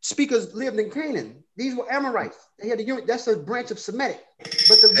speakers lived in Canaan. These were Amorites. They had that's a branch of Semitic.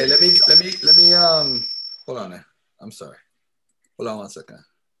 But hey, let me hold on there. I'm sorry. Hold on 1 second.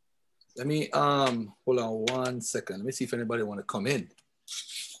 Let me hold on 1 second. Let me see if anybody want to come in.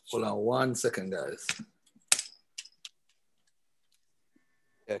 Hold on 1 second, guys.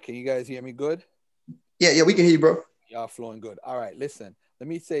 Yeah, can you guys hear me good? Yeah, we can hear you, bro. Y'all flowing good. All right, listen. Let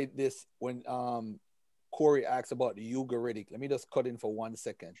me say this when Corey asks about the Ugaritic. Let me just cut in for 1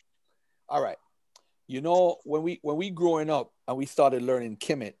 second. All right. You know, when we growing up and we started learning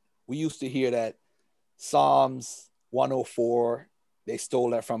Kemet, we used to hear that Psalms 104, they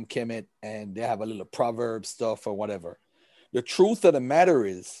stole that from Kemet, and they have a little proverb stuff or whatever. The truth of the matter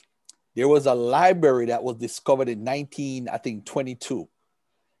is there was a library that was discovered in 1922.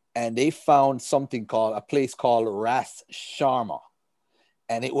 And they found a place called Ras Sharma.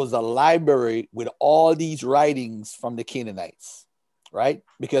 And it was a library with all these writings from the Canaanites, right?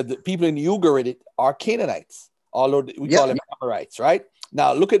 Because the people in the Ugaritic are Canaanites, although we call them Amorites, right?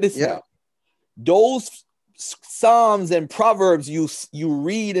 Now, look at this now. Those Psalms and Proverbs you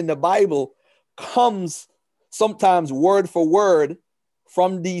read in the Bible comes sometimes word for word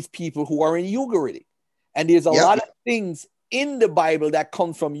from these people who are in Ugaritic. And there's a lot of things in the Bible that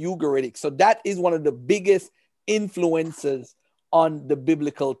comes from Ugaritic. So that is one of the biggest influences on the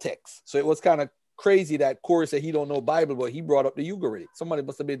biblical text. So it was kind of crazy that Corey said he don't know Bible, but he brought up the Ugaritic. Somebody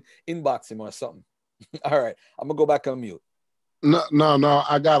must have been inboxing him or something. All right, I'm gonna go back on mute. No.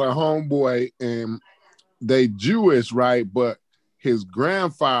 I got a homeboy and they Jewish, right? But his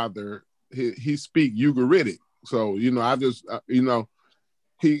grandfather, he speak Ugaritic. So, you know, I just, you know,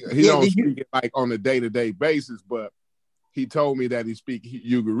 he don't speak it like on a day-to-day basis, but he told me that he speak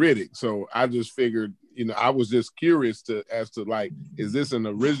Ugaritic. So I just figured, you know, I was just curious as to like, is this an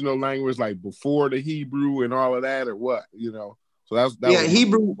original language like before the Hebrew and all of that, or what? You know, so that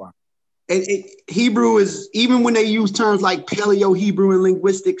Hebrew. Hebrew is, even when they use terms like Paleo-Hebrew in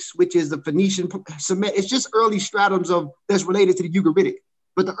linguistics, which is the Phoenician Semitic, it's just early stratums that's related to the Ugaritic.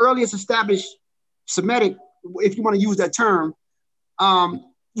 But the earliest established Semitic, if you want to use that term,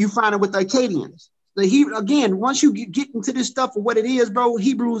 you find it with the Akkadians. The Hebrew, again, once you get into this stuff for what it is, bro,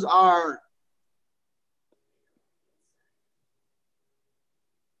 Hebrews are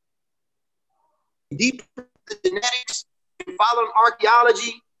deep in the genetics and following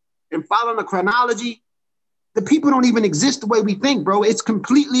archaeology and following the chronology. The people don't even exist the way we think, bro. It's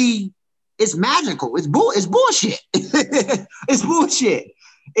magical. It's bullshit. It's bullshit.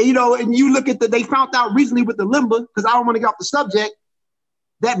 And, you know, and you look at they found out recently with the Limba, because I don't want to get off the subject,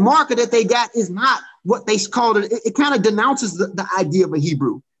 that marker that they got is not what they called it. It kind of denounces the idea of a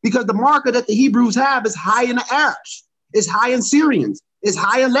Hebrew, because the marker that the Hebrews have is high in the Arabs, it's high in Syrians, it's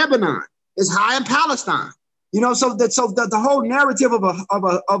high in Lebanon, it's high in Palestine. You know, so the whole narrative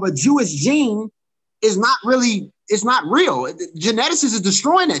of a Jewish gene is not really, it's not real. Geneticists is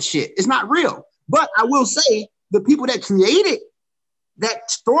destroying that shit. It's not real. But I will say the people that created that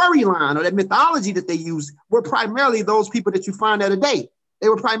storyline or that mythology that they use were primarily those people that you find out today. They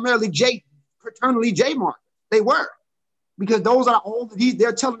were primarily paternally J markers. They were, because those are old.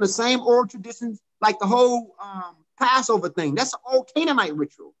 They're telling the same oral traditions, like the whole Passover thing. That's an old Canaanite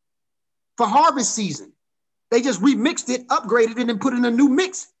ritual for harvest season. They just remixed it, upgraded it, and put in a new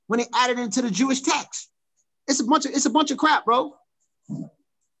mix when they added it into the Jewish text. It's a bunch of crap, bro.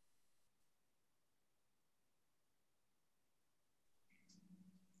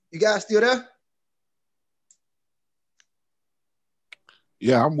 You guys still there?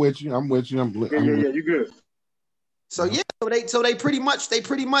 Yeah, I'm with you. I'm with you. You good. So yeah, so they pretty much,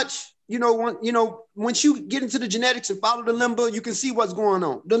 once you get into the genetics and follow the Limba, you can see what's going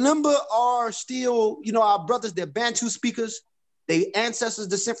on. The Limba are still, our brothers, they're Bantu speakers. They ancestors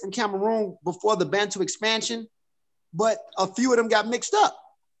descent from Cameroon before the Bantu expansion, but a few of them got mixed up.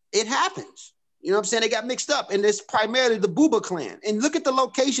 It happens. You know what I'm saying? They got mixed up, and it's primarily the Buba clan. And look at the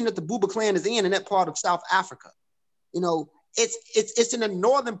location that the Buba clan is in that part of South Africa. It's in the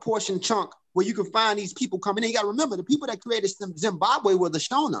northern portion chunk where you can find these people coming in. You got to remember, the people that created Zimbabwe were the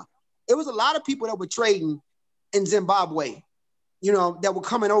Shona. It was a lot of people that were trading in Zimbabwe, that were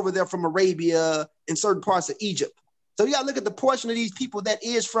coming over there from Arabia and certain parts of Egypt. So you got to look at the portion of these people that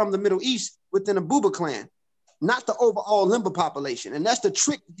is from the Middle East within the Buba clan, not the overall Limba population. And that's the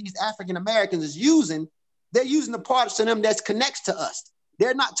trick that these African Americans is using. They're using the parts of them that connects to us.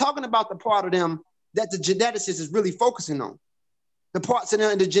 They're not talking about the part of them that the geneticist is really focusing on. The parts of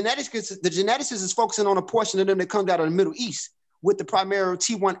them, the geneticist is focusing on a portion of them that comes out of the Middle East with the primary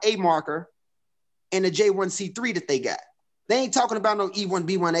T1A marker and the J1C3 that they got. They ain't talking about no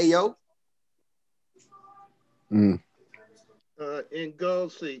E1B1AO.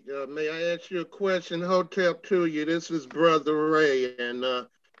 Ngozi, may I ask you a question? Hotep to you. This is Brother Ray, and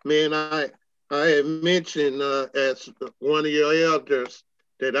man, I had mentioned as one of your elders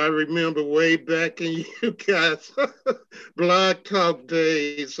that I remember way back in you guys' Blog Talk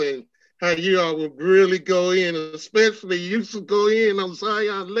days, and how you all would really go in, especially you used to go in on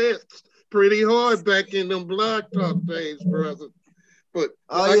Zion Letts pretty hard back in them Blog Talk days, brother. But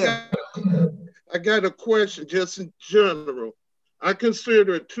I got a question just in general. I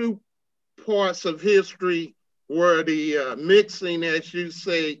consider two parts of history where the mixing, as you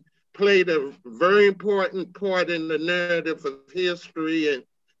say, played a very important part in the narrative of history. And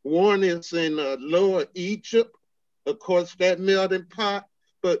one is in Lower Egypt, of course, that melting pot.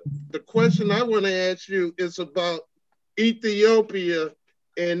 But the question I want to ask you is about Ethiopia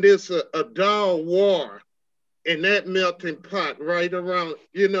and this Adal war in that melting pot right around,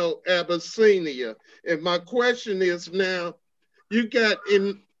 Abyssinia. And my question is now, you got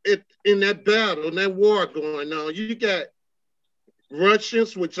in that battle, in that war going on, you got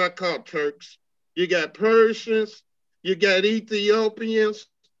Russians, which I call Turks, you got Persians, you got Ethiopians,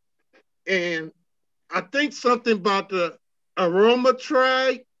 and I think something about the Aroma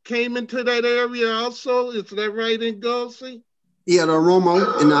tribe came into that area also. Is that right, Ngozi? Yeah, the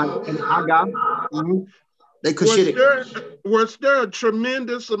Oromo and Aga. Mm-hmm. They Was there a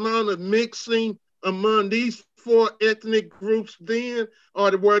tremendous amount of mixing among these four ethnic groups then,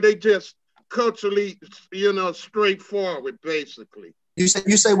 or were they just culturally, straightforward, basically? You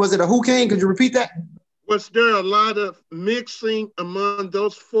say, was it a who king? Could you repeat that? Was there a lot of mixing among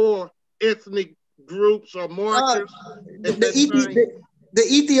those four ethnic groups or markers? The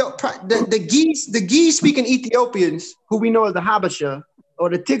Ge'ez speaking Ethiopians, who we know as the Habasha, or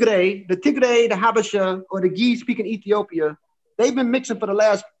the Tigray, the Habasha, or the Ge'ez speaking Ethiopia, they've been mixing for the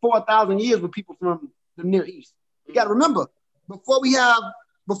last 4,000 years with people from the Near East. You got to remember, before we have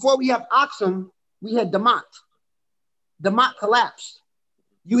Aksum, we had Damat. Damat collapsed.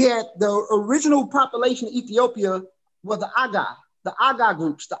 You had the original population of Ethiopia was the Aga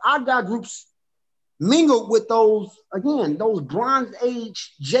groups. The Aga groups mingled with those Bronze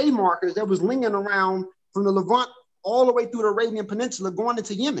Age J markers that was lingering around from the Levant all the way through the Arabian Peninsula going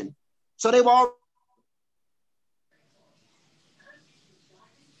into Yemen. So they were all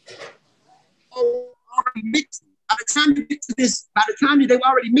already mixing. By the time you get to this, they were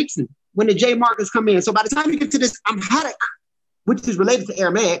already mixing when the J markers come in. So by the time you get to this Amharic, which is related to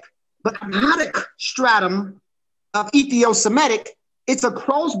Aramaic, but Amharic stratum of Ethio-Semitic, it's a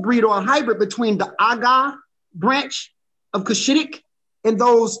crossbreed or a hybrid between the Aga branch of Cushitic and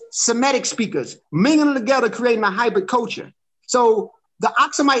those Semitic speakers, mingling together, creating a hybrid culture. So the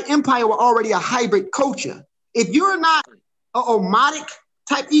Aksumite Empire were already a hybrid culture. If you're not an Omotic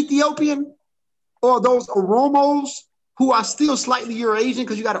type Ethiopian, or those Oromos who are still slightly Eurasian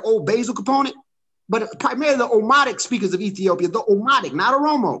because you got an old basal component, but primarily the Omotic speakers of Ethiopia, the Omotic, not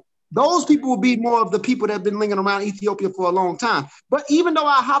Oromo. Those people will be more of the people that have been lingering around Ethiopia for a long time. But even though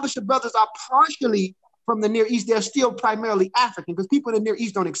our Habesha brothers are partially from the Near East, they're still primarily African because people in the Near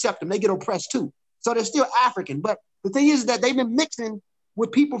East don't accept them. They get oppressed too. So they're still African. But the thing is that they've been mixing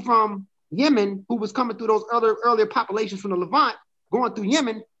with people from Yemen who was coming through those earlier populations from the Levant, going through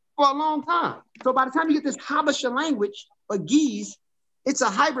Yemen for a long time. So by the time you get this Habesha language, or Ge'ez, it's a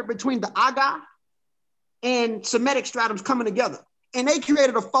hybrid between the Aga and Semitic stratums coming together. And they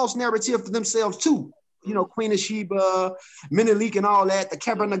created a false narrative for themselves too. You know, Queen of Sheba, Menelik and all that, the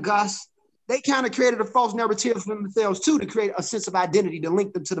Kebra Nagas. They kind of created a false narrative for themselves too to create a sense of identity to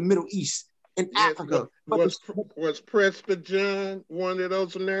link them to the Middle East and Africa. Was Prester John one of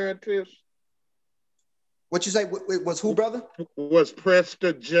those narratives? What you say? Was who, brother? Was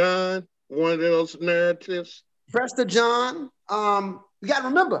Prester John one of those narratives? Prester John. You got to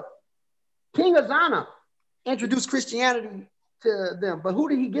remember, King Azana introduced Christianity to them, but who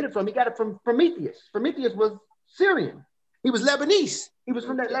did he get it from? He got it from Prometheus. Prometheus was Syrian. He was Lebanese. He was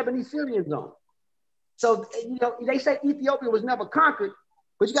from that Lebanese Syrian zone. So, you know, they say Ethiopia was never conquered,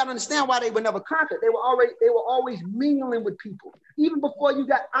 but you got to understand why they were never conquered. They were always mingling with people, even before you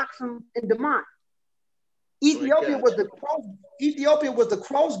got Aksum and Demont. Ethiopia was the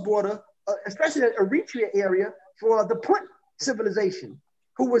cross border, especially the Eritrea area, for the Punt civilization,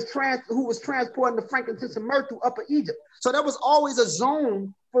 who was transporting the frankincense and myrrh through Upper Egypt. So there was always a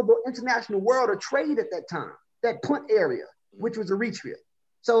zone for the international world to trade at that time, that Punt area, which was Eritrea.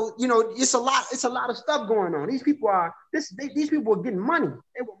 So, you know, it's a lot of stuff going on. These people were getting money.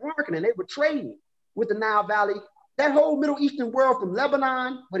 They were marketing, they were trading with the Nile Valley. That whole Middle Eastern world, from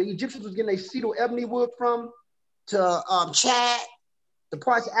Lebanon, where the Egyptians was getting their cedar ebony wood from, to Chad, the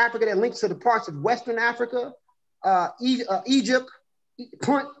parts of Africa that links to the parts of Western Africa, Egypt,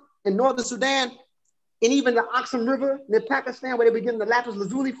 Punt, and Northern Sudan, and even the Aksum River near Pakistan, where they were getting the lapis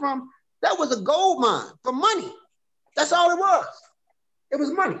lazuli from, that was a gold mine for money. That's all it was. It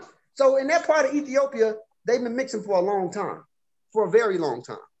was money. So in that part of Ethiopia, they've been mixing for a long time, for a very long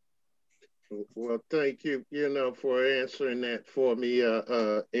time. Well, thank you, for answering that for me,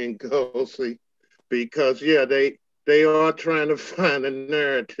 Ngozi, because they are trying to find a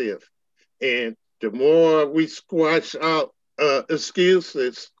narrative, and the more we squash out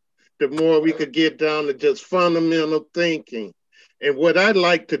excuses, the more we could get down to just fundamental thinking. And what I'd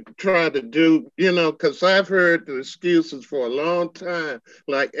like to try to do, because I've heard the excuses for a long time,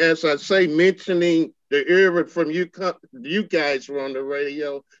 like, as I say, mentioning the era from you guys were on the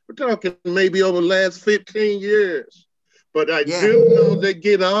radio, we're talking maybe over the last 15 years. But I do know they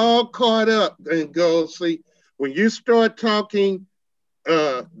get all caught up and go, see, when you start talking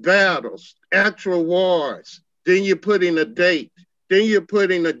battles, actual wars, then you put in a date, then you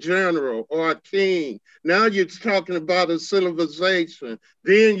put in a general or a king. Now you're talking about a civilization.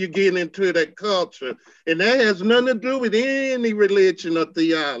 Then you get into that culture. And that has nothing to do with any religion or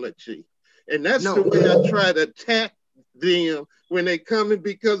theology. And that's the way I try to attack them when they come in,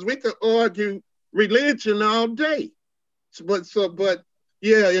 because we could argue religion all day. But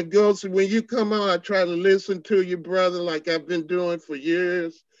yeah, it goes, when you come on, I try to listen to you, brother, like I've been doing for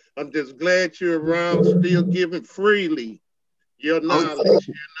years. I'm just glad you're around, still giving freely your knowledge,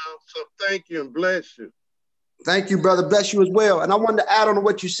 So thank you and bless you. Thank you, brother. Bless you as well. And I wanted to add on to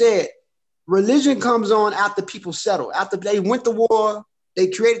what you said. Religion comes on after people settle. After they went to war, they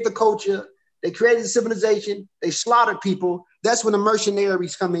created the culture, they created the civilization, they slaughtered people. That's when the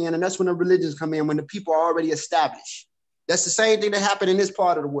mercenaries come in, and that's when the religions come in, when the people are already established. That's the same thing that happened in this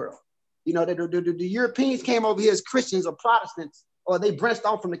part of the world. The Europeans came over here as Christians or Protestants, or they branched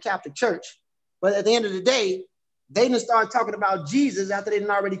off from the Catholic Church. But at the end of the day, they didn't start talking about Jesus after they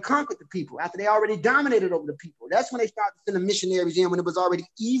didn't already conquered the people, after they already dominated over the people. That's when they started sending missionaries in, when it was already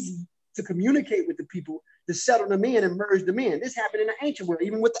easy to communicate with the people, to settle them in and merge them in. This happened in the ancient world,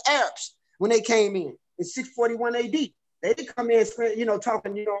 even with the Arabs, when they came in 641 AD. They didn't come in,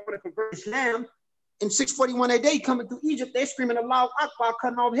 talking, I want to convert Islam. In 641 AD, coming through Egypt, they're screaming Allahu Akbar,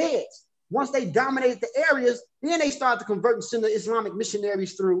 cutting off heads. Once they dominated the areas, then they started to convert and send the Islamic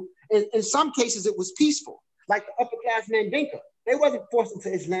missionaries through. And in some cases, it was peaceful. Like the upper class Mandinka, they wasn't forced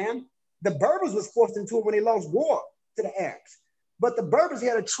into Islam. The Berbers was forced into it when they lost war to the Arabs. But the Berbers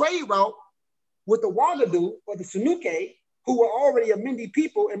had a trade route with the Ouagadougou or the Sunuke, who were already a Mindi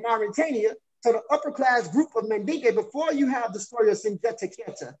people in Mauritania. So the upper class group of Mandinka, before you have the story of Singeta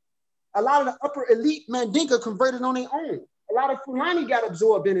Keta, a lot of the upper elite Mandinka converted on their own. A lot of Fulani got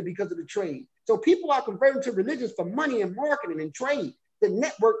absorbed in it because of the trade. So people are converting to religions for money and marketing and trade, the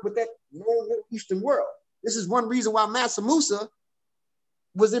network with that known Middle Eastern world. This is one reason why Mansa Musa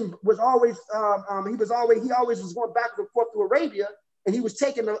was always going back and forth to Arabia, and he was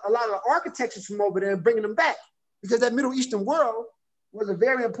taking a lot of the architectures from over there and bringing them back, because that Middle Eastern world was a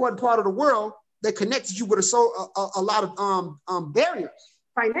very important part of the world that connected you with a lot of barriers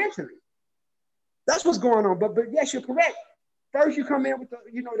financially. That's what's going on. But yes, you're correct. First, you come in with to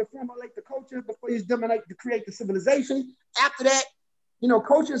formulate the culture before you dominate to create the civilization. After that,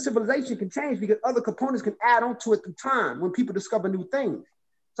 culture and civilization can change because other components can add on to it through time when people discover new things.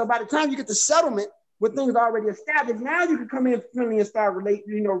 So by the time you get the settlement, when things are already established. Now you can come in friendly and start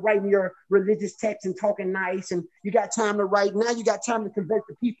writing your religious text and talking nice, and you got time to write. Now you got time to convert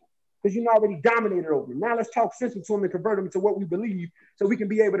the people because you're already dominated over them. Now let's talk sense to them and convert them to what we believe, so we can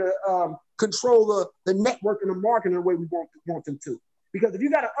be able to control the network and the marketing the way we want them to. Because if you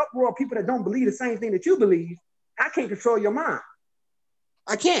got an uproar of people that don't believe the same thing that you believe, I can't control your mind.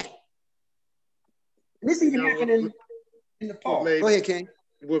 I can't. And this even happened in the fall. Go ahead, King.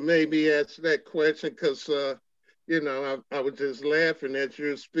 Well, maybe ask that question because, I was just laughing as you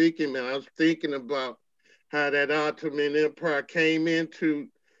were speaking, and I was thinking about how that Ottoman Empire came into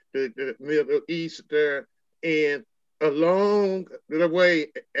the Middle East there, and along the way,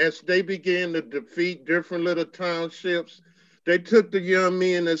 as they began to defeat different little townships, they took the young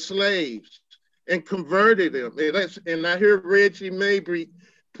men as slaves and converted them. And I hear Reggie Mabry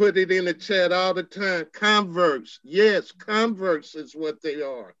put it in the chat all the time. Converts. Yes, converts is what they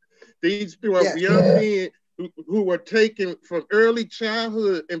are. These are young men who were taken from early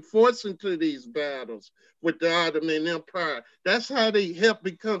childhood and forced into these battles with the Ottoman Empire. That's how they helped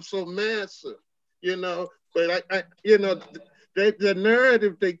become so massive, But the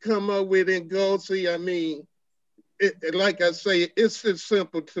narrative they come up with in Goldsie, I mean, like I say, it's as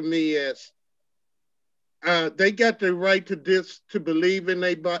simple to me as they got the right to believe in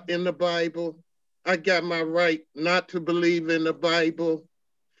the Bible. I got my right not to believe in the Bible.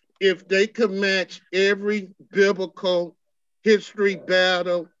 If they could match every biblical history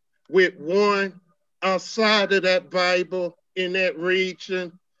battle with one outside of that Bible in that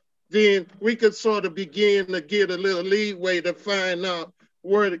region, then we could sort of begin to get a little leeway to find out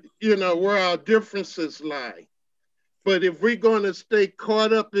where our differences lie. But if we're going to stay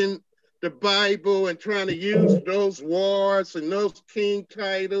caught up in the Bible and trying to use those wars and those king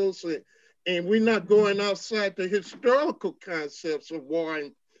titles, and we're not going outside the historical concepts of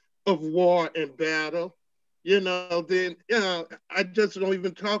war and battle, then I just don't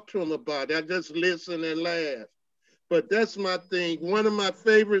even talk to them about it. I just listen and laugh. But that's my thing. One of my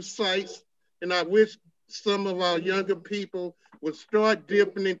favorite sites, and I wish some of our younger people would start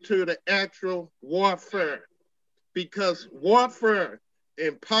dipping into the actual warfare, because warfare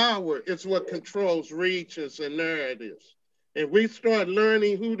and power is what controls regions and narratives. And we start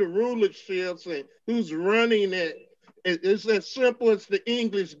learning who the rulerships and who's running it. It's as simple as the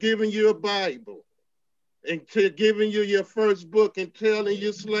English giving you a Bible and giving you your first book and telling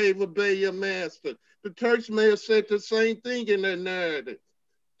you, slave, obey your master. The Turks may have said the same thing in their narrative.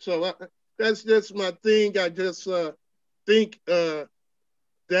 So that's just my thing. I just think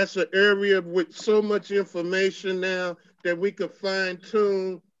that's an area with so much information now that we could fine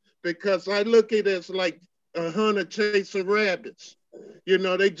tune, because I look at it as like a hunter chasing rabbits.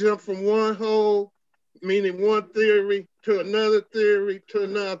 They jump from one hole, meaning one theory, to another theory, to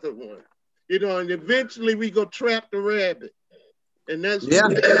another one. And eventually we go trap the rabbit. And that's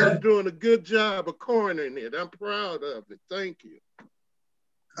doing a good job of cornering it. I'm proud of it. Thank you.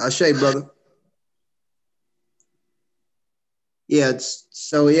 Ashe, brother. Yeah,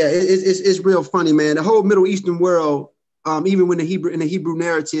 it's real funny, man. The whole Middle Eastern world, even when in the Hebrew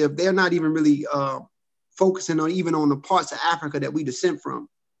narrative, they're not even really focusing on the parts of Africa that we descend from.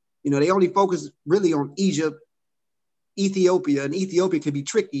 They only focus really on Egypt, Ethiopia, and Ethiopia could be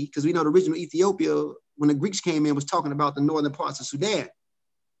tricky because we know the original Ethiopia, when the Greeks came in, was talking about the northern parts of Sudan.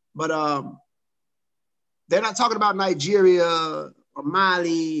 But they're not talking about Nigeria or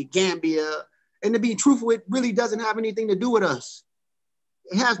Mali, Gambia. And to be truthful, it really doesn't have anything to do with us.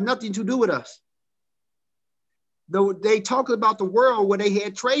 It has nothing to do with us. Though they talk about the world where they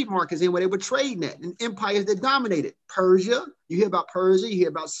had trade markets in, where they were trading at, and empires that dominated. Persia, you hear about Persia, you hear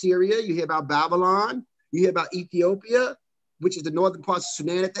about Syria, you hear about Babylon, you hear about Ethiopia, which is the northern parts of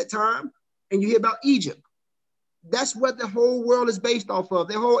Sudan at that time, and you hear about Egypt. That's what the whole world is based off of.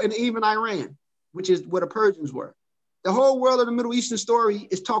 And even Iran, which is where the Persians were. The whole world of the Middle Eastern story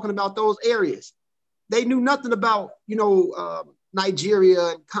is talking about those areas. They knew nothing about, Nigeria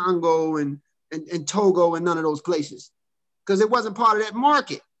and Congo and Togo and none of those places, because it wasn't part of that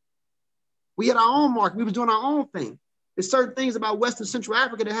market. We had our own market. We were doing our own thing. There's certain things about Western Central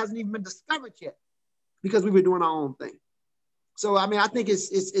Africa that hasn't even been discovered yet because we were doing our own thing. So, I mean, I think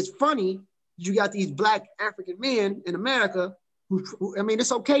it's funny you got these Black African men in America who,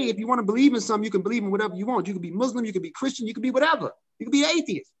 it's okay if you want to believe in something, you can believe in whatever you want. You can be Muslim, you can be Christian, you can be whatever. You can be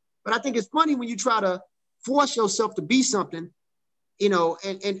atheist. But I think it's funny when you try to force yourself to be something, and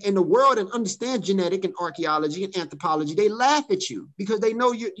the world and understand genetic and archaeology and anthropology, they laugh at you because they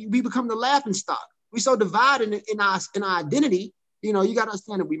know we become the laughing stock. We're so divided in our identity. You got to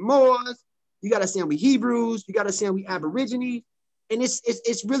understand that we Moors, you got to understand we Hebrews, you got to understand we Aborigines. And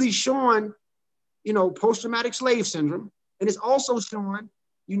it's really showing post-traumatic slave syndrome. And it's also showing,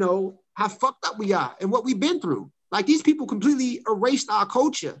 how fucked up we are and what we've been through. Like these people completely erased our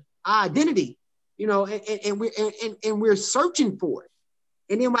culture, our identity, and we're searching for it.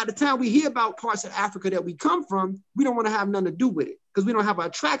 And then by the time we hear about parts of Africa that we come from, we don't want to have nothing to do with it because we don't have an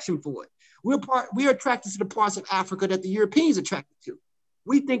attraction for it. We're attracted to the parts of Africa that the Europeans are attracted to.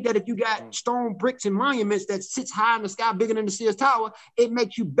 We think that if you got stone bricks and monuments that sits high in the sky, bigger than the Sears Tower, it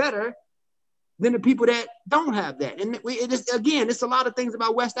makes you better than the people that don't have that. And it's a lot of things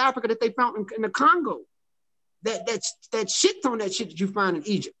about West Africa that they found in the Congo that shits on that shit that you find in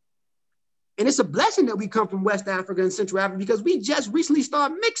Egypt. And it's a blessing that we come from West Africa and Central Africa because we just recently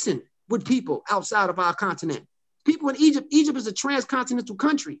started mixing with people outside of our continent. People in Egypt is a transcontinental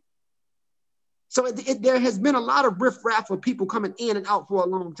country. So there has been a lot of riffraff of people coming in and out for a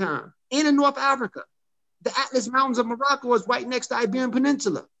long time. And in North Africa, the Atlas Mountains of Morocco is right next to the Iberian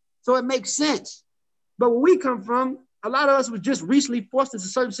Peninsula. So it makes sense. But where we come from, a lot of us was just recently forced into a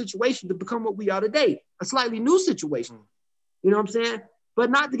certain situation to become what we are today, a slightly new situation. You know what I'm saying? But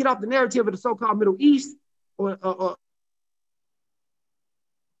not to get off the narrative of the so-called Middle East or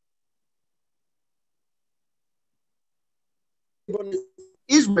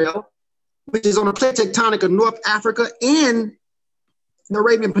Israel, which is on a plate tectonic of North Africa and the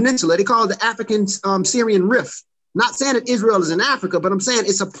Arabian Peninsula. They call it the African Syrian Rift. Not saying that Israel is in Africa, but I'm saying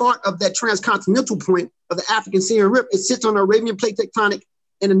it's a part of that transcontinental point of the African Syrian Rift. It sits on the Arabian plate tectonic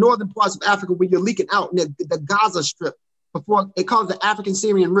in the northern parts of Africa where you're leaking out, the Gaza Strip. Before they call it the African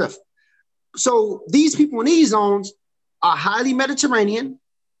Syrian Rift. So these people in these zones are highly Mediterranean,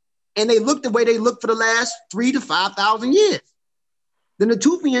 and they look the way they look for the last 3,000 to 5,000 years. The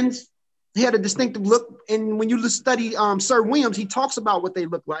Natufians had a distinctive look, and when you study Sir Williams, he talks about what they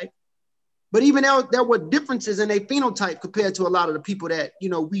look like. But even there were differences in their phenotype compared to a lot of the people that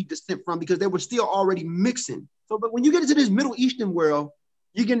we descend from because they were still already mixing. So, but when you get into this Middle Eastern world,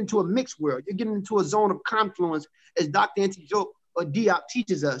 you get into a mixed world. You're getting into a zone of confluence, as Dr. Antijoke or Diop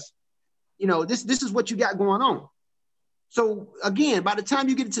teaches us. This is what you got going on. So again, by the time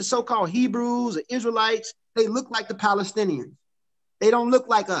you get into so-called Hebrews or Israelites, they look like the Palestinians. They don't look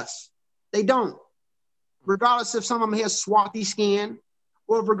like us. They don't. Regardless if some of them have swarthy skin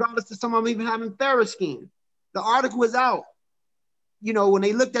or regardless if some of them even having fairer skin. The article is out. When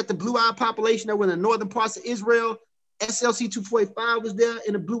they looked at the blue-eyed population that were in the northern parts of Israel, SLC245 was there,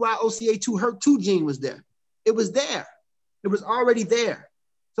 and the blue-eye OCA2 HER2 gene was there. It was there. It was already there.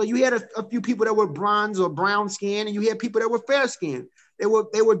 So you had a few people that were bronze or brown skin, and you had people that were fair skin. They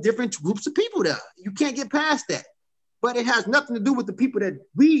were different groups of people there. You can't get past that. But it has nothing to do with the people that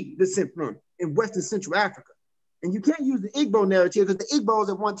we descend from in Western Central Africa. And you can't use the Igbo narrative because the Igbos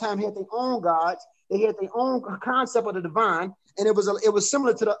at one time had their own gods. They had their own concept of the divine, and it was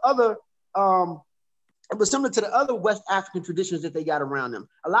similar to the other. It was similar to the other West African traditions that they got around them.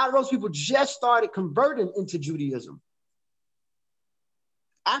 A lot of those people just started converting into Judaism.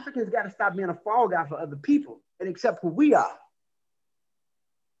 Africans got to stop being a fall guy for other people and accept who we are.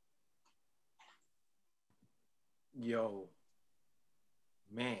 Yo,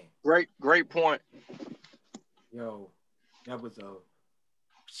 man. Great point. Yo, that was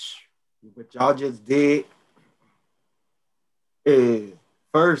what y'all just did.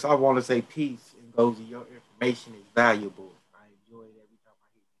 First, I want to say peace. Goes to your information is valuable. I enjoy it every time I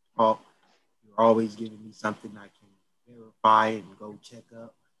hear you talk. You're always giving me something I can verify and go check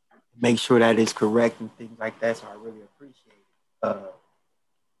up, make sure that it's correct and things like that. So I really appreciate it.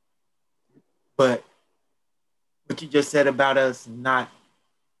 But what you just said about us not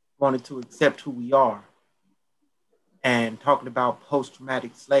wanting to accept who we are and talking about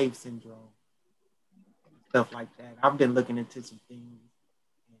post-traumatic slave syndrome, stuff like that. I've been looking into some things.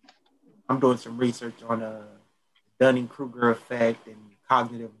 I'm doing some research on the Dunning-Kruger effect and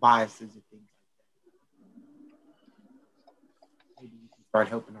cognitive biases and things like that. Maybe we can start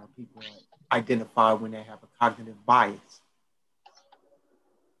helping our people identify when they have a cognitive bias.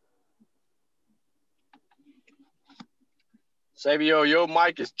 Savio, your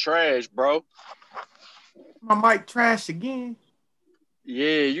mic is trash, bro. My mic trash again?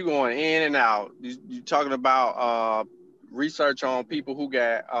 Yeah, you going in and out. You talking about research on people who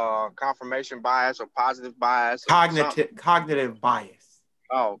got confirmation bias or positive bias. Cognitive bias.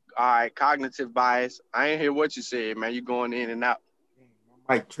 Oh, all right. Cognitive bias. I ain't hear what you said, man. You going in and out.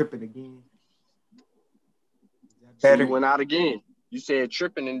 My mic tripping again. Is that better? So you went out again. You said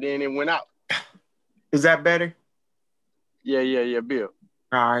tripping and then it went out. Is that better? Yeah, Bill.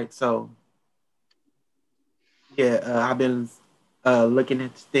 All right, so I've been looking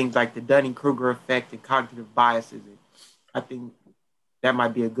at things like the Dunning-Kruger effect and cognitive biases. And I think that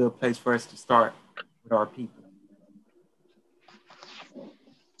might be a good place for us to start with our people.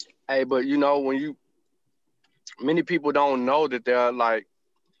 Hey, but you know, many people don't know that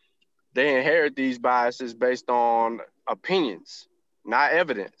they inherit these biases based on opinions, not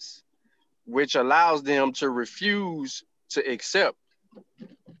evidence, which allows them to refuse to accept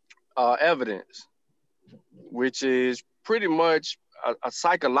evidence, which is pretty much a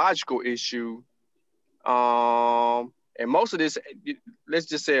psychological issue. And most of this, let's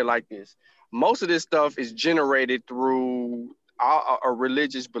just say it like this: most of this stuff is generated through a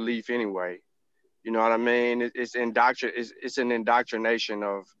religious belief anyway. You know what I mean? It's an indoctrination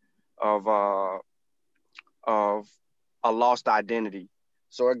of a lost identity.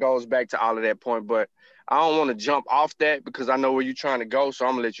 So it goes back to all of that point, but I don't want to jump off that because I know where you're trying to go. So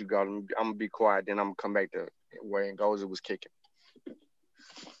I'm gonna let you go. I'm gonna be quiet. Then I'm gonna come back to where it goes. It was kicking.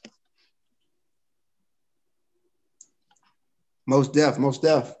 Most def.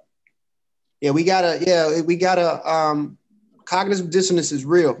 Yeah, we gotta. Cognitive dissonance is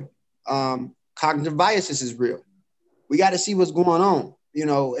real. Cognitive biases is real. We got to see what's going on, you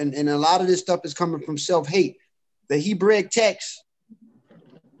know, and a lot of this stuff is coming from self-hate. The Hebraic text.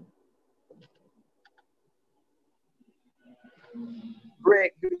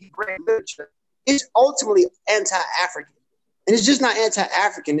 Hebraic literature is ultimately anti-African. And it's just not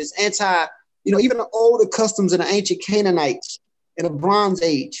anti-African, it's even the older customs of the ancient Canaanites in the Bronze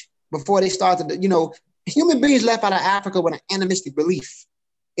Age, before they started, human beings left out of Africa with an animistic belief.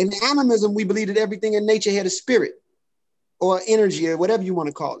 In animism, we believe that everything in nature had a spirit or energy or whatever you want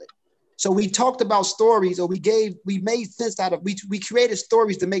to call it. So we talked about stories, or we created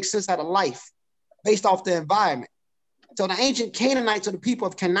stories to make sense out of life based off the environment. So the ancient Canaanites, or the people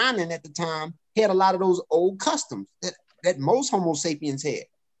of Canaan at the time, had a lot of those old customs that most Homo sapiens had.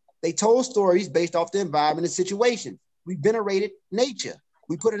 They told stories based off the environment and situation. We venerated nature.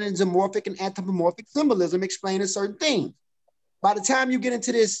 We put it in zoomorphic and anthropomorphic symbolism explaining certain things. By the time you get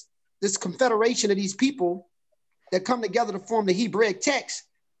into this confederation of these people that come together to form the Hebraic text,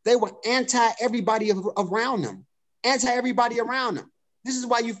 they were anti-everybody around them. This is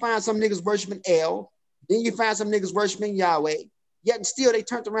why you find some niggas worshiping El, then you find some niggas worshiping Yahweh, yet and still they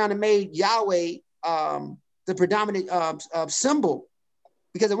turned around and made Yahweh the predominant symbol,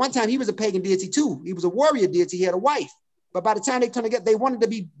 because at one time he was a pagan deity too. He was a warrior deity, he had a wife. But by the time they turned together, they wanted to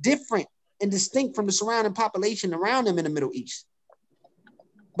be different and distinct from the surrounding population around them in the Middle East.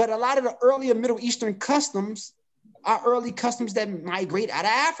 But a lot of the earlier Middle Eastern customs are early customs that migrate out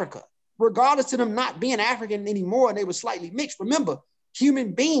of Africa, regardless of them not being African anymore, and they were slightly mixed. Remember,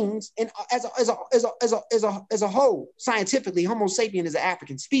 human beings, and as a whole, scientifically, Homo sapien is an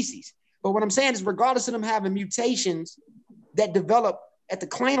African species. But what I'm saying is, regardless of them having mutations that develop at the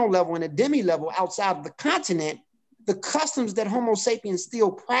clanal level and the demi level outside of the continent, the customs that Homo sapiens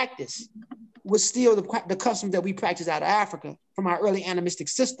still practice was still the customs that we practice out of Africa from our early animistic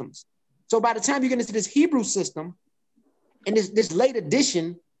systems. So by the time you get into this Hebrew system and this late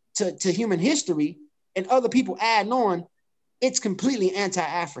addition to human history and other people adding on, it's completely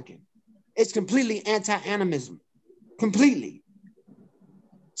anti-African. It's completely anti-animism, completely.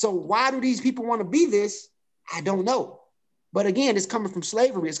 So why do these people want to be this? I don't know. But again, it's coming from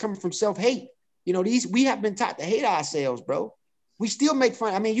slavery. It's coming from self-hate. We have been taught to hate ourselves, bro. We still make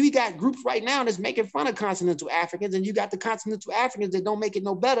fun. I mean, you got groups right now that's making fun of continental Africans, and you got the continental Africans that don't make it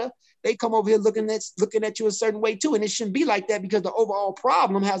no better. They come over here looking at you a certain way too, and it shouldn't be like that, because the overall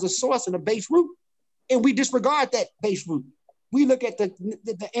problem has a source and a base root, and we disregard that base root. We look at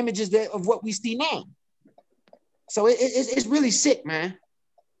the images of what we see now. So it's really sick, man.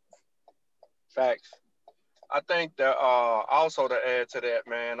 Facts. I think that also to add to that,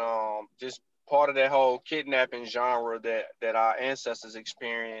 man, just part of that whole kidnapping genre that our ancestors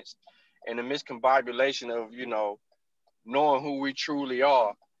experienced, and the miscombobulation of, knowing who we truly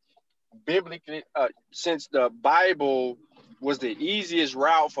are. Biblically, since the Bible was the easiest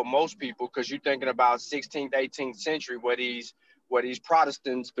route for most people, because you're thinking about 16th, 18th century, where these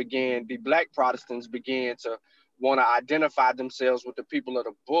Protestants began, the Black Protestants began to want to identify themselves with the people of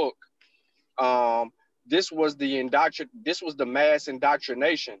the book. This was the mass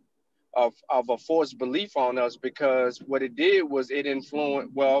indoctrination of a forced belief on us, because what it did was it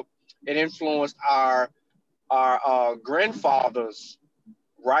influenced our grandfathers,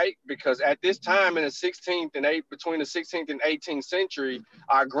 right? Because at this time in between the 16th and 18th century,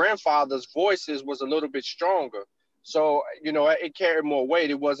 our grandfathers' voices was a little bit stronger. So, it carried more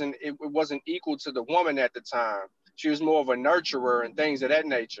weight. It wasn't equal to the woman at the time. She was more of a nurturer and things of that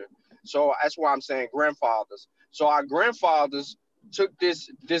nature. So that's why I'm saying grandfathers. So our grandfathers took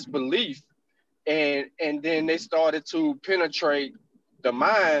this belief and then they started to penetrate the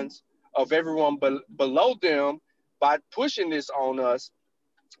minds of everyone below them by pushing this on us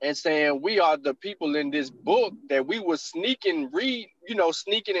and saying we are the people in this book that we were sneaking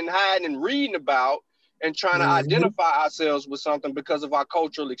and hiding and reading about and trying to identify ourselves with something because of our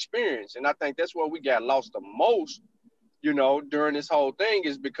cultural experience. And I think that's where we got lost the most, during this whole thing,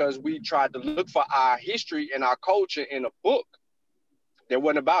 is because we tried to look for our history and our culture in a book that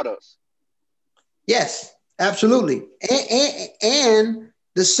wasn't about us. Yes, absolutely. And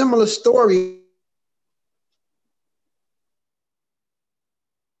the similar story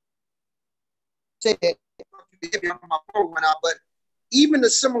say that my phone went out, but even the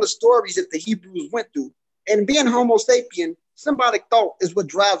similar stories that the Hebrews went through, and being Homo sapien, symbolic thought is what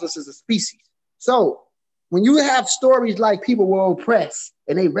drives us as a species. So when you have stories like people were oppressed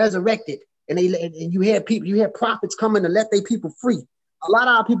and they resurrected, and you had prophets coming to let their people free, a lot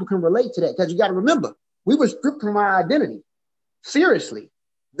of our people can relate to that, because you got to remember, we were stripped from our identity. Seriously,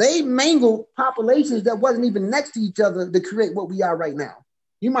 they mangled populations that wasn't even next to each other to create what we are right now.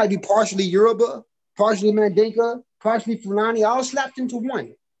 You might be partially Yoruba, partially Mandinka, partially Fulani, all slapped into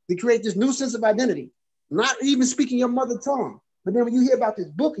one to create this new sense of identity, not even speaking your mother tongue. But then when you hear about this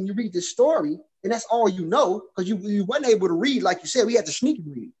book and you read this story, and that's all you know, because you weren't able to read, like you said, we had to sneak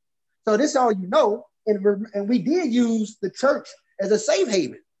and read. So this is all you know, and we did use the church as a safe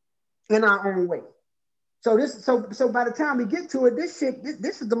haven in our own way. So by the time we get to it, this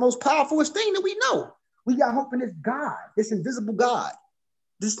is the most powerful thing that we know. We got hope in this God, this invisible God.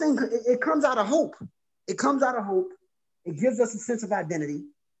 This thing, it comes out of hope. It comes out of hope. It gives us a sense of identity,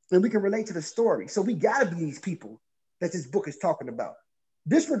 and we can relate to the story. So we got to be these people that this book is talking about,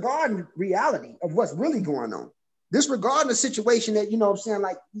 disregarding reality of what's really going on, disregarding the situation that,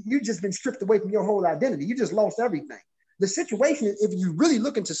 like you've just been stripped away from your whole identity. You just lost everything. The situation, if you really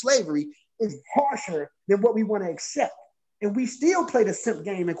look into slavery, is harsher than what we want to accept. And we still play the simp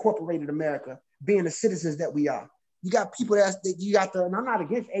game in corporated America, being the citizens that we are. You got people and I'm not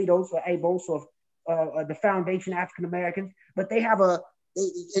against ADOS or ABOS or the Foundation African Americans, but they have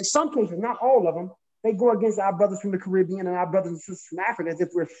in some cases, not all of them, they go against our brothers from the Caribbean and our brothers and sisters from Africa as if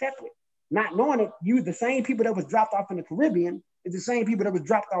we're separate, not knowing that the same people that was dropped off in the Caribbean is the same people that was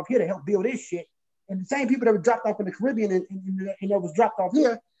dropped off here to help build this shit. And the same people that were dropped off in the Caribbean and that was dropped off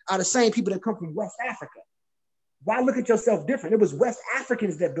here are the same people that come from West Africa. Why look at yourself different? It was West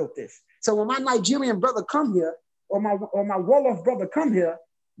Africans that built this. So when my Nigerian brother come here, or my Wolof brother come here,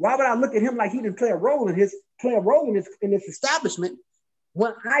 why would I look at him like he didn't play a role in this establishment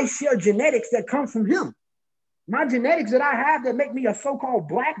when I share genetics that come from him? My genetics that I have that make me a so-called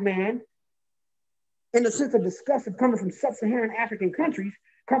black man, in the sense of disgust of coming from sub-Saharan African countries,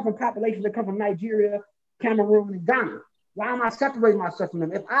 come from populations that come from Nigeria, Cameroon, and Ghana. Why am I separating myself from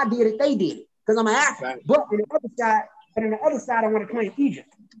them? If I did it, they did it, because I'm an African. But on the other side, I want to claim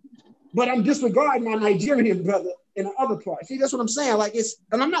Egypt. But I'm disregarding my Nigerian brother in the other part. See, that's what I'm saying.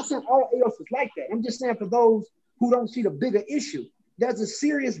 And I'm not saying all AOS is like that. I'm just saying for those who don't see the bigger issue, there's a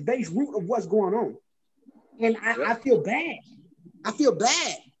serious base root of what's going on. And I feel bad. I feel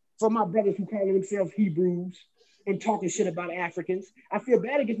bad for my brothers who call themselves Hebrews and talking shit about Africans. I feel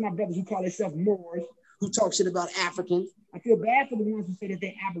bad against my brothers who call themselves Moors, who talk shit about Africans. I feel bad for the ones who say that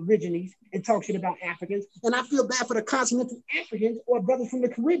they're Aborigines and talk shit about Africans. And I feel bad for the continental Africans or brothers from the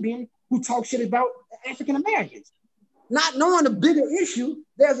Caribbean who talk shit about African Americans. Not knowing the bigger issue,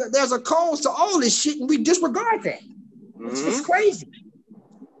 there's a cause to all this shit, and we disregard that. It's crazy.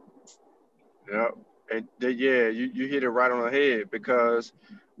 Yeah, you hit it right on the head, because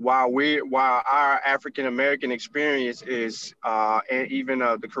while our African American experience is, and even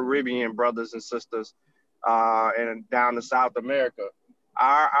the Caribbean brothers and sisters, and down to South America,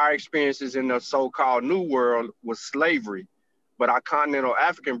 our experiences in the so-called New World was slavery, but our continental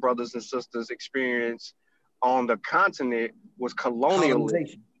African brothers and sisters' experience on the continent was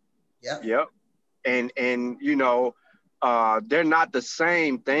colonialism. Yep. And they're not the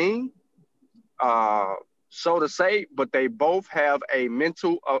same thing, so to say, but they both have a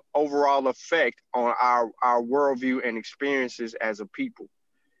mental overall effect on our worldview and experiences as a people.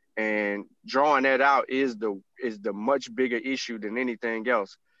 And drawing that out is the much bigger issue than anything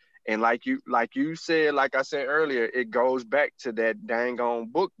else. And like you said, like I said earlier, it goes back to that dang on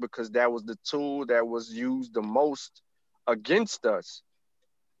book, because that was the tool that was used the most against us.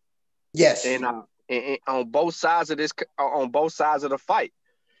 Yes. And on both sides of the fight.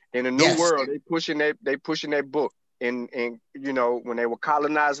 In the New World, they pushing that book. And when they were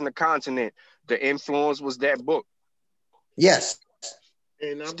colonizing the continent, the influence was that book. Yes.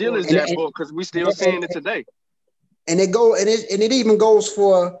 And still is that book, because we still seeing it today. And it even goes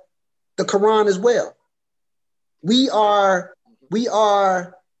for the Quran as well. We are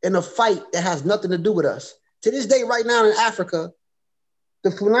in a fight that has nothing to do with us. To this day, right now in Africa,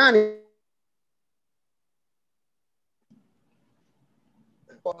 the Fulani.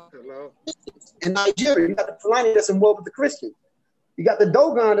 Hello. In Nigeria, you got the Fulani that's in war with the Christians. You got the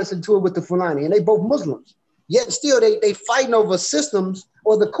Dogon that's in tour with the Fulani, and they both Muslims. Yet still, they fighting over systems,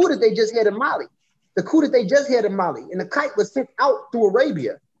 or the coup that they just had in Mali. The coup that they just had in Mali, and the kite was sent out through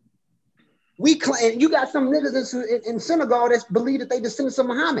Arabia. And you got some niggas in Senegal that believe that they descendants of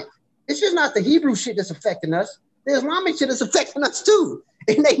Muhammad. It's just not the Hebrew shit that's affecting us. The Islamic shit is affecting us too.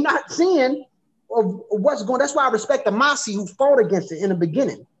 And they not seeing of what's going. That's why I respect the Masi who fought against it in the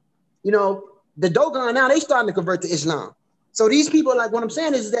beginning. You know, the Dogon now, they starting to convert to Islam. So these people, like what I'm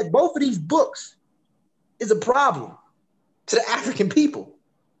saying is that both of these books is a problem to the African people.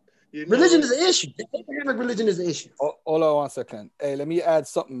 Religion is an issue. Religion is an issue. Hold on 1 second. Hey, let me add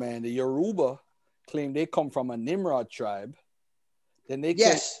something, man. The Yoruba claim they come from a Nimrod tribe. Then they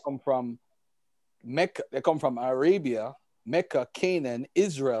come from Mecca. They come from Arabia, Mecca, Canaan,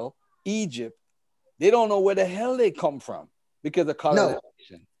 Israel, Egypt. They don't know where the hell they come from because of colonization.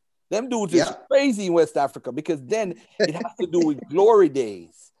 No. Them dudes is crazy in West Africa because then it has to do with glory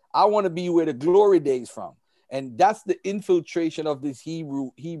days. I want to be where the glory days from. And that's the infiltration of this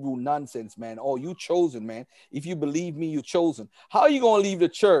Hebrew nonsense, man. Oh, you chosen, man. If you believe me, you chosen. How are you gonna leave the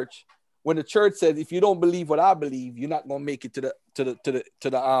church when the church says if you don't believe what I believe, you're not gonna make it to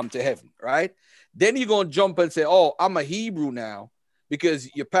heaven, right? Then you're gonna jump and say, oh, I'm a Hebrew now because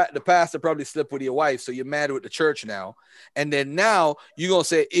the pastor probably slept with your wife, so you're mad with the church now. And then now you're gonna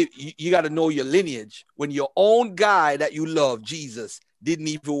say you got to know your lineage when your own guy that you love, Jesus, didn't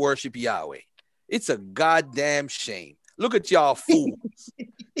even worship Yahweh. It's a goddamn shame. Look at y'all fools.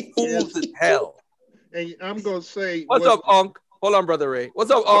 Fools as hell. And I'm going to say... What's up, Unc? Hold on, Brother Ray.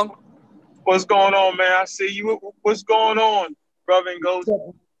 What's up, Unc? What's going on, man? I see you. What's going on, brother and Ghost?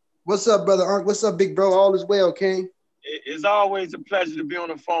 What's up, Brother Unc? What's up, big bro? All is well, King? It's always a pleasure to be on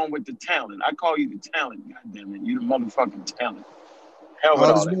the phone with the talent. I call you the talent, goddammit. You the motherfucking talent. Hell with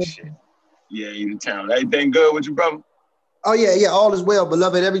all that shit. Yeah, you the talent. Everything good with you, brother? Oh, yeah, all is well,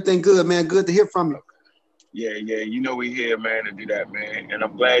 beloved. Everything good, man. Good to hear from you. Yeah, you know we here, man, to do that, man. And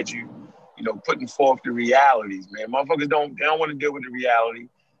I'm glad you putting forth the realities, man. Motherfuckers don't want to deal with the reality.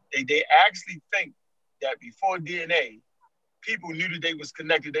 They actually think that before DNA, people knew that they was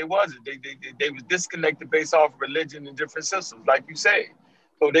connected. They wasn't. They was disconnected based off religion and different systems, like you said.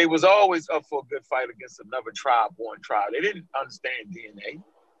 So they was always up for a good fight against another tribe, one tribe. They didn't understand DNA.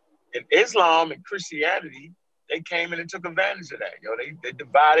 In Islam and Christianity, they came in and took advantage of that. They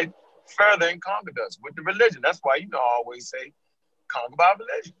divided further and conquered us with the religion. That's why I always say, conquer by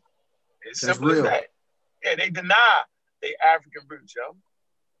religion. It's simple as that. Yeah, they deny their African roots,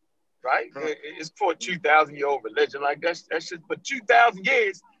 right? It's for a 2,000-year-old religion. Like that's just, but 2,000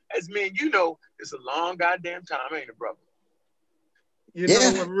 years, as men, it's a long goddamn time, ain't it, brother? You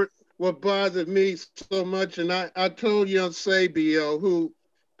know what bothered me so much, and I told young Sabio, who,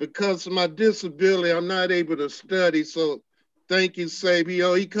 because of my disability, I'm not able to study. So thank you,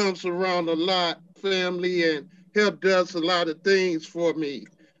 Sabio. He comes around a lot, family, and helped us a lot of things for me.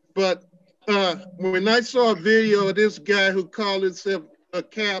 But when I saw a video of this guy who called himself a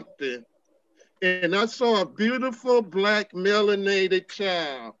captain, and I saw a beautiful black melanated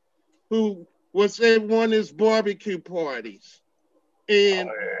child who was at one of his barbecue parties. And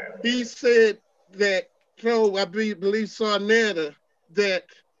he said that, I believe Sarnetta, that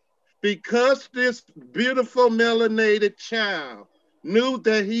because this beautiful melanated child knew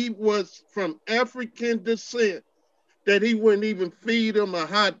that he was from African descent, that he wouldn't even feed him a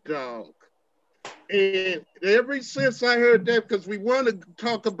hot dog. And ever since I heard that, because we want to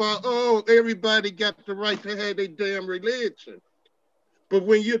talk about, everybody got the right to have their damn religion. But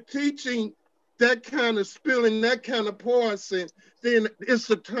when you're teaching that kind of spilling, that kind of poison, then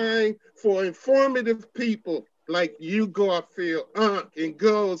it's a time for informative people like you, Garfield, Unc, and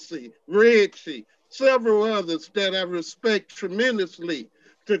Goldsie, Reggie, several others that I respect tremendously,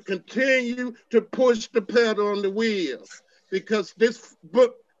 to continue to push the pedal on the wheel, because this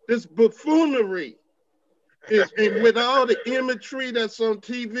buffoonery and with all the imagery that's on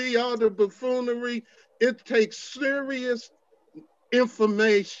TV, all the buffoonery, it takes serious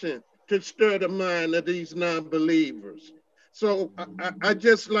information to stir the mind of these non-believers. So I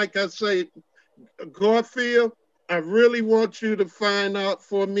just, like I say, Garfield, I really want you to find out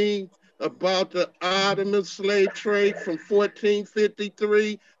for me about the Ottoman slave trade from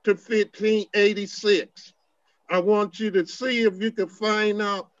 1453 to 1586. I want you to see if you can find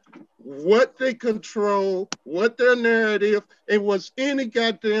out what they control, what their narrative, and was any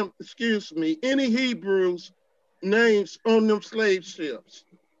any Hebrews names on them slave ships.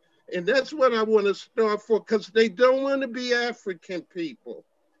 And that's what I want to start for, because they don't want to be African people.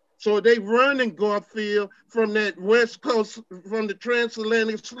 So they running Garfield from that West Coast, from the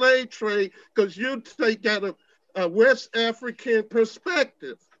transatlantic slave trade, because you take out a West African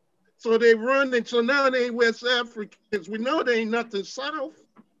perspective. So they running, so now they ain't West Africans. We know they ain't nothing South.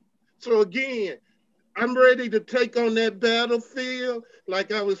 So again, I'm ready to take on that battlefield.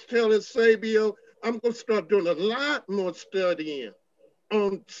 Like I was telling Sabio, I'm gonna start doing a lot more studying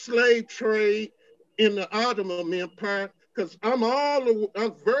on slave trade in the Ottoman Empire, because I'm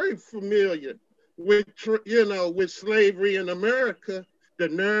very familiar with, with slavery in America, the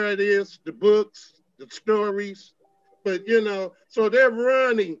narratives, the books, the stories. But, so they're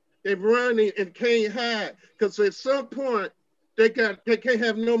running and can't hide, because at some point they can't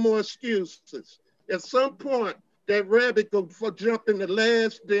have no more excuses. At some point, that rabbit go jump in the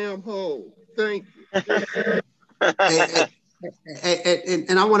last damn hole. Thank you.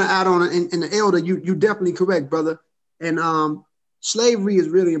 And I want to add on, and the elder, you definitely correct, brother. And slavery is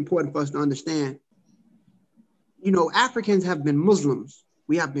really important for us to understand. Africans have been Muslims.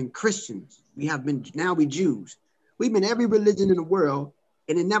 We have been Christians. Now we Jews. We've been every religion in the world,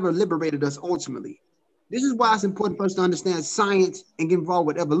 and it never liberated us ultimately. This is why it's important for us to understand science and get involved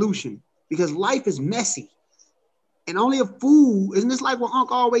with evolution, because life is messy. And only a fool, isn't this like what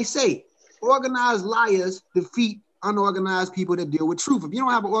Unc always say? Organized liars defeat unorganized people that deal with truth. If you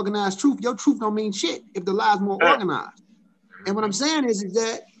don't have an organized truth, your truth don't mean shit if the lie's more organized. And what I'm saying is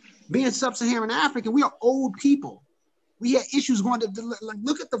that being sub-Saharan African, we are old people. We had issues going to,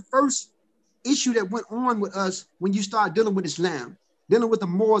 look at the first issue that went on with us when you start dealing with Islam, dealing with the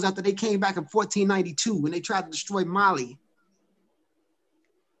Moors after they came back in 1492 when they tried to destroy Mali.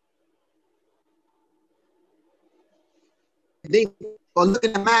 Or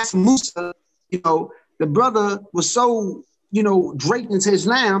looking at Master Musa, the brother was so, draped into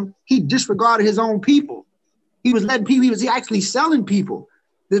Islam, he disregarded his own people. He was letting people, he was actually selling people.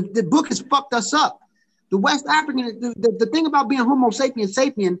 The book has fucked us up. The West African, the thing about being Homo sapiens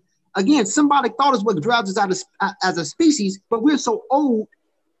sapien, again, symbolic thought is what drives us out as a species, but we're so old.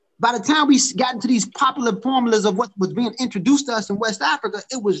 By the time we got into these popular formulas of what was being introduced to us in West Africa,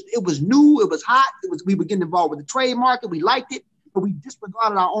 it was new, it was hot, we were getting involved with the trade market, we liked it, but we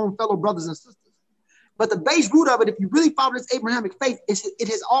disregarded our own fellow brothers and sisters. But the base root of it, if you really follow this Abrahamic faith, it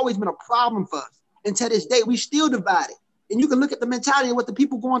has always been a problem for us. And to this day, we still divided. And you can look at the mentality of what the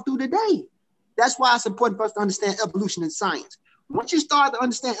people going through today. That's why it's important for us to understand evolution and science. Once you start to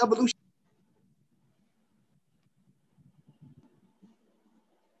understand evolution,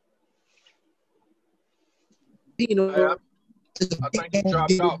 I think you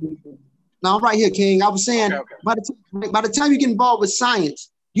dropped off. No, I'm right here, King. I was saying, okay. By the time you get involved with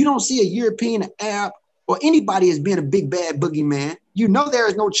science, you don't see a European, an Arab, or anybody as being a big bad boogeyman. There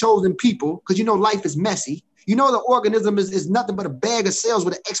is no chosen people, because life is messy. The organism is nothing but a bag of cells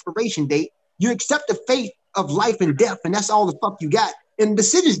with an expiration date. You accept the fate of life and death, and that's all the fuck you got in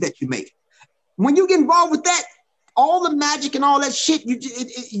decisions that you make. When you get involved with that, all the magic and all that shit,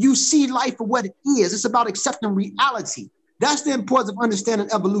 you see life for what it is. It's about accepting reality. That's the importance of understanding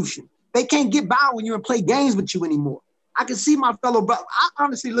evolution. They can't get by when you and play games with you anymore. I can see my fellow brothers. I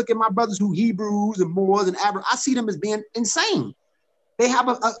honestly look at my brothers who Hebrews and Moors and Arabs. I see them as being insane. They have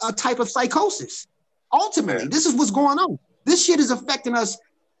a type of psychosis. Ultimately, this is what's going on. This shit is affecting us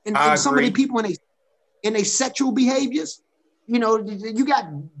and so many people in their sexual behaviors. You got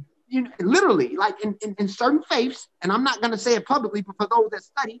literally like in certain faiths, and I'm not going to say it publicly, but for those that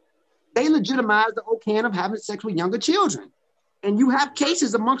study, they legitimize the Occan of having sex with younger children. And you have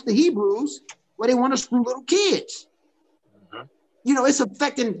cases amongst the Hebrews where they want to screw little kids. It's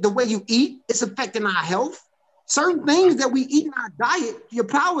affecting the way you eat. It's affecting our health. Certain things that we eat in our diet, your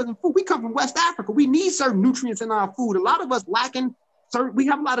power in food. We come from West Africa. We need certain nutrients in our food. A lot of us lacking certain, we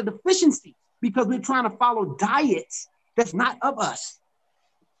have a lot of deficiencies because we're trying to follow diets that's not of us.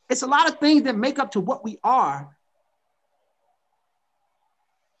 It's a lot of things that make up to what we are.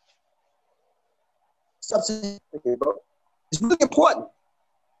 It's really important.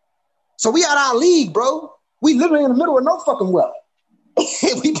 So we at our league, bro. We literally in the middle of no fucking well.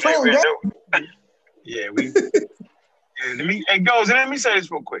 We playing that. Yeah, let me say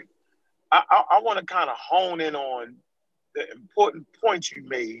this real quick. I want to kind of hone in on the important points you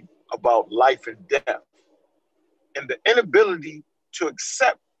made about life and death. And the inability to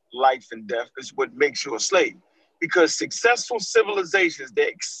accept life and death is what makes you a slave. Because successful civilizations, they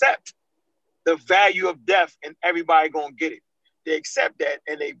accept the value of death and everybody gonna get it. They accept that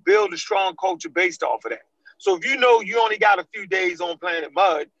and they build a strong culture based off of that. So if you know you only got a few days on planet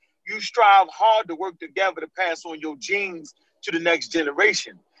Mud, you strive hard to work together to pass on your genes to the next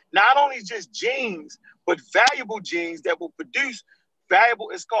generation. not only just genes, but valuable genes that will produce valuable,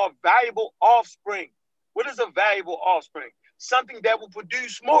 it's called valuable offspring. What is a valuable offspring? Something that will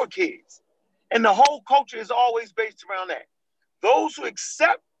produce more kids. And the whole culture is always based around that. Those who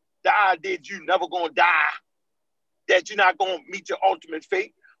accept the idea that you're never going to die, that you're not going to meet your ultimate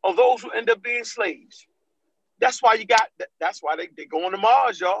fate, are those who end up being slaves. That's why that's why they're going to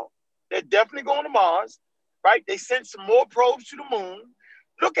Mars, y'all. They're definitely going to Mars, right? They sent some more probes to the moon.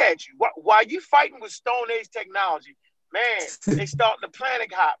 Look at you. While you fighting with Stone Age technology, man, they starting the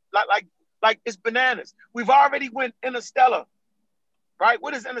planet hop. Like it's bananas. We've already went interstellar, right?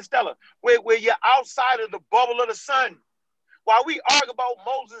 What is interstellar? Where you're outside of the bubble of the sun. While we argue about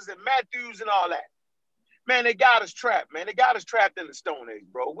Moses and Matthews and all that, man, they got us trapped, man. They got us trapped in the Stone Age,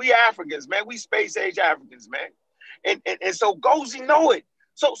 bro. We Africans, man. We space age Africans, man. And so Gozy know it.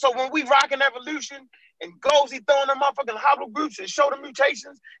 So when we rocking evolution and Gozy throwing them motherfucking hollow groups and show the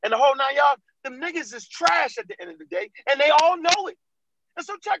mutations and the whole 9 yards, them niggas is trash at the end of the day, and they all know it. And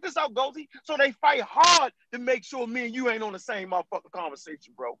so check this out, Gozy. So they fight hard to make sure me and you ain't on the same motherfucking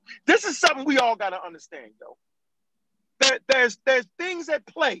conversation, bro. This is something we all gotta understand, though. There's things at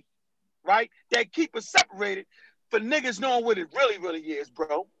play, right, that keep us separated for niggas knowing what it really, really is,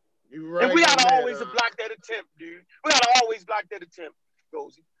 bro. You right. And we gotta always block that attempt, dude. We gotta always block that attempt,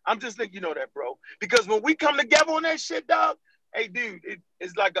 Gozy. I'm just letting you know that, bro. Because when we come together on that shit, dog, hey, dude,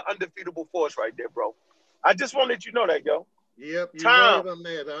 it's like an undefeatable force right there, bro. I just want to let you know that, yo. Yep, you're right on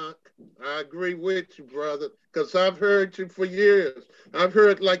that, Unc. I agree with you, brother, because I've heard you for years. I've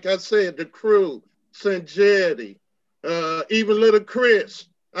heard, like I said, the crew, Sanjetti, even Little Chris.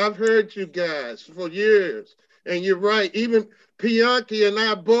 I've heard you guys for years. And you're right. Even Bianchi and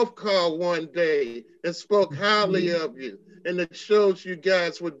I both called one day and spoke highly of you and the shows you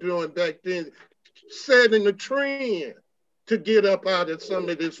guys were doing back then, setting the trend to get up out of some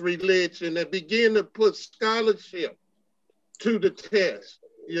of this religion and begin to put scholarship to the test,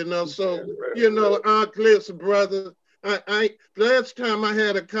 you know. So, you know, Unc, listen, brother, I last time I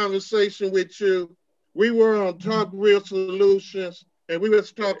had a conversation with you, we were on Talk Real Solutions, and we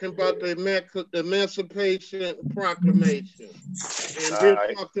was talking about the Emancipation Proclamation, and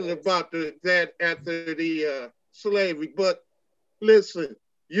we're talking about that after the slavery. But listen,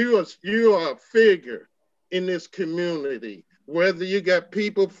 you are a figure in this community, whether you got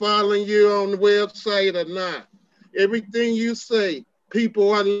people following you on the website or not. Everything you say,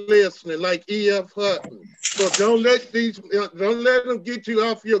 people are listening, like E.F. Hutton. So don't let them get you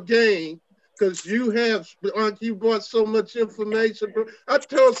off your game, because you brought so much information. I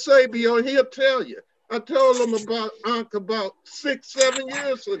told Sabio, he'll tell you. I told him about Unc about 6-7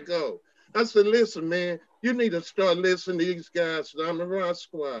 years ago. I said, listen, man, you need to start listening to these guys on the Rock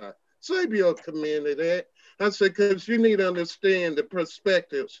Squad. Sabio commended that. I said, because you need to understand the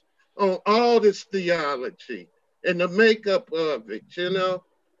perspectives on all this theology and the makeup of it, you know.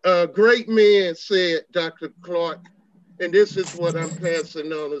 Great man said, Dr. Clark, and this is what I'm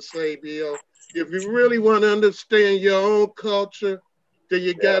passing on to Sabio. If you really want to understand your own culture, then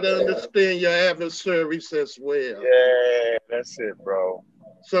you got to understand your adversaries as well. Yeah, that's it, bro.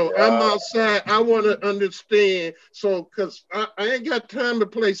 So I'm outside. I want to understand. So, because I ain't got time to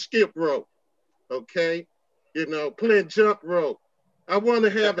play skip rope, okay? You know, playing jump rope. I want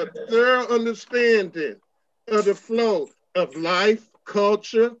to have a thorough understanding of the flow of life,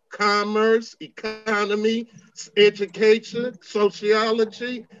 culture, commerce, economy, education,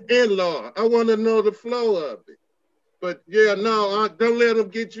 sociology, and law. I want to know the flow of it. But yeah, no, don't let them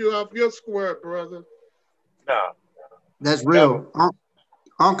get you off your square, brother. No. That's real.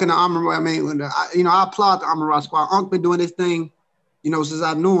 Unc and the Amara, I mean, I applaud the Amara Squad. Unc been doing this thing, since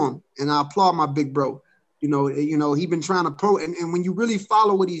I knew him, and I applaud my big bro. He been trying to and when you really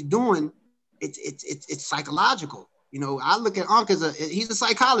follow what he's doing, it's psychological. I look at Unc as he's a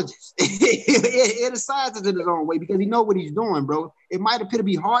psychologist. It is scientist in his own way, because he know what he's doing, bro. It might appear to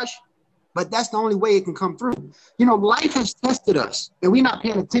be harsh, but that's the only way it can come through. Life has tested us, and we're not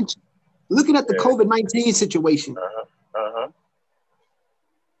paying attention. Looking at the COVID-19 situation.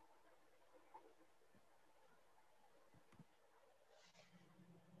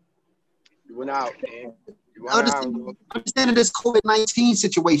 You went out, man. Understanding this COVID-19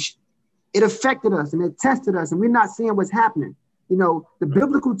 situation, it affected us and it tested us, and we're not seeing what's happening. The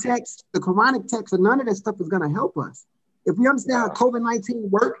biblical text, the Quranic text, and none of that stuff is going to help us. If we understand how COVID-19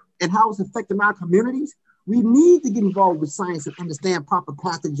 works and how it's affecting our communities, we need to get involved with science and understand proper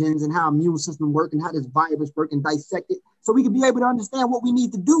pathogens and how immune system work and how this virus work and dissect it, so we can be able to understand what we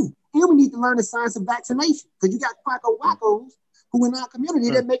need to do. And we need to learn the science of vaccination, because you got quacko wackos who in our community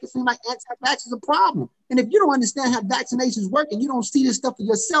that make it seem like anti-vax is a problem. And if you don't understand how vaccinations work and you don't see this stuff for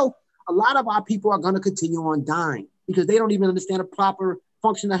yourself, a lot of our people are going to continue on dying because they don't even understand the proper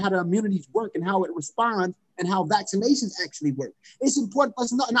function of how the immunities work and how it responds and how vaccinations actually work. It's important for us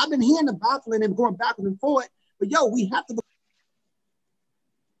to know. And I've been hearing the baffling and going backwards and forward, but yo, we have to.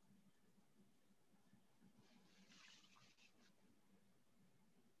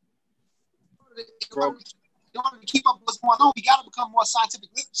 In order to keep up with what's going on, we got to become more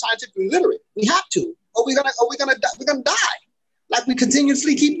scientifically literate. We have to, or we're gonna die, like we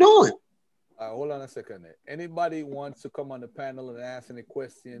continuously keep doing. Hold on a second. Anybody wants to come on the panel and ask any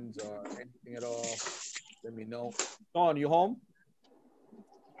questions or anything at all? Let me know. Sean, you home?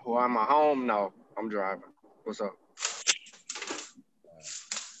 Who am I home? No, I'm driving. What's up?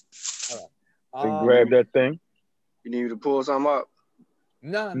 All right. Grab that thing. You need me to pull something up?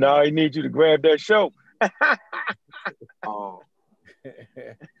 No, he needs you to grab that show. Oh.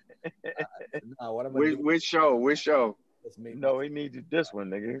 What am I which, which show? Which show? No, he needs you this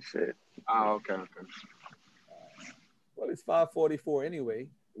one, nigga. Shit. Oh, okay. Well, it's 5:44 anyway.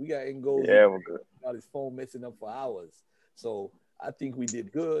 We got Ngozi. Yeah, we're good. Got his phone messing up for hours. So I think we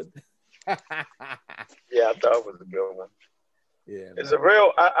did good. Yeah, I thought it was a good one. Yeah. It's a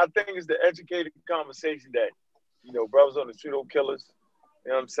real, I think it's the educated conversation that, you know, brothers on the pseudo killers,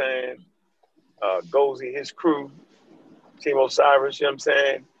 you know what I'm saying? Gozy, his crew, Team Osiris, you know what I'm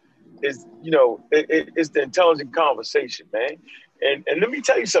saying? Is, you know, it's the intelligent conversation, man. And let me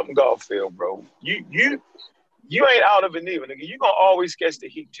tell you something, Garfield, bro. You ain't out of it neither, nigga. You gonna always catch the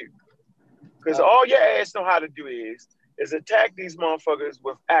heat too. Because all your ass know how to do is attack these motherfuckers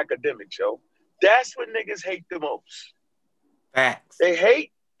with academics, yo. That's what niggas hate the most. Facts. They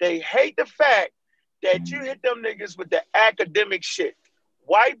hate the fact that you hit them niggas with the academic shit.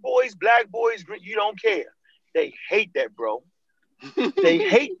 White boys, black boys, you don't care. They hate that, bro. They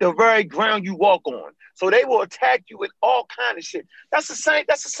hate the very ground you walk on. So they will attack you with all kind of shit. That's the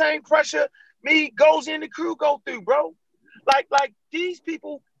same pressure me, Gozy, and the crew go through, bro. Like these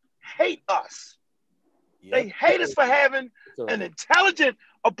people hate us. Yep. They hate us for having an intelligent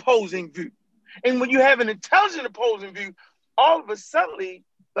opposing view. And when you have an intelligent opposing view, all of a sudden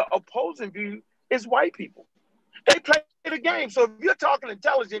the opposing view is white people. They play the game. So if you're talking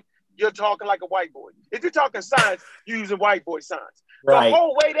intelligent, you're talking like a white boy. If you're talking science, you're using white boy science. Right. The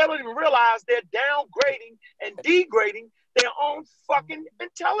whole way they don't even realize they're downgrading and degrading their own fucking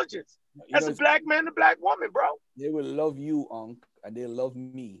intelligence. As a black man, a black woman, bro. They will love you, Unc, and they love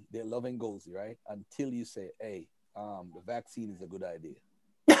me. They're loving Ngozi, right? Until you say, hey, the vaccine is a good idea.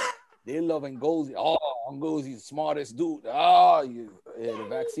 They're loving Ngozi. Oh, Ngozi's the smartest dude. Oh, the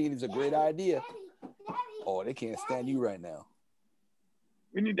vaccine is a great idea. Oh, they can't stand you right now.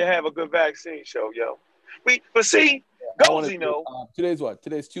 We need to have a good vaccine show, yo. But see, Ngozi, know. Today's what?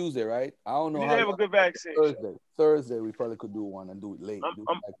 Today's Tuesday, right? I don't know. We need to have a good vaccine. Thursday, we probably could do one and do it late.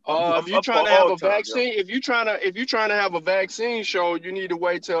 If you're trying to have a vaccine, if you're trying to have a vaccine show, you need to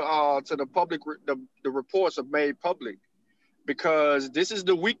wait till the public the reports are made public, because this is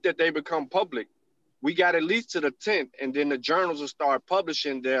the week that they become public. We got at least to the 10th, and then the journals will start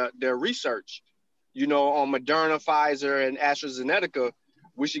publishing their research. You know, on Moderna, Pfizer, and AstraZeneca.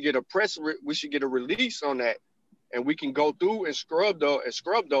 We should get a release on that, and we can go through and scrub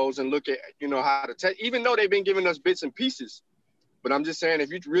those and look at, you know, how to test, even though they've been giving us bits and pieces. But I'm just saying, if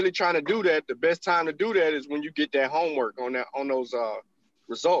you're really trying to do that, the best time to do that is when you get that homework on those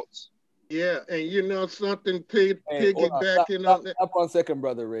results. Yeah, and you know something, piggybacking on that. Up 1 second,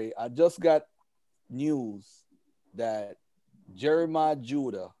 Brother Ray. I just got news that Jeremiah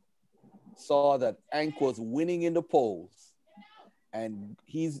Judah saw that Ank was winning in the polls, and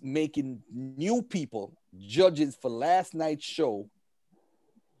he's making new people judges for last night's show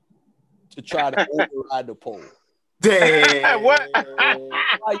to try to override the poll. Damn. What?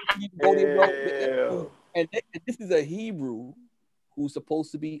 And this is a Hebrew who's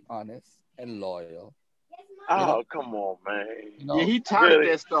supposed to be honest and loyal. Oh, come on, man. You know, yeah, he tired of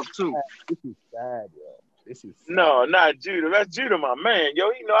that stuff too. This is sad, yo. This is sad. No, not Judah. That's Judah, my man.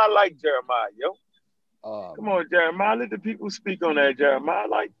 Yo, you know I like Jeremiah, yo. Come on, Jeremiah. Let the people speak on that, Jeremiah.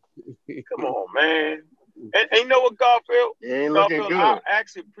 Like, come on, man. And you know what, Garfield? Garfield, I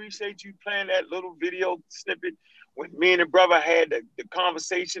actually appreciate you playing that little video snippet when me and the brother had the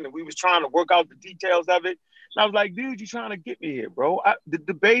conversation and we was trying to work out the details of it. And I was like, dude, you trying to get me here, bro. The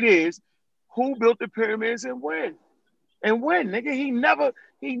debate is who built the pyramids and when? And when, nigga? He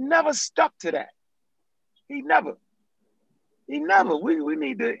never stuck to that. He never. We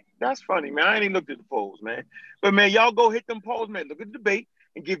need to. That's funny, man. I ain't even looked at the polls, man. But man, y'all go hit them polls, man. Look at the debate.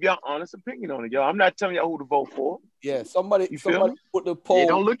 and give y'all honest opinion on it, y'all. I'm not telling y'all who to vote for. Yeah, somebody put the poll. Yeah,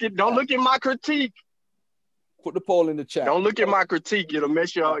 don't look at my critique. Put the poll in the chat. Don't look at my critique. It'll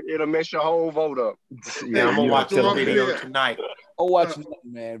mess your whole vote up. Yeah, I'm gonna watch the video tonight. Oh, watch nothing,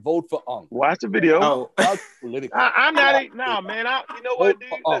 man. Vote for Unk. Watch the video. Oh. I'm not. Nah, man. You know what, dude?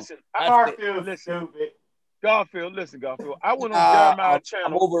 Listen, Garfield, stupid. Garfield, listen, Garfield. I went on Jeremiah's channel.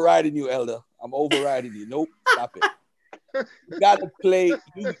 I'm overriding you, Elder. I'm overriding you. Nope, stop it. You gotta play.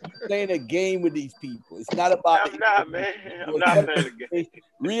 You're playing a game with these people. It's not about. I'm not, man. I'm not playing a game.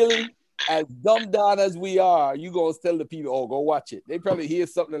 Really, as dumbed down as we are, you gonna tell the people, "Oh, go watch it." They probably hear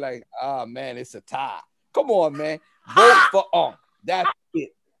something like, "Ah, man, it's a tie." Come on, man. Vote for Unk. That's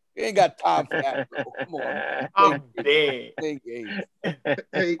it. You ain't got time for that, bro. Come on. Man. I'm dead.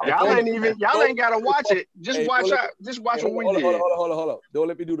 Hey, y'all ain't gotta watch it. Just watch what we did. Hold on. Don't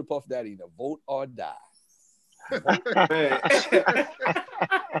let me do the Puff Daddy. Now, vote or die. Hey,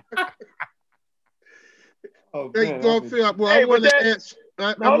 Garfield, well, I want to ask.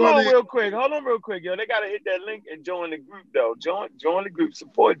 Hold on real quick, yo. They gotta hit that link and join the group, though. Join the group.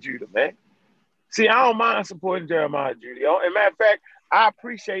 Support Judah, man. See, I don't mind supporting Jeremiah Judah. As a matter of fact, I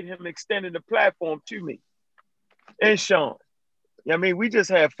appreciate him extending the platform to me and Sean. I mean, we just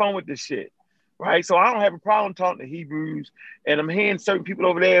have fun with this shit, right? So I don't have a problem talking to Hebrews, and I'm hearing certain people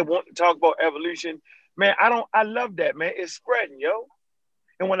over there wanting to talk about evolution. Man, I love that, man. It's spreading, yo.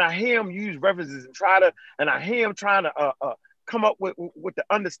 And when I hear him use references and I hear him trying to come up with the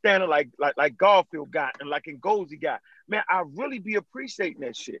understanding like Garfield got and like Ngozi got, man, I really be appreciating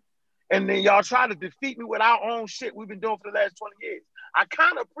that shit. And then y'all try to defeat me with our own shit we've been doing for the last 20 years. I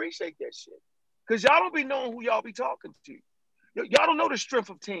kind of appreciate that shit. Because y'all don't be knowing who y'all be talking to. Y'all don't know the strength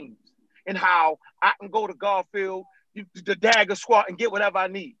of teams and how I can go to Garfield, the Dagger squad, and get whatever I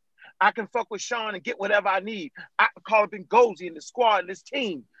need. I can fuck with Sean and get whatever I need. I can call up Ngozi and the squad and this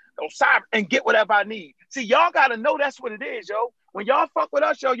team and get whatever I need. See, y'all got to know that's what it is, yo. When y'all fuck with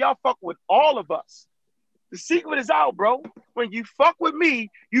us, yo, y'all fuck with all of us. The secret is out, bro. When you fuck with me,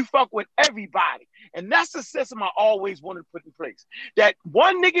 you fuck with everybody. And that's the system I always wanted to put in place. That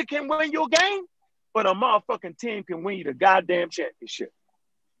one nigga can win your game, but a motherfucking team can win you the goddamn championship.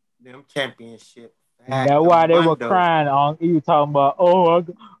 Them championship. That's why they were crying on you talking about, oh,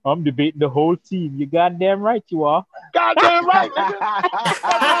 I'm debating the whole team. You goddamn right you are. Goddamn right, nigga.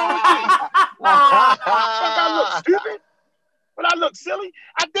 I look stupid. But I look silly.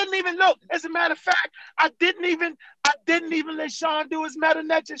 I didn't even look. As a matter of fact, I didn't even let Sean do his Meta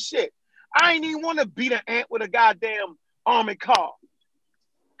Nature shit. I ain't even want to beat an ant with a goddamn armored car.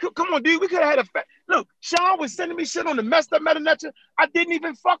 Come on, dude. We could have had look. Sean was sending me shit on the messed up Meta Nature. I didn't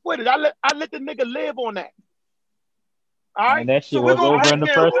even fuck with it. I let the nigga live on that. All right. And that shit was over in the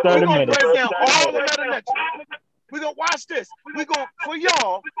first 30 minutes. Break down all the Meta Nature. We're going to watch this. We're going to, for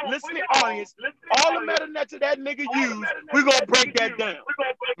y'all, listening audience, all the Meta Nature that nigga used, we're going to break that down.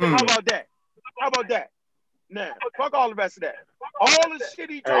 How about that? How about that? Now, fuck all the rest of that. All the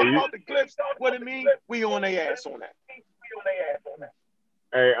shit he talking about, the clips, what it mean, we on their ass on that.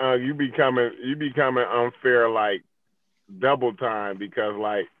 Hey, you becoming unfair like double time because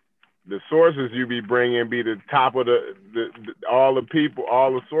like the sources you be bringing be the top of the all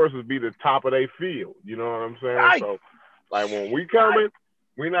the sources be the top of their field. You know what I'm saying? Right. So like when we coming,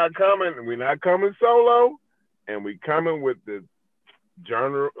 we're not coming solo, and we coming with the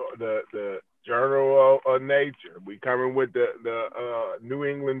journal, the Journal of Nature. We coming with the New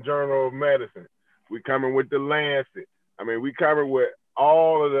England Journal of Medicine. We coming with the Lancet. I mean, we coming with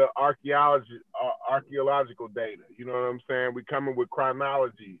all of the archaeological data. You know what I'm saying? We coming with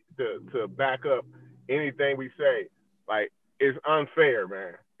chronology to back up anything we say. Like, it's unfair,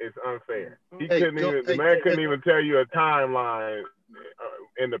 man. It's unfair. The man couldn't even tell you a timeline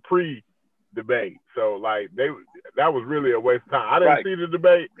in the pre-debate. So like that was really a waste of time. I didn't see the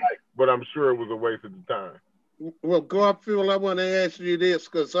debate, but I'm sure it was a waste of the time. Well, Garfield, I want to ask you this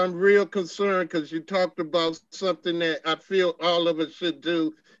because I'm real concerned because you talked about something that I feel all of us should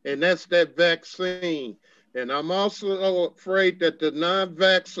do, and that's that vaccine. And I'm also afraid that the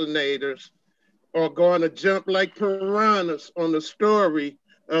non-vaccinators are going to jump like piranhas on the story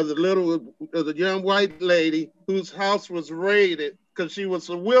of the young white lady whose house was raided because she was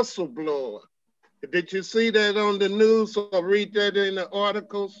a whistleblower. Did you see that on the news or read that in the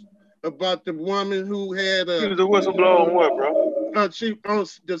articles? About the woman who had she was a whistleblower on what, bro? She on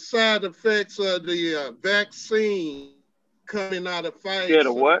the side effects of the vaccine coming out of Pfizer. She had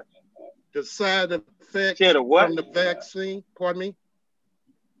a what? The side effects from the vaccine. Pardon me?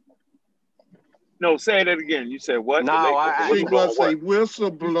 No, say that again. You said what? No, she was a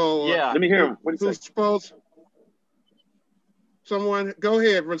whistleblower. Yeah. Let me hear him. What who's supposed Someone go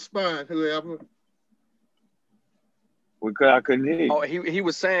ahead, respond, whoever. I couldn't hear you. Oh, he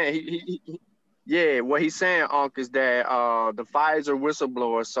was saying yeah, what he's saying, Unc, is that the Pfizer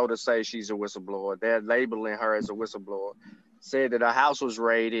whistleblower, so to say, she's a whistleblower. They're labeling her as a whistleblower. Said that her house was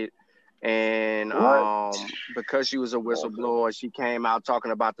raided, and because she was a whistleblower, she came out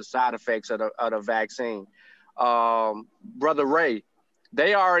talking about the side effects of the vaccine. Brother Ray,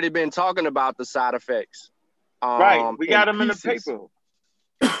 they already been talking about the side effects. Right, we got them in the paper.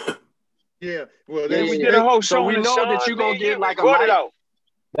 Yeah, well, we did a whole show. So we know that you're gonna get like a mic.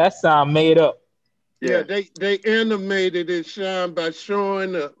 That sound made up. Yeah, they animated it, Sean, by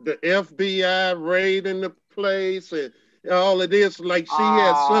showing the FBI raiding the place and all of this. Like she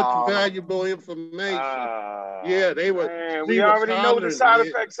had such valuable information. Yeah, they were. Man, we already know what the side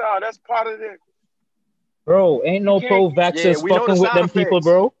effects are. That's part of it. Bro, ain't no pro-vaxxers fucking with them people,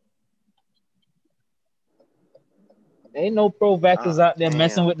 bro. Ain't no pro-vaxxers out there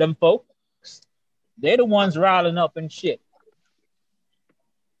messing with them folks. They're the ones riling up and shit.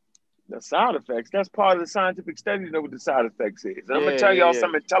 The side effects, that's part of the scientific study to know what the side effects is. I'm going to tell y'all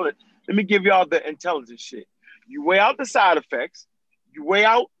some intelligent. Let me give y'all the intelligent shit. You weigh out the side effects, you weigh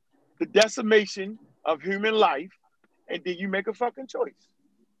out the decimation of human life, and then you make a fucking choice.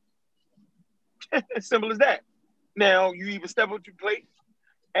 As simple as that. Now, you either step up to your plate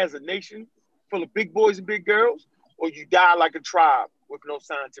as a nation full of big boys and big girls, or you die like a tribe with no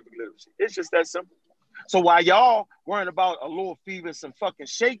scientific literacy. It's just that simple. So while y'all worrying about a little fever and some fucking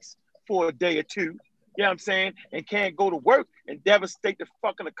shakes for a day or two, you know what I'm saying, and can't go to work and devastate the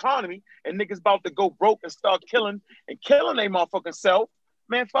fucking economy, and niggas about to go broke and start killing their motherfucking self,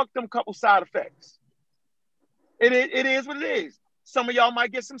 man, fuck them couple side effects. It is what it is. Some of y'all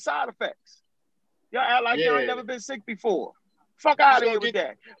might get some side effects. Y'all act like y'all ain't never been sick before. Fuck out of here with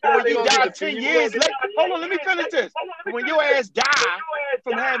that. But when you die 10 years later, hold on, let me finish this. But when your ass die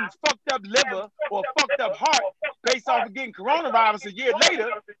from having fucked up liver or fucked up heart based off of getting coronavirus a year later,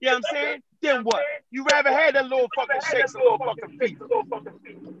 you know what I'm saying? Then what? You rather had that little fucking shakes and little fucking fever.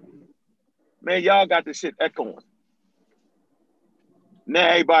 Man, y'all got this shit echoing. Now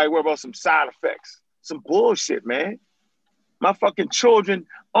everybody worry about some side effects. Some bullshit, man. My fucking children,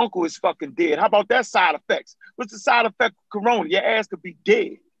 uncle is fucking dead. How about that side effects? What's the side effect of corona? Your ass could be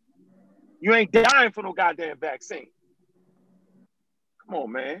dead. You ain't dying for no goddamn vaccine. Come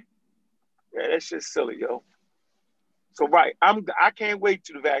on, man. Yeah, that shit's silly, yo. So right, I can't wait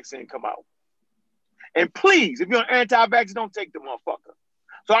till the vaccine come out. And please, if you're an anti-vax, don't take the motherfucker.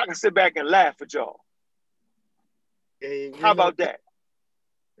 So I can sit back and laugh at y'all. How about that?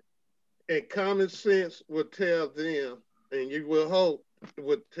 And common sense will tell them, and you will hope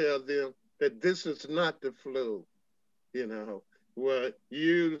would tell them that this is not the flu, you know. Well,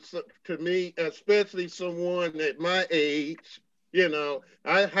 to me, especially someone at my age, you know,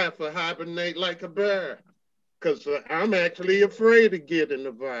 I have to hibernate like a bear because I'm actually afraid of getting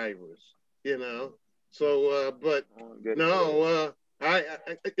the virus, you know. So, but no,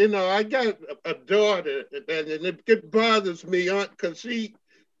 I got a daughter, and it bothers me, because she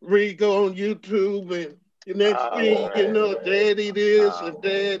go on YouTube and next thing you know, daddy this and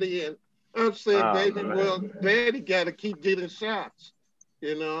daddy, and I'm saying, baby, well, daddy got to keep getting shots,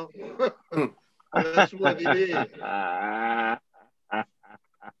 you know. That's what it is.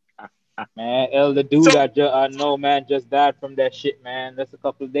 Man, elder dude, I know, man, just died from that shit, man. That's a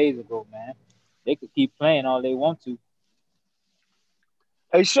couple of days ago, man. They could keep playing all they want to.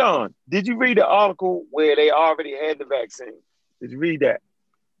 Hey, Sean, did you read the article where they already had the vaccine? Did you read that?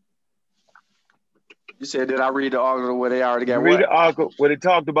 You said, did I read the article where they already got what? Read the article where they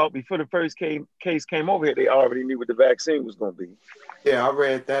talked about before the first case came over here, they already knew what the vaccine was going to be. Yeah, I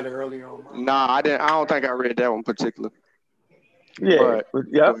read that earlier on. Nah, I didn't. I don't think I read that one particular. Yeah,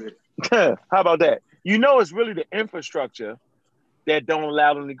 yeah. How about that? You know, it's really the infrastructure that don't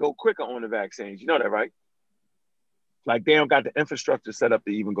allow them to go quicker on the vaccines. You know that, right? Like they don't got the infrastructure set up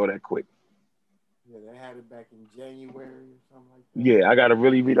to even go that quick. Yeah, they had it back in January or something like that. Yeah, I got to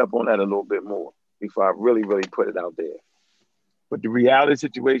really read up on that a little bit more before I really put it out there. But the reality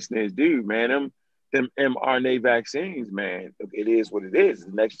situation is, dude, man, them mRNA vaccines, man, it is what it is. It's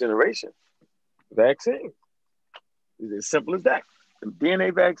the next generation vaccine. It's as simple as that. Them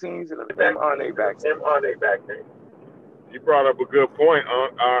DNA vaccines and the mRNA vaccines. You brought up a good point.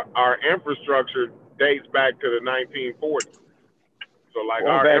 Our infrastructure dates back to the 1940s. So like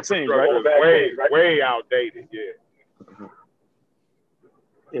our infrastructure is way outdated. Yeah.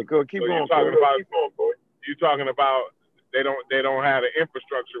 Yeah, go keep going. You're talking about they don't have the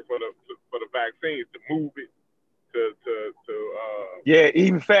infrastructure for the vaccines to move it to yeah,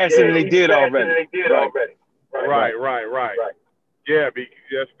 even faster than they did already. Right.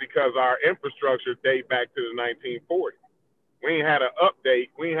 Just because our infrastructure date back to the 1940s. We ain't had an update.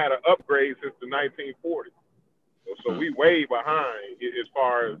 We ain't had an upgrade since the 1940s. So we way behind as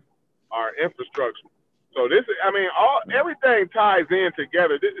far as our infrastructure. So this is, I mean, everything ties in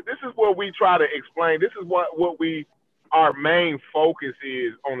together. This is what we try to explain. This is what our main focus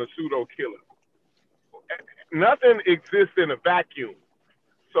is on the pseudo killers. Nothing exists in a vacuum.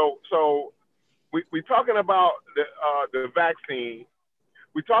 So we talking about the vaccine.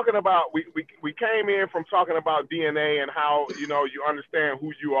 We talking about we came in from talking about DNA and how you understand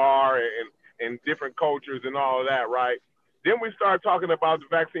who you are and different cultures and all of that, right? Then we start talking about the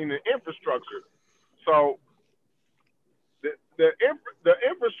vaccine and infrastructure. So the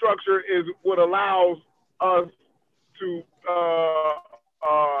infrastructure is what allows us to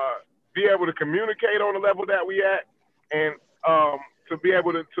be able to communicate on the level that we at, and to be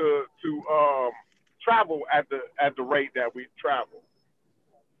able to travel at the rate that we travel.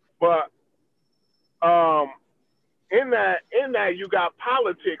 But in that you got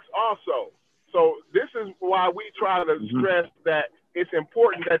politics also. So this is why we try to stress that it's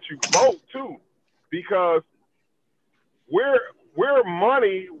important that you vote too, because where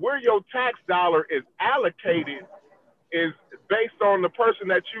your tax dollar is allocated is based on the person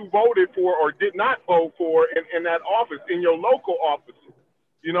that you voted for or did not vote for in that office, in your local offices.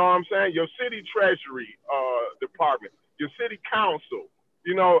 You know what I'm saying? Your city treasury department, your city council.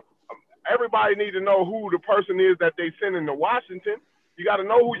 Everybody need to know who the person is that they send into Washington. You got to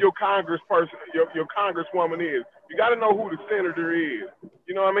know who your congressperson, your congresswoman is. You got to know who the senator is.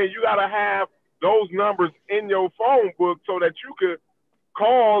 You know what I mean? You got to have those numbers in your phone book so that you could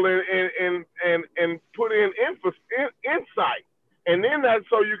call and put in insight. And then that's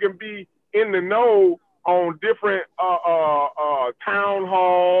so you can be in the know on different town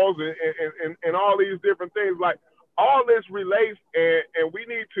halls and all these different things. Like, all this relates, and we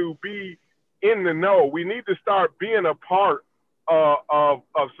need to be in the know. We need to start being a part of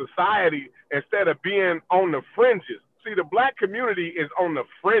society instead of being on the fringes. See, the black community is on the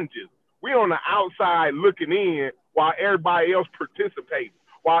fringes. We on the outside looking in while everybody else participates,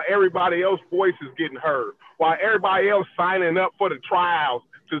 while everybody else's voice is getting heard, while everybody else signing up for the trials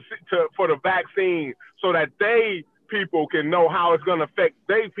for the vaccine so that people can know how it's going to affect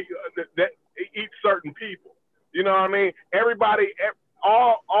each certain people. You know what I mean? Everybody,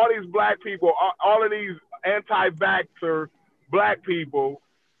 all these black people, all of these anti-vaxxer black people,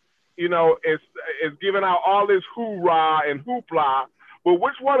 is giving out all this hoorah and hoopla. But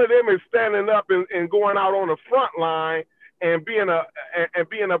which one of them is standing up and going out on the front line and being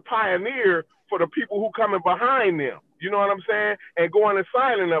a pioneer for the people who coming behind them? You know what I'm saying? And going and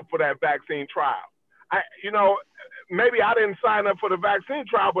signing up for that vaccine trial. Maybe I didn't sign up for the vaccine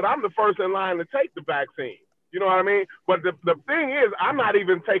trial, but I'm the first in line to take the vaccine. You know what I mean? But the thing is, I'm not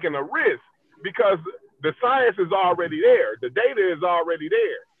even taking a risk because the science is already there. The data is already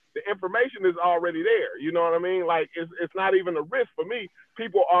there. The information is already there. You know what I mean? Like, it's not even a risk for me.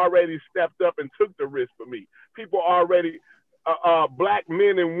 People already stepped up and took the risk for me. People already, black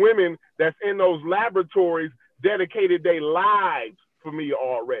men and women that's in those laboratories dedicated their lives for me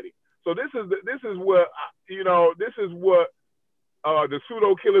already. So this is what the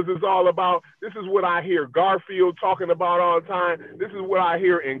pseudo killers is all about. This is what I hear Garfield talking about all the time. This is what I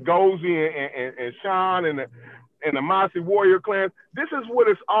hear Ngozi and Sean and the Masi warrior clans. This is what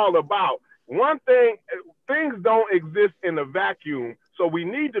it's all about. One thing, things don't exist in a vacuum, so we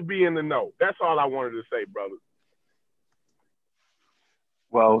need to be in the know. That's all I wanted to say, brother.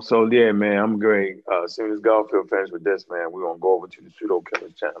 Well, so yeah, man, I'm great. As soon as Garfield finished with this, man, we're gonna go over to the Pseudo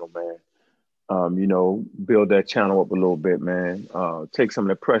Killers channel, man. Build that channel up a little bit, man. Take some of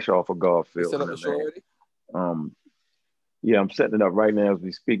the pressure off of Garfield. Set up the show already? Yeah, I'm setting it up right now as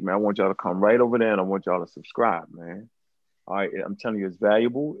we speak, man. I want y'all to come right over there and I want y'all to subscribe, man. All right, I'm telling you, it's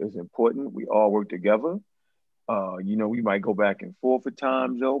valuable, it's important. We all work together. We might go back and forth at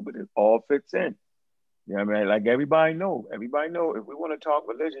times, though, but it all fits in. You know what I mean? Like everybody know if we want to talk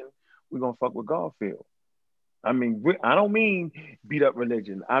religion, we're going to fuck with Garfield. I mean, I don't mean beat up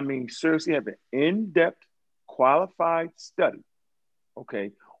religion. I mean, seriously have an in-depth, qualified study,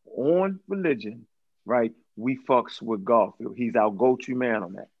 okay, on religion, right? We fucks with Garfield. He's our go-to man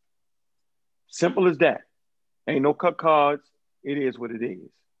on that. Simple as that. Ain't no cut cards. It is what it is.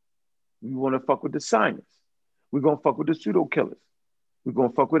 We want to fuck with the science. We're going to fuck with the pseudo killers. We're going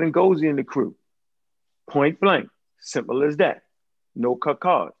to fuck with Ngozi and the crew. Point blank. Simple as that. No cut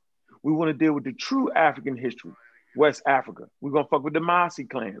cards. We want to deal with the true African history, West Africa. We're going to fuck with the Masi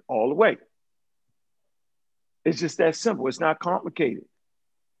clan all the way. It's just that simple. It's not complicated.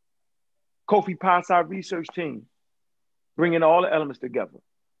 Kofi Pasa research team. bringing all the elements together.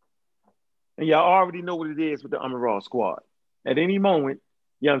 And y'all already know what it is with the Amaral squad. At any moment,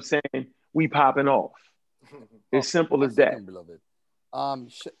 you know what I'm saying, we popping off. As simple as that. Beloved.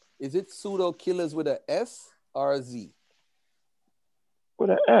 Is it pseudo killers with a S or a Z?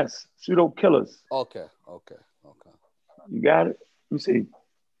 With an S, pseudo killers. Okay. You got it? Let me see.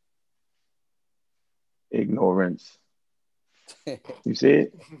 Ignorance. You see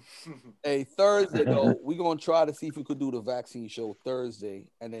it? Hey, Thursday though, we're gonna try to see if we could do the vaccine show Thursday,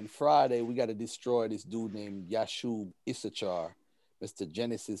 and then Friday we got to destroy this dude named Yashub Issachar, Mr.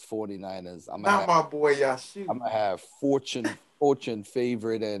 Genesis 49ers. Not my boy Yashub. I'm gonna have Fortune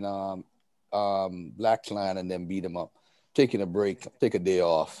favorite and Black Clan, and then beat him up. Taking a break, take a day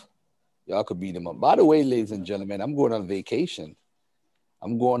off. Y'all could beat him up. By the way, ladies and gentlemen, I'm going on vacation.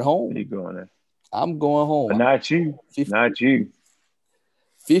 I'm going home. You going there? I'm going home. But not you.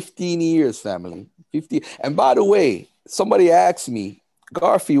 15 years, family. 50. And by the way, somebody asked me,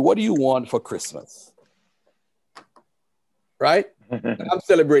 Garfield, what do you want for Christmas? Right? I'm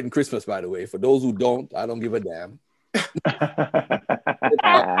celebrating Christmas, by the way. For those who don't, I don't give a damn.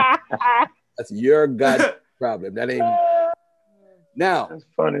 That's your God problem. That ain't. Now, that's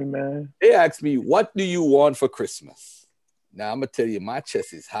funny, man. They asked me, what do you want for Christmas? Now, I'm going to tell you, my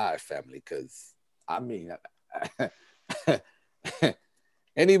chest is high, family, because, I mean,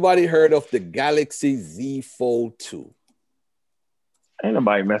 anybody heard of the Galaxy Z Fold 2? Ain't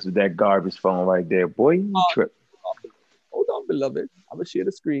nobody mess with that garbage phone right there, boy. You trip. Hold on, beloved. I'm going to share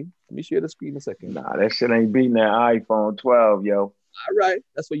the screen. Let me share the screen a second. Nah, that shit ain't beating that iPhone 12, yo. All right.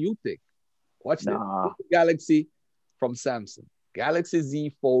 That's what you think. Watch this. Galaxy from Samsung. Galaxy Z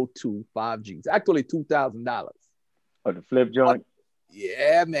Fold 2 5G. It's actually $2,000. Oh, the flip joint?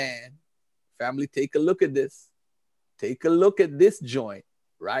 Yeah, man. Family, take a look at this. Take a look at this joint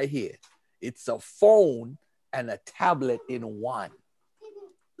right here. It's a phone and a tablet in one.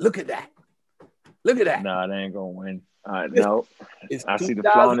 Look at that. Look at that. Nah, they ain't gonna win. No. It's I see the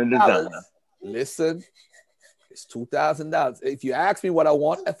flaw in the design. Listen, it's $2,000. If you ask me what I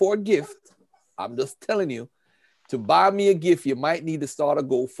want for a gift, I'm just telling you, to buy me a gift, you might need to start a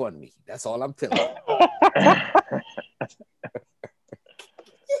GoFundMe. That's all I'm telling you.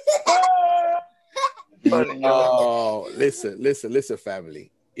 Oh, listen,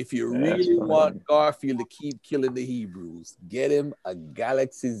 family. If you really want Garfield to keep killing the Hebrews, get him a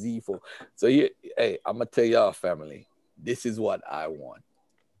Galaxy Z Fold. So here, hey, I'm gonna tell y'all, family, this is what I want.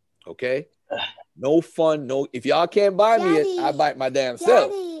 Okay? No fun, no. If y'all can't buy me it, I buy it my damn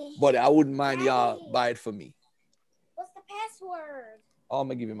self. But I wouldn't mind y'all buy it for me. What's the password? Oh, I'm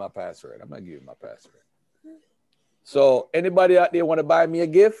gonna give you my password. I'm gonna give you my password. So anybody out there want to buy me a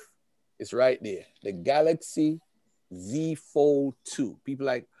gift? It's right there. The Galaxy Z Fold 2. People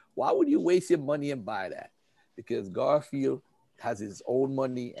like, why would you waste your money and buy that? Because Garfield has his own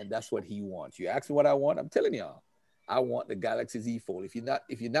money and that's what he wants. You ask me what I want, I'm telling y'all, I want the Galaxy Z Fold. If you're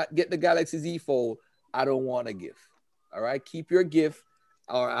not getting the Galaxy Z Fold, I don't want a gift. All right, keep your gift,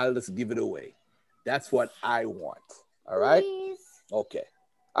 or I'll just give it away. That's what I want. All right. Please. Okay.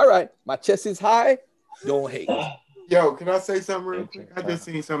 All right. My chest is high. Don't hate. Yo, can I say something real quick? I just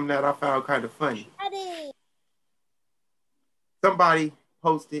seen something that I found kind of funny. Somebody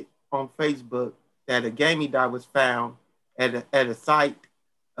posted on Facebook that a gaming die was found at the site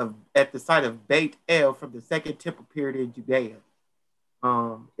of Beit El from the Second Temple period in Judea.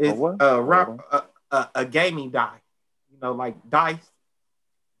 It's a gaming die, like dice.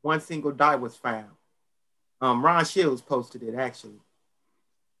 One single die was found. Ron Shields posted it actually.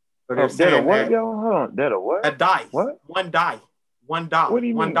 So they're saying that what, yo? Hold on. That a what? A dice. What? One die. One die. What do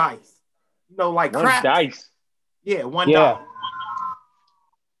you mean? One dice. Like one crap. Dice. Yeah, one die.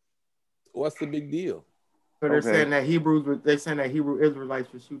 What's the big deal? So they're saying that Hebrew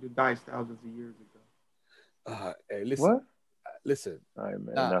Israelites were shooting dice thousands of years ago. Hey, listen. What? Listen. All right,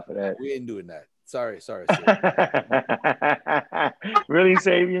 man. Enough of that. We ain't doing that. Sorry. Really,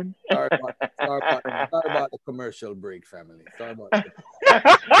 Sabian? Sorry about the commercial break, family. Sorry about that.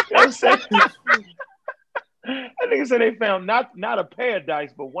 I think it said they found not a pair of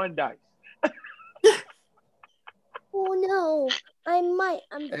dice, but one dice. Oh no,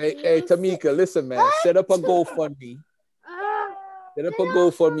 Hey, Tamika, listen, man. Set up a GoFundMe. Set up a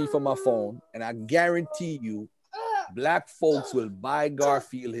GoFundMe for my phone, and I guarantee you, black folks will buy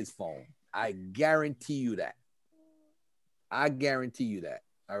Garfield his phone. I guarantee you that.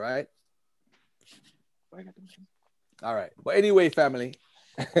 All right? All right. But anyway, family,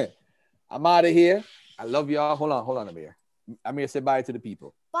 I'm out of here. I love y'all. Hold on, Amir. Amir, say bye to the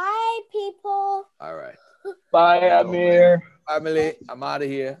people. Bye, people. All right. Bye, Amir. Family, I'm out of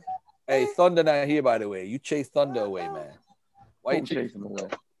here. Hey, Thunder not here, by the way. You chase Thunder away, man. Why you Who chasing away?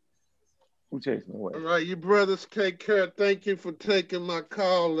 Who chasing away? All right, you brothers take care. Thank you for taking my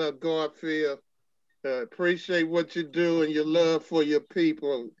call, Garfield. Appreciate what you do and your love for your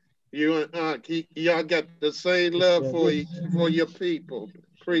people. You and y'all got the same love for your people.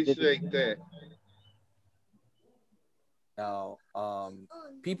 Appreciate that. Now,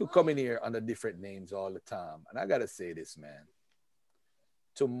 people come in here under different names all the time, and I gotta say this, man.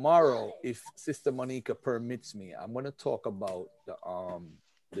 Tomorrow, if Sister Monica permits me, I'm gonna talk about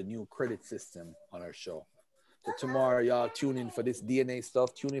the new credit system on our show. So tomorrow, y'all tune in for this DNA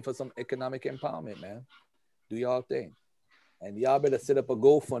stuff. Tune in for some economic empowerment, man. Do y'all thing, and y'all better set up a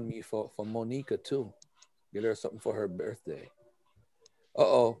GoFundMe for Monica too. Get her something for her birthday.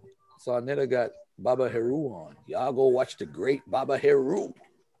 So Aneta got Baba Heru on. Y'all go watch the great Baba Heru.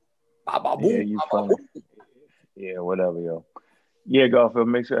 Baba boom. Yeah, you Baba funny. boom. Yeah, whatever, yo. Yeah, Garfield,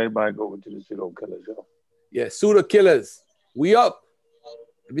 make sure everybody go to the Pseudo Killers, yo. Yeah, Pseudo Killers. We up.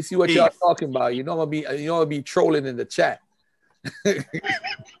 Let me see what y'all talking about. You know I'm gonna be trolling in the chat.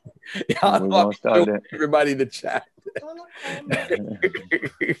 Y'all know I'm trolling everybody in the chat.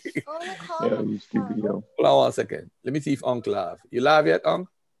 Yo, you stupid, yo. Hold on 1 second. Let me see if Unc live. You live yet, Unc?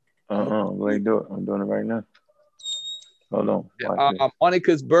 Go ahead and do it. I'm doing it right now. Hold on.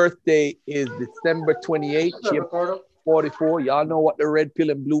 Monica's birthday is December 28th. She 44. Y'all know what the red pill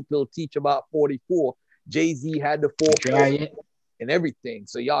and blue pill teach about 44. Jay-Z had the 4 and everything.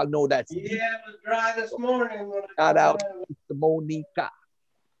 So y'all know that's Yeah, it was dry this morning. Shout out to Monica.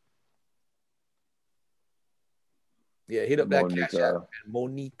 Yeah, hit up that Cash App. Man.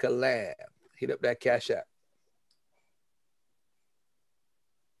 Monica Lamb. Hit up that Cash App.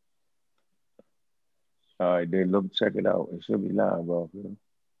 All right, then look, check it out. It should be live, bro.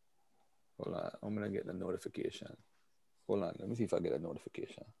 Hold on, I'm gonna get the notification. Hold on, let me see if I get a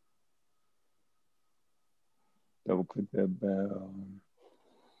notification. Double click that bell.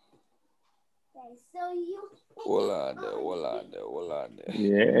 Hold on there.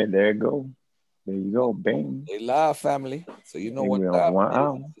 Yeah, there you go. There you go, bang. They live, family. So you know what time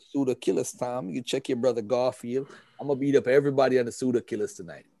it is. Pseudo Killers time. You check your brother Garfield. I'm gonna beat up everybody on the Pseudo Killers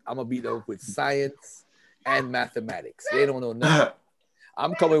tonight. I'm gonna beat up with science and mathematics. They don't know nothing.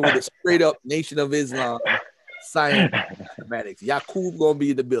 I'm coming with a straight up Nation of Islam, science, and mathematics. Yaqub gonna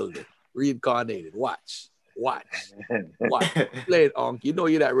be in the building, reincarnated. Watch. Play it, Unc. You know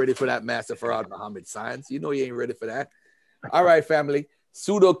you're not ready for that Master Farad Muhammad science. You know you ain't ready for that. All right, family.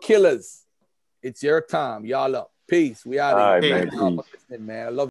 Pseudo Killers. It's your time. Y'all up. Peace. We out of here. All right, man. Man. I love